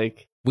tonight?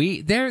 Like,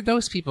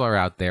 Those people are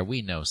out there.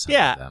 We know some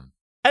Yeah. of them.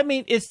 I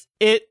mean,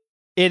 it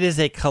is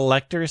a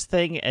collector's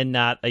thing and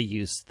not a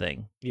use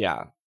thing.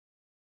 yeah,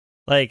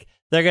 Like,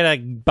 they're going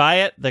to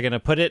buy it, they're going to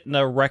put it in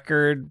a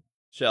record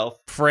shelf.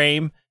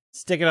 frame,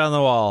 stick it on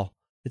the wall.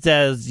 It's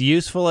as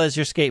useful as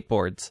your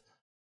skateboards.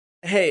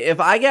 Hey, if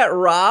I get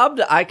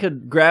robbed, I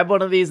could grab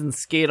one of these and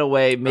skate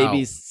away.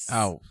 Maybe,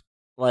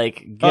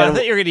 like, Oh, I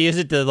thought you were going to use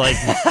it to, like,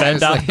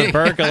 fend off the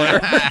burglar.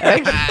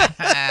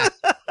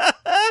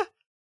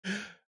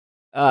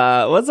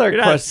 What's our You're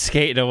not question?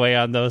 skating away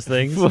on those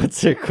things.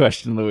 What's your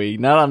question of the week?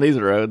 Not on these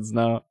roads,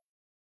 no.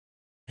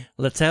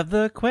 Let's have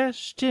the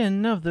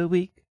question of the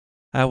week.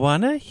 I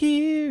want to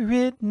hear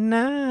it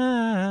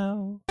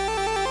now.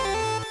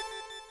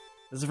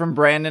 This is from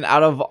Brandon.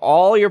 Out of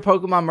all your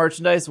Pokemon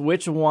merchandise,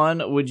 which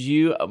one would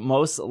you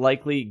most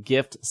likely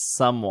gift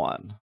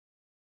someone?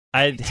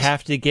 I'd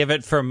have to give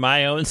it for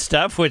my own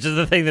stuff, which is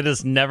the thing that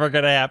is never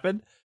going to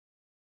happen.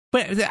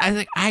 But I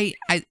think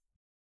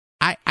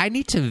I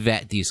need to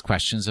vet these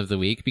questions of the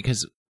week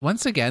because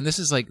once again, this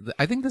is like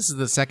I think this is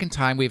the second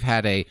time we've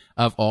had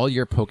of all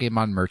your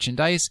Pokemon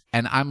merchandise,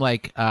 and I'm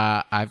like,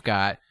 I've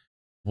got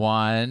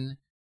 1,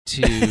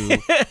 2,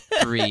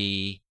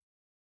 3.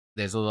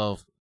 There's a little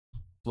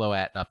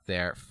Floette up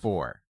there,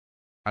 4.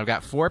 I've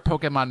got 4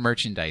 Pokemon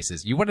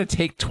merchandises. You want to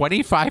take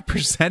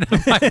 25%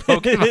 of my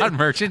Pokemon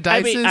merchandises?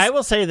 I mean, I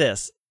will say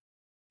this.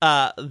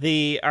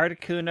 The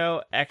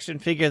Articuno action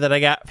figure that I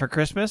got for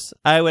Christmas,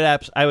 I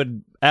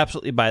would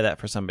absolutely buy that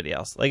for somebody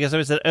else. Like if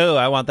somebody said, "Oh,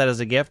 I want that as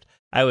a gift,"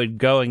 I would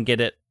go and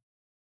get it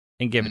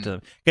and give it to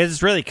them because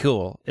it's really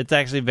cool. It's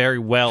actually very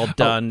well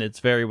done. It's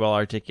very well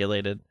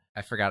articulated.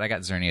 I forgot I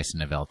got Xerneas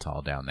and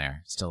Yveltal down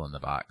there, still in the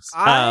box.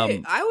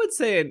 I would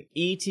say an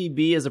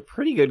ETB is a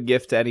pretty good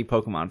gift to any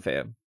Pokemon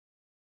fan.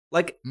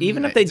 Like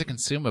even if it's a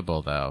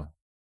consumable though.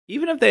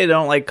 Even if they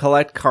don't like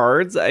collect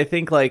cards, I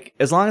think like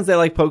as long as they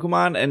like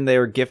Pokemon and they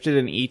were gifted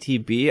an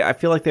ETB, I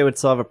feel like they would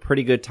still have a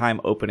pretty good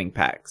time opening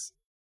packs.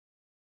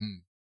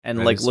 And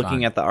that like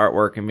looking at the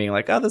artwork and being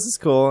like, "Oh, this is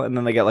cool," and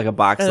then they get like a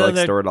box to like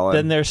store it all in.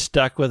 Then they're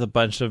stuck with a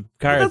bunch of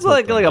cards. That's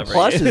what like a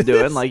plush is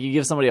doing. Like you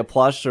give somebody a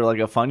plush or like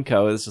a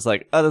Funko, it's just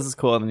like, "Oh, this is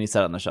cool," and then you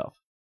set it on the shelf.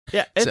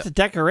 Yeah, it's a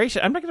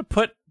decoration. I'm not going to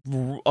put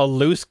a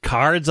loose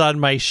cards on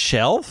my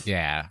shelf.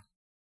 Yeah,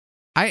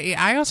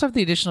 I also have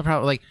the additional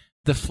problem. Like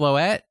the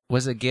Floette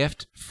was a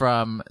gift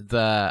from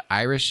the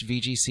Irish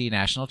VGC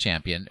national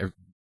champion.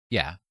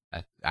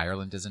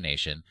 Ireland is a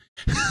nation.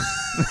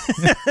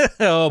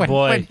 Oh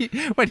boy!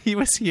 When he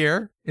was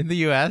here in the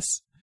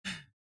U.S.,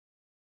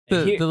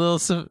 the little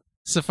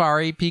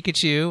Safari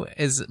Pikachu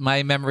is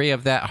my memory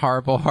of that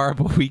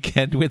horrible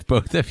weekend with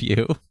both of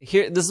you.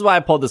 This is why I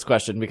pulled this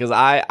question because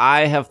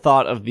I have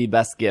thought of the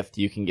best gift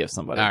you can give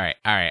somebody. All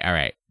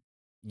right.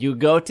 You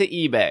go to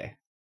eBay.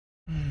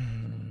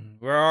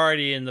 We're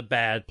already in the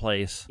bad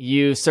place.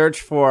 You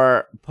search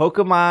for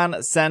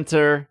Pokemon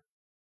Center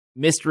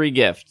mystery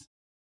gift.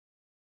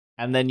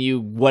 And then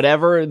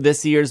whatever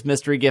this year's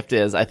mystery gift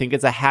is, I think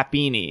it's a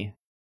Happiny.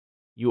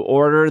 You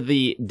order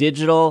the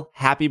digital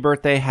Happy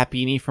Birthday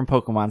Happiny from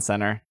Pokemon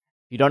Center.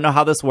 If you don't know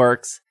how this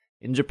works,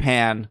 in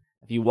Japan,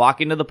 if you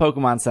walk into the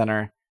Pokemon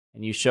Center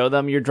and you show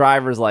them your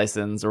driver's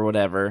license or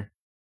whatever,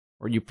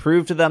 or you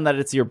prove to them that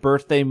it's your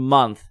birthday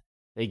month,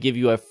 they give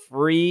you a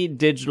free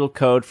digital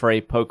code for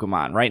a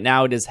Pokemon. Right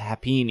now it is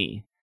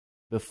Happiny.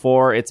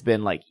 Before it's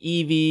been like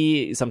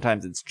Eevee,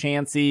 sometimes it's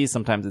Chansey,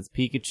 sometimes it's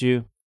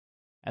Pikachu.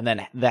 And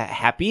then that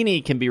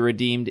Happiny can be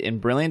redeemed in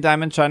Brilliant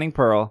Diamond Shining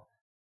Pearl,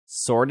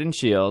 Sword and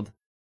Shield,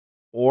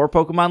 or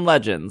Pokemon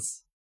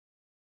Legends.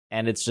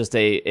 And it's just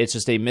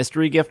a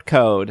mystery gift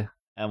code.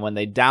 And when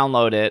they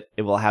download it,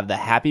 it will have the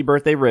Happy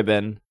Birthday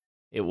ribbon.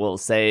 It will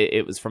say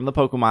it was from the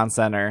Pokemon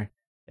Center.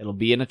 It'll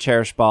be in a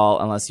Cherish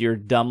Ball, unless you're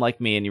dumb like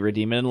me and you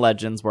redeem it in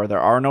Legends, where there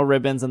are no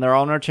ribbons and there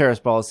are no Cherish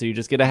Balls, so you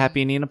just get a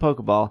Happiny and a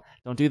Pokeball.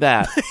 Don't do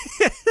that.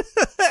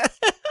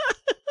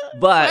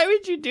 But why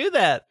would you do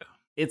that?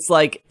 It's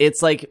like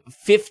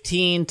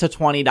 $15 to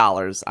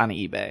 $20 on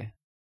eBay.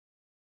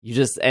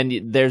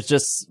 There's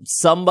just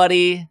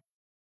somebody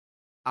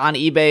on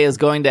eBay is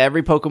going to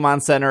every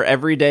Pokemon Center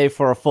every day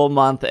for a full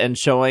month and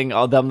showing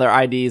all them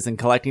their IDs and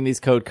collecting these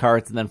code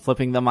cards and then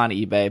flipping them on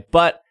eBay.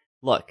 But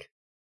look,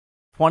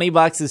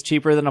 $20 is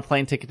cheaper than a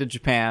plane ticket to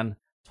Japan.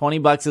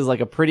 $20 is like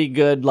a pretty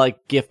good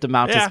like gift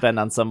amount to spend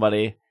on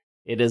somebody.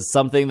 It is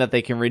something that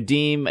they can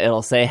redeem.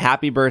 It'll say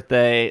happy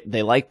birthday.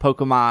 They like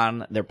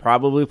Pokemon. They're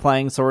probably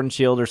playing Sword and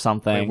Shield or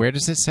something. Wait, where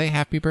does it say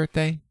happy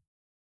birthday?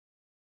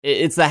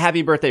 It's the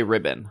happy birthday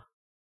ribbon.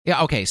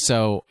 Yeah, okay,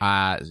 so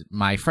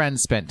my friend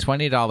spent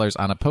 $20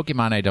 on a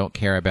Pokemon I don't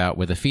care about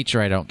with a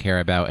feature I don't care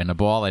about and a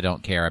ball I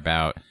don't care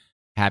about.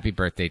 Happy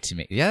birthday to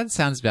me. Yeah, that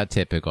sounds about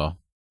typical.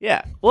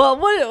 Yeah. Well,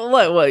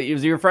 what?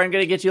 Is your friend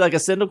going to get you like a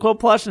Cyndaquil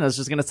plush and it's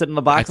just going to sit in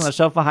the box on the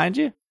shelf behind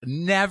you?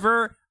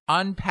 Never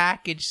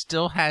unpackaged,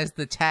 still has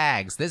the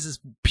tags. This is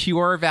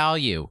pure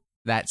value,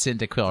 that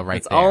Cyndaquil right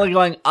it's there. It's only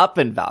going up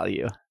in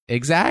value.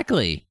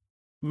 Exactly.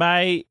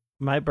 My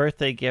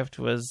birthday gift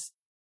was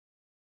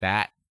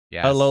that.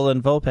 Yes. A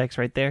Alolan Vulpix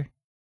right there.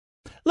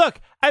 Look,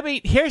 I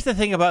mean, here's the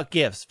thing about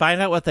gifts. Find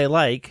out what they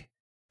like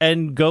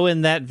and go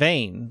in that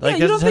vein. Like,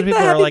 you don't think the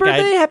happy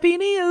birthday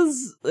Happiny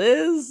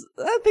is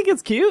I think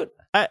it's cute.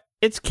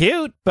 It's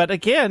cute, but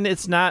again,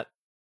 it's not.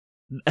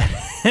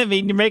 I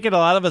mean, you're making a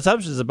lot of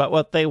assumptions about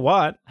what they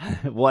want.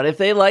 What if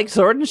they like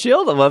Sword and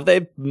Shield? What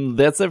if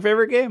that's their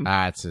favorite game?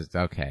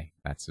 Okay.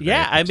 That's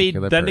I mean,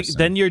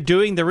 then you're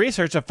doing the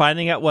research of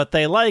finding out what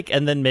they like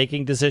and then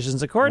making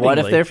decisions accordingly. What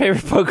if their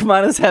favorite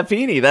Pokemon is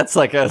Happiny? That's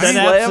like a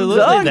slam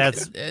dunk.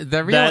 That's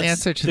the real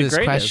answer to this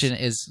question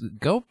is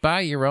go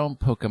buy your own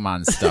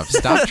Pokemon stuff.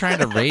 Stop trying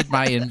to raid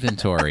my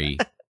inventory.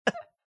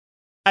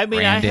 I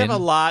mean, Brandon. I have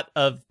a lot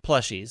of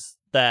plushies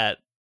that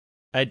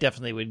I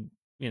definitely would.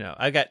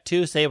 I got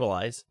 2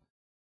 Sableyes.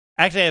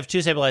 Actually, I have 2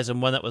 Sableyes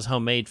and one that was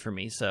homemade for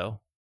me. So,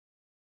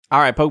 all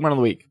right, Pokemon of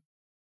the week.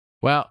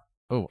 Well.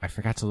 Oh, I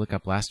forgot to look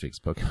up last week's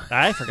Pokemon.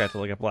 I forgot to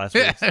look up last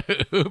week's.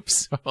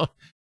 Oops. Well,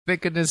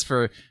 thank goodness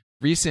for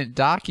recent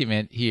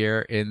document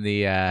here in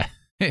the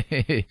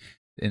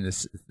in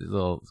this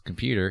little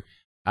computer.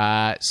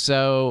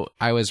 So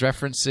I was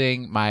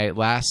referencing my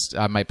last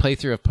my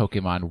playthrough of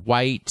Pokemon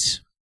White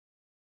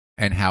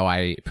and how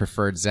I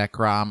preferred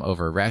Zekrom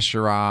over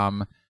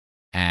Reshiram.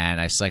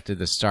 and I selected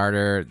the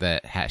starter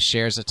that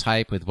shares a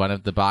type with one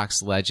of the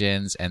box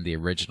legends and the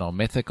original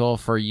mythical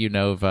for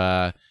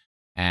Unova,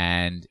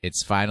 and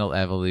its final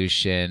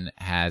evolution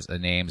has a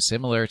name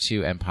similar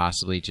to and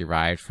possibly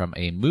derived from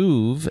a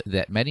move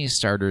that many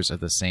starters of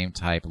the same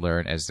type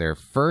learn as their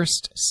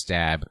first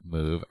stab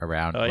move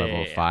around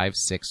level 5,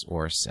 6,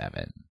 or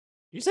 7.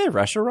 You say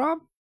Reshiram?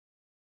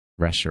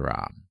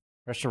 Reshiram.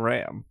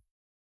 Reshiram.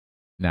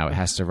 No, it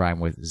has to rhyme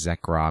with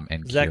Zekrom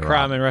and Zekrom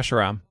Kiram. and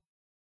Reshiram.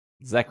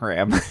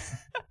 Zekram.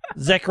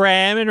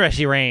 Zekram and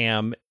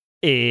Reshiram.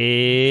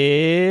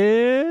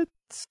 It's...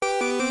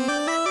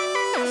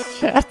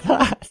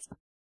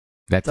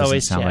 That doesn't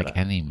always sound Shadow. like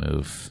any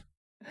move.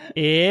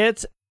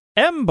 It's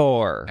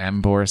Embor.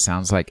 Embor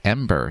sounds like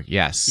Ember,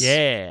 yes.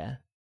 Yeah.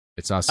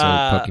 It's also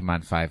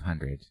Pokemon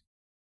 500.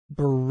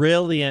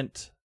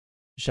 Brilliant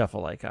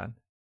shuffle icon.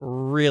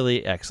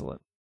 Really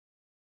excellent.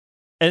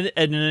 And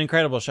an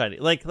incredible shiny.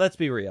 Like, let's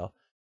be real.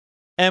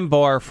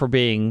 Embor, for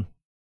being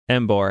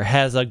Embor,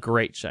 has a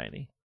great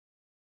shiny.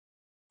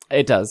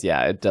 It does,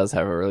 yeah. It does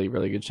have a really,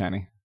 really good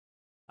shiny.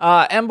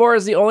 Embor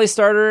is the only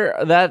starter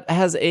that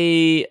has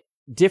a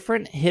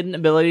different hidden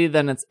ability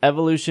than its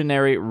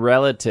evolutionary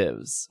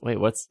relatives. Wait,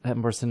 what's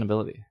Embor's hidden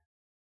ability?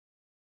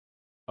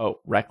 Oh,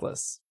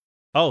 Reckless.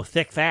 Oh,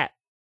 Thick Fat.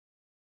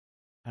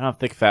 I don't know if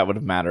Thick Fat would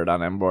have mattered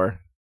on Embor.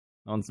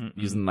 No one's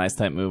using the nice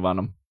type move on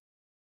him.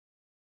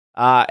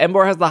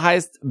 Embor has the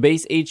highest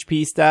base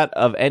HP stat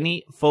of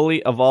any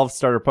fully evolved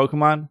starter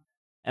Pokemon.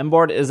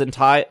 Embor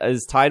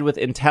is tied with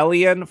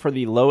Inteleon for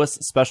the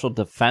lowest special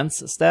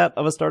defense stat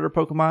of a starter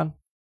Pokemon.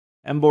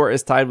 Embor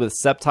is tied with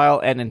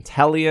Sceptile and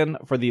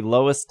Inteleon for the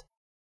lowest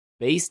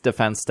base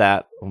defense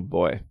stat. Oh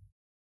boy.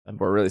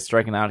 Embor really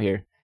striking out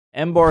here.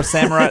 Embor,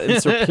 Samurott, and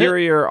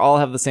Superior all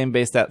have the same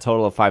base stat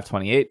total of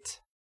 528.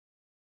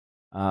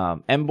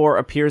 Embor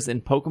appears in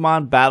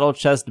Pokemon Battle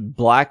Chest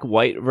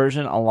Black-White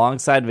version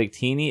alongside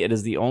Victini. It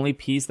is the only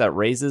piece that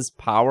raises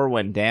power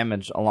when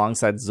damaged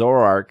alongside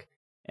Zoroark.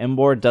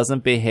 Embor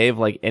doesn't behave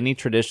like any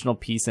traditional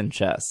piece in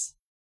chess.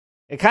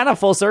 It kind of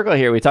full circle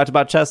here. We talked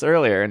about chess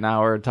earlier, and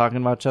now we're talking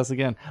about chess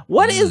again.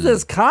 What is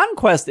this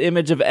conquest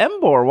image of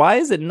Embor? Why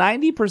is it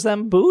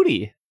 90%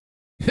 booty?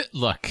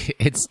 Look,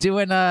 it's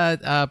doing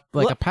a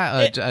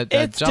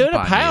It's jump doing a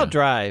on pile you.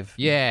 drive.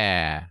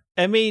 Yeah.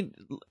 I mean,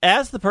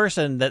 as the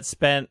person that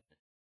spent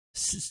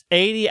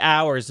 80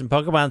 hours in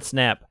Pokemon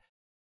Snap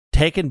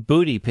taking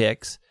booty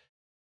pics,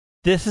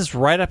 this is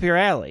right up your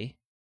alley.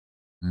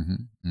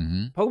 Mm-hmm.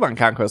 Mm-hmm. Pokemon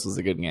Conquest was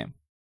a good game.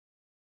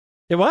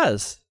 It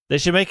was. They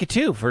should make it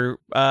too for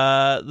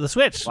the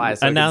Switch. Why,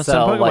 so it announced could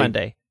sell, on Pokemon like,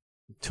 Day.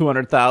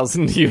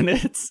 200,000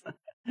 units.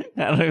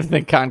 I don't even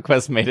think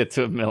Conquest made it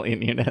to 1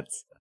 million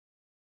units.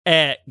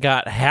 It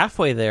got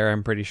halfway there,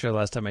 I'm pretty sure,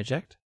 last time I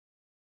checked.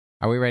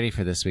 Are we ready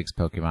for this week's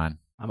Pokemon?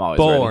 I'm always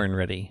Born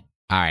ready.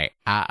 All right.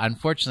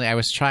 Unfortunately, I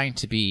was trying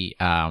to be.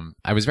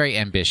 I was very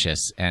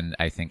ambitious, and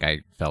I think I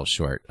fell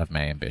short of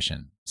my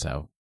ambition.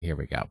 So here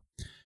we go.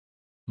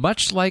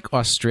 Much like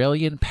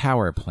Australian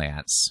power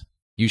plants,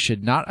 you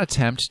should not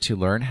attempt to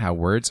learn how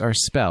words are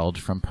spelled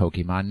from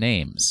Pokemon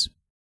names.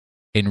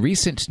 In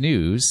recent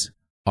news,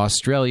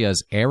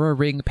 Australia's Era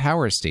Ring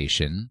Power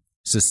Station,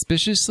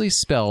 suspiciously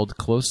spelled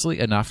closely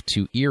enough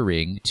to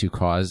earring to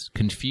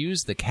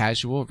confuse the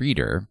casual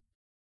reader,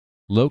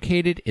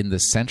 located in the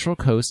central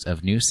coast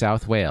of New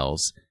South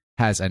Wales,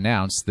 has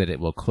announced that it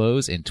will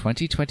close in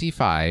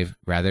 2025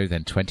 rather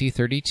than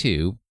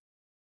 2032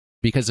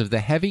 because of the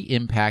heavy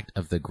impact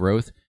of the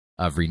growth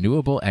of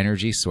renewable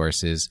energy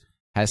sources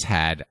has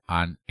had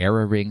on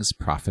Era Ring's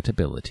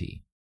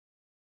profitability.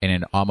 In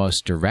an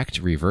almost direct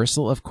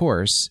reversal of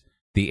course,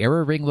 the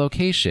Era Ring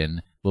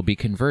location will be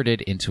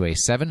converted into a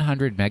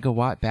 700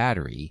 megawatt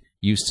battery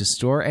used to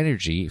store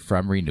energy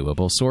from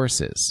renewable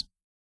sources.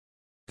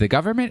 The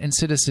government and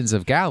citizens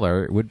of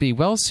Galar would be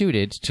well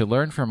suited to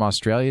learn from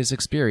Australia's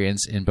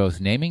experience in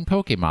both naming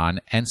Pokemon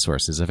and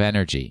sources of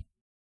energy.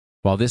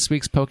 While this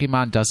week's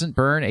Pokemon doesn't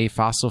burn a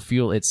fossil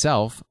fuel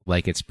itself,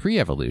 like its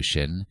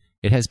pre-evolution,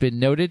 it has been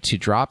noted to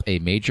drop a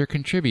major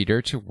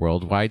contributor to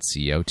worldwide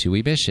CO2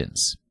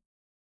 emissions.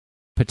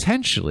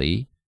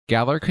 Potentially,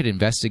 Galar could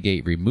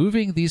investigate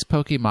removing these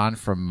Pokemon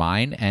from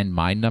Mine and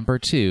Mine Number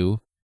 2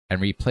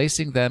 and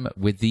replacing them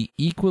with the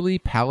equally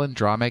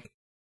palindromically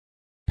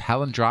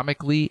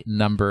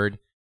numbered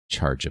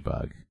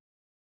Charjabug.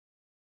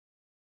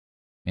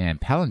 Man,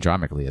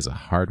 palindromically is a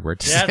hard word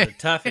to say. That's a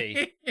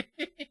toughie.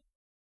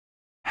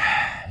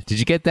 Did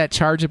you get that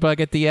Charjabug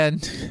at the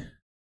end?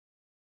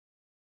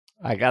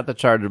 I got the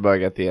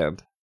Charjabug at the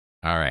end.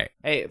 All right.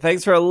 Hey,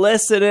 thanks for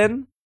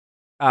listening.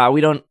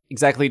 We don't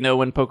exactly know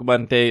when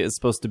Pokemon Day is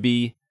supposed to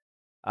be.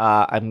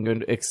 I'm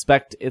going to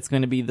expect it's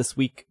going to be this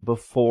week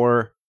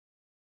before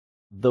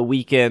the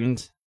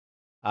weekend.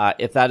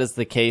 If that is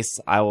the case,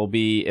 I will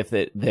be,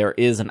 there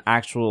is an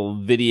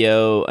actual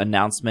video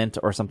announcement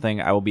or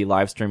something, I will be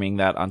live streaming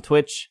that on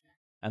Twitch,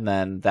 and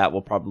then that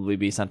will probably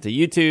be sent to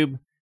YouTube,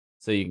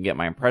 so you can get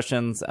my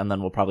impressions, and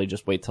then we'll probably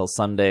just wait till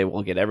Sunday.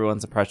 We'll get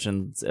everyone's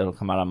impressions. It'll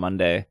come out on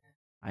Monday.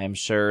 I am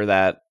sure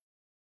that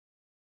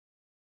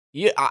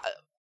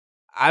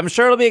I'm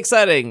sure it'll be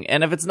exciting.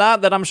 And if it's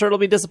not, then I'm sure it'll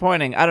be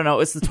disappointing. I don't know.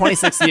 It's the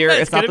 26th year.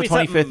 It's not the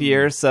 25th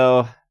year.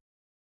 So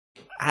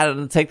I don't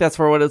know. Take that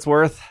for what it's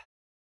worth.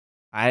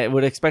 I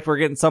would expect we're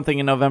getting something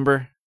in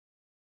November.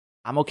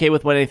 I'm okay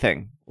with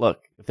anything.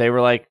 Look, if they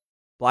were like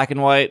Black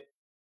and White,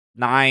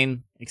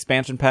 9,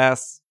 expansion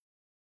pass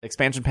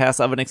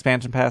of an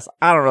expansion pass,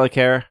 I don't really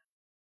care.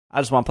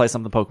 I just want to play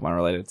something Pokemon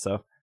related.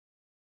 So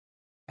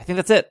I think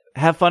that's it.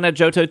 Have fun at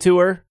Johto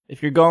Tour.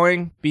 If you're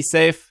going, be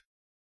safe.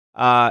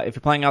 If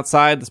you're playing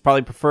outside, that's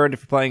probably preferred.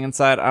 If you're playing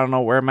inside, I don't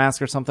know, wear a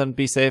mask or something.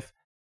 Be safe.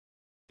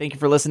 Thank you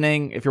for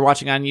listening. If you're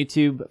watching on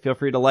YouTube, feel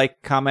free to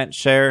like, comment,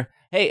 share.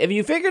 Hey, have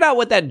you figured out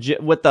what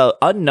the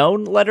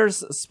unknown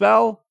letters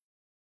spell?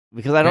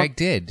 Because Greg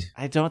did.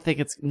 I don't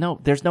think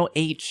there's no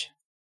H.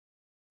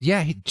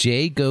 Yeah,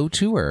 J Go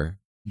Tour.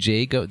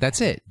 J Go. That's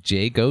it.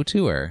 J Go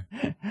Tour.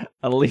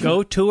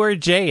 Go Tour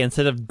J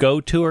instead of Go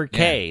Tour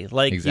K.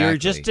 Yeah, exactly. You're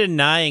just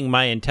denying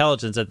my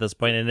intelligence at this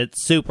point, and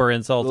it's super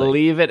insulting.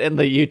 Leave it in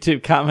the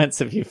YouTube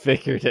comments if you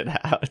figured it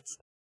out.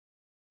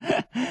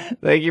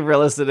 Thank you for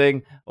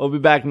listening. We'll be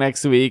back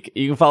next week.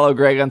 You can follow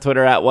Greg on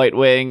Twitter at White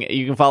Wing.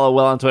 You can follow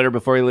Will on Twitter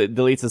before he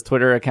deletes his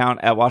Twitter account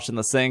at Watching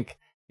the Sink.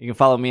 You can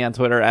follow me on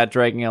Twitter at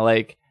Dragging a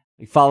Lake.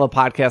 You can follow the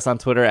podcast on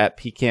Twitter at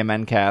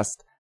PKMNcast.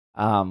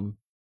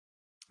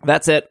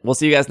 That's it. We'll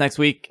see you guys next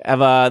week. This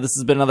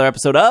has been another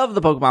episode of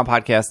the Pokemon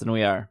Podcast, and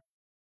we are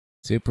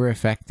super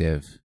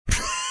effective.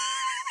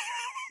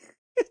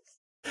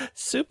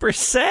 Super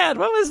sad.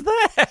 What was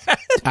that?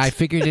 I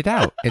figured it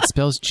out. It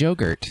spells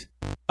Jogurt.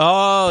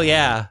 Oh,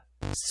 yeah.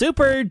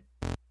 Super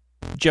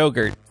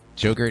Jogurt.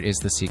 Jogurt is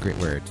the secret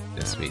word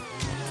this week.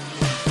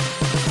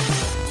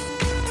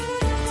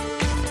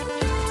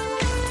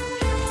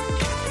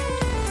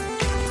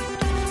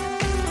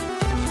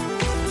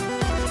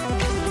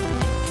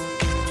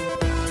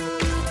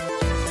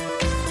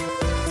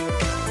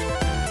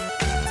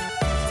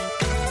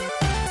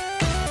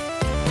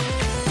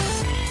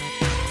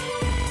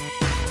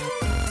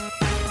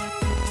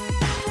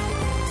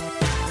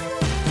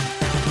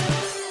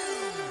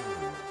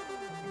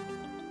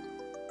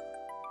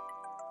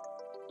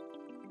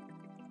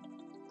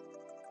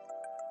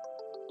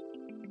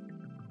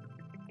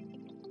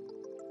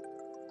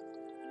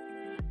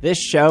 This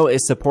show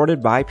is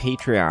supported by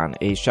Patreon.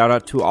 A shout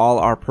out to all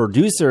our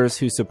producers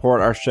who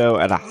support our show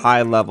at a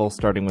high level,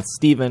 starting with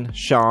Steven,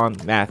 Sean,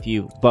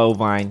 Matthew,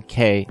 Bovine,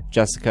 Kay,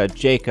 Jessica,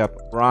 Jacob,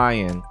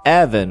 Ryan,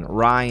 Evan,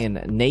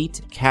 Ryan,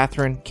 Nate,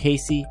 Catherine,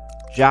 Casey,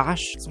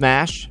 Josh,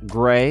 Smash,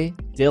 Gray,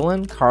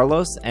 Dylan,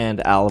 Carlos,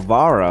 and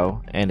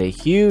Alvaro. And a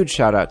huge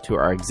shout out to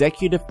our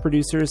executive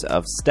producers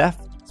of Steph,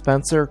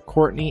 Spencer,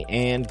 Courtney,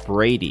 and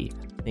Brady.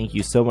 Thank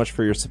you so much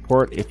for your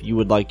support. If you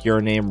would like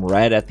your name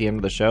read at the end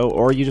of the show,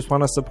 or you just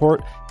want to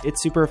support,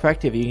 it's super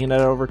effective. You can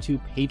head over to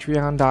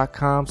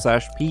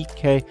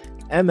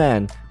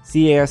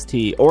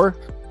patreon.com/PKMNCAST or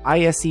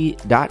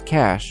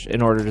ISE.cash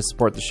in order to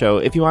support the show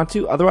if you want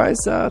to. Otherwise,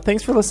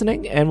 thanks for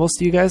listening, and we'll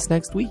see you guys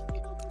next week.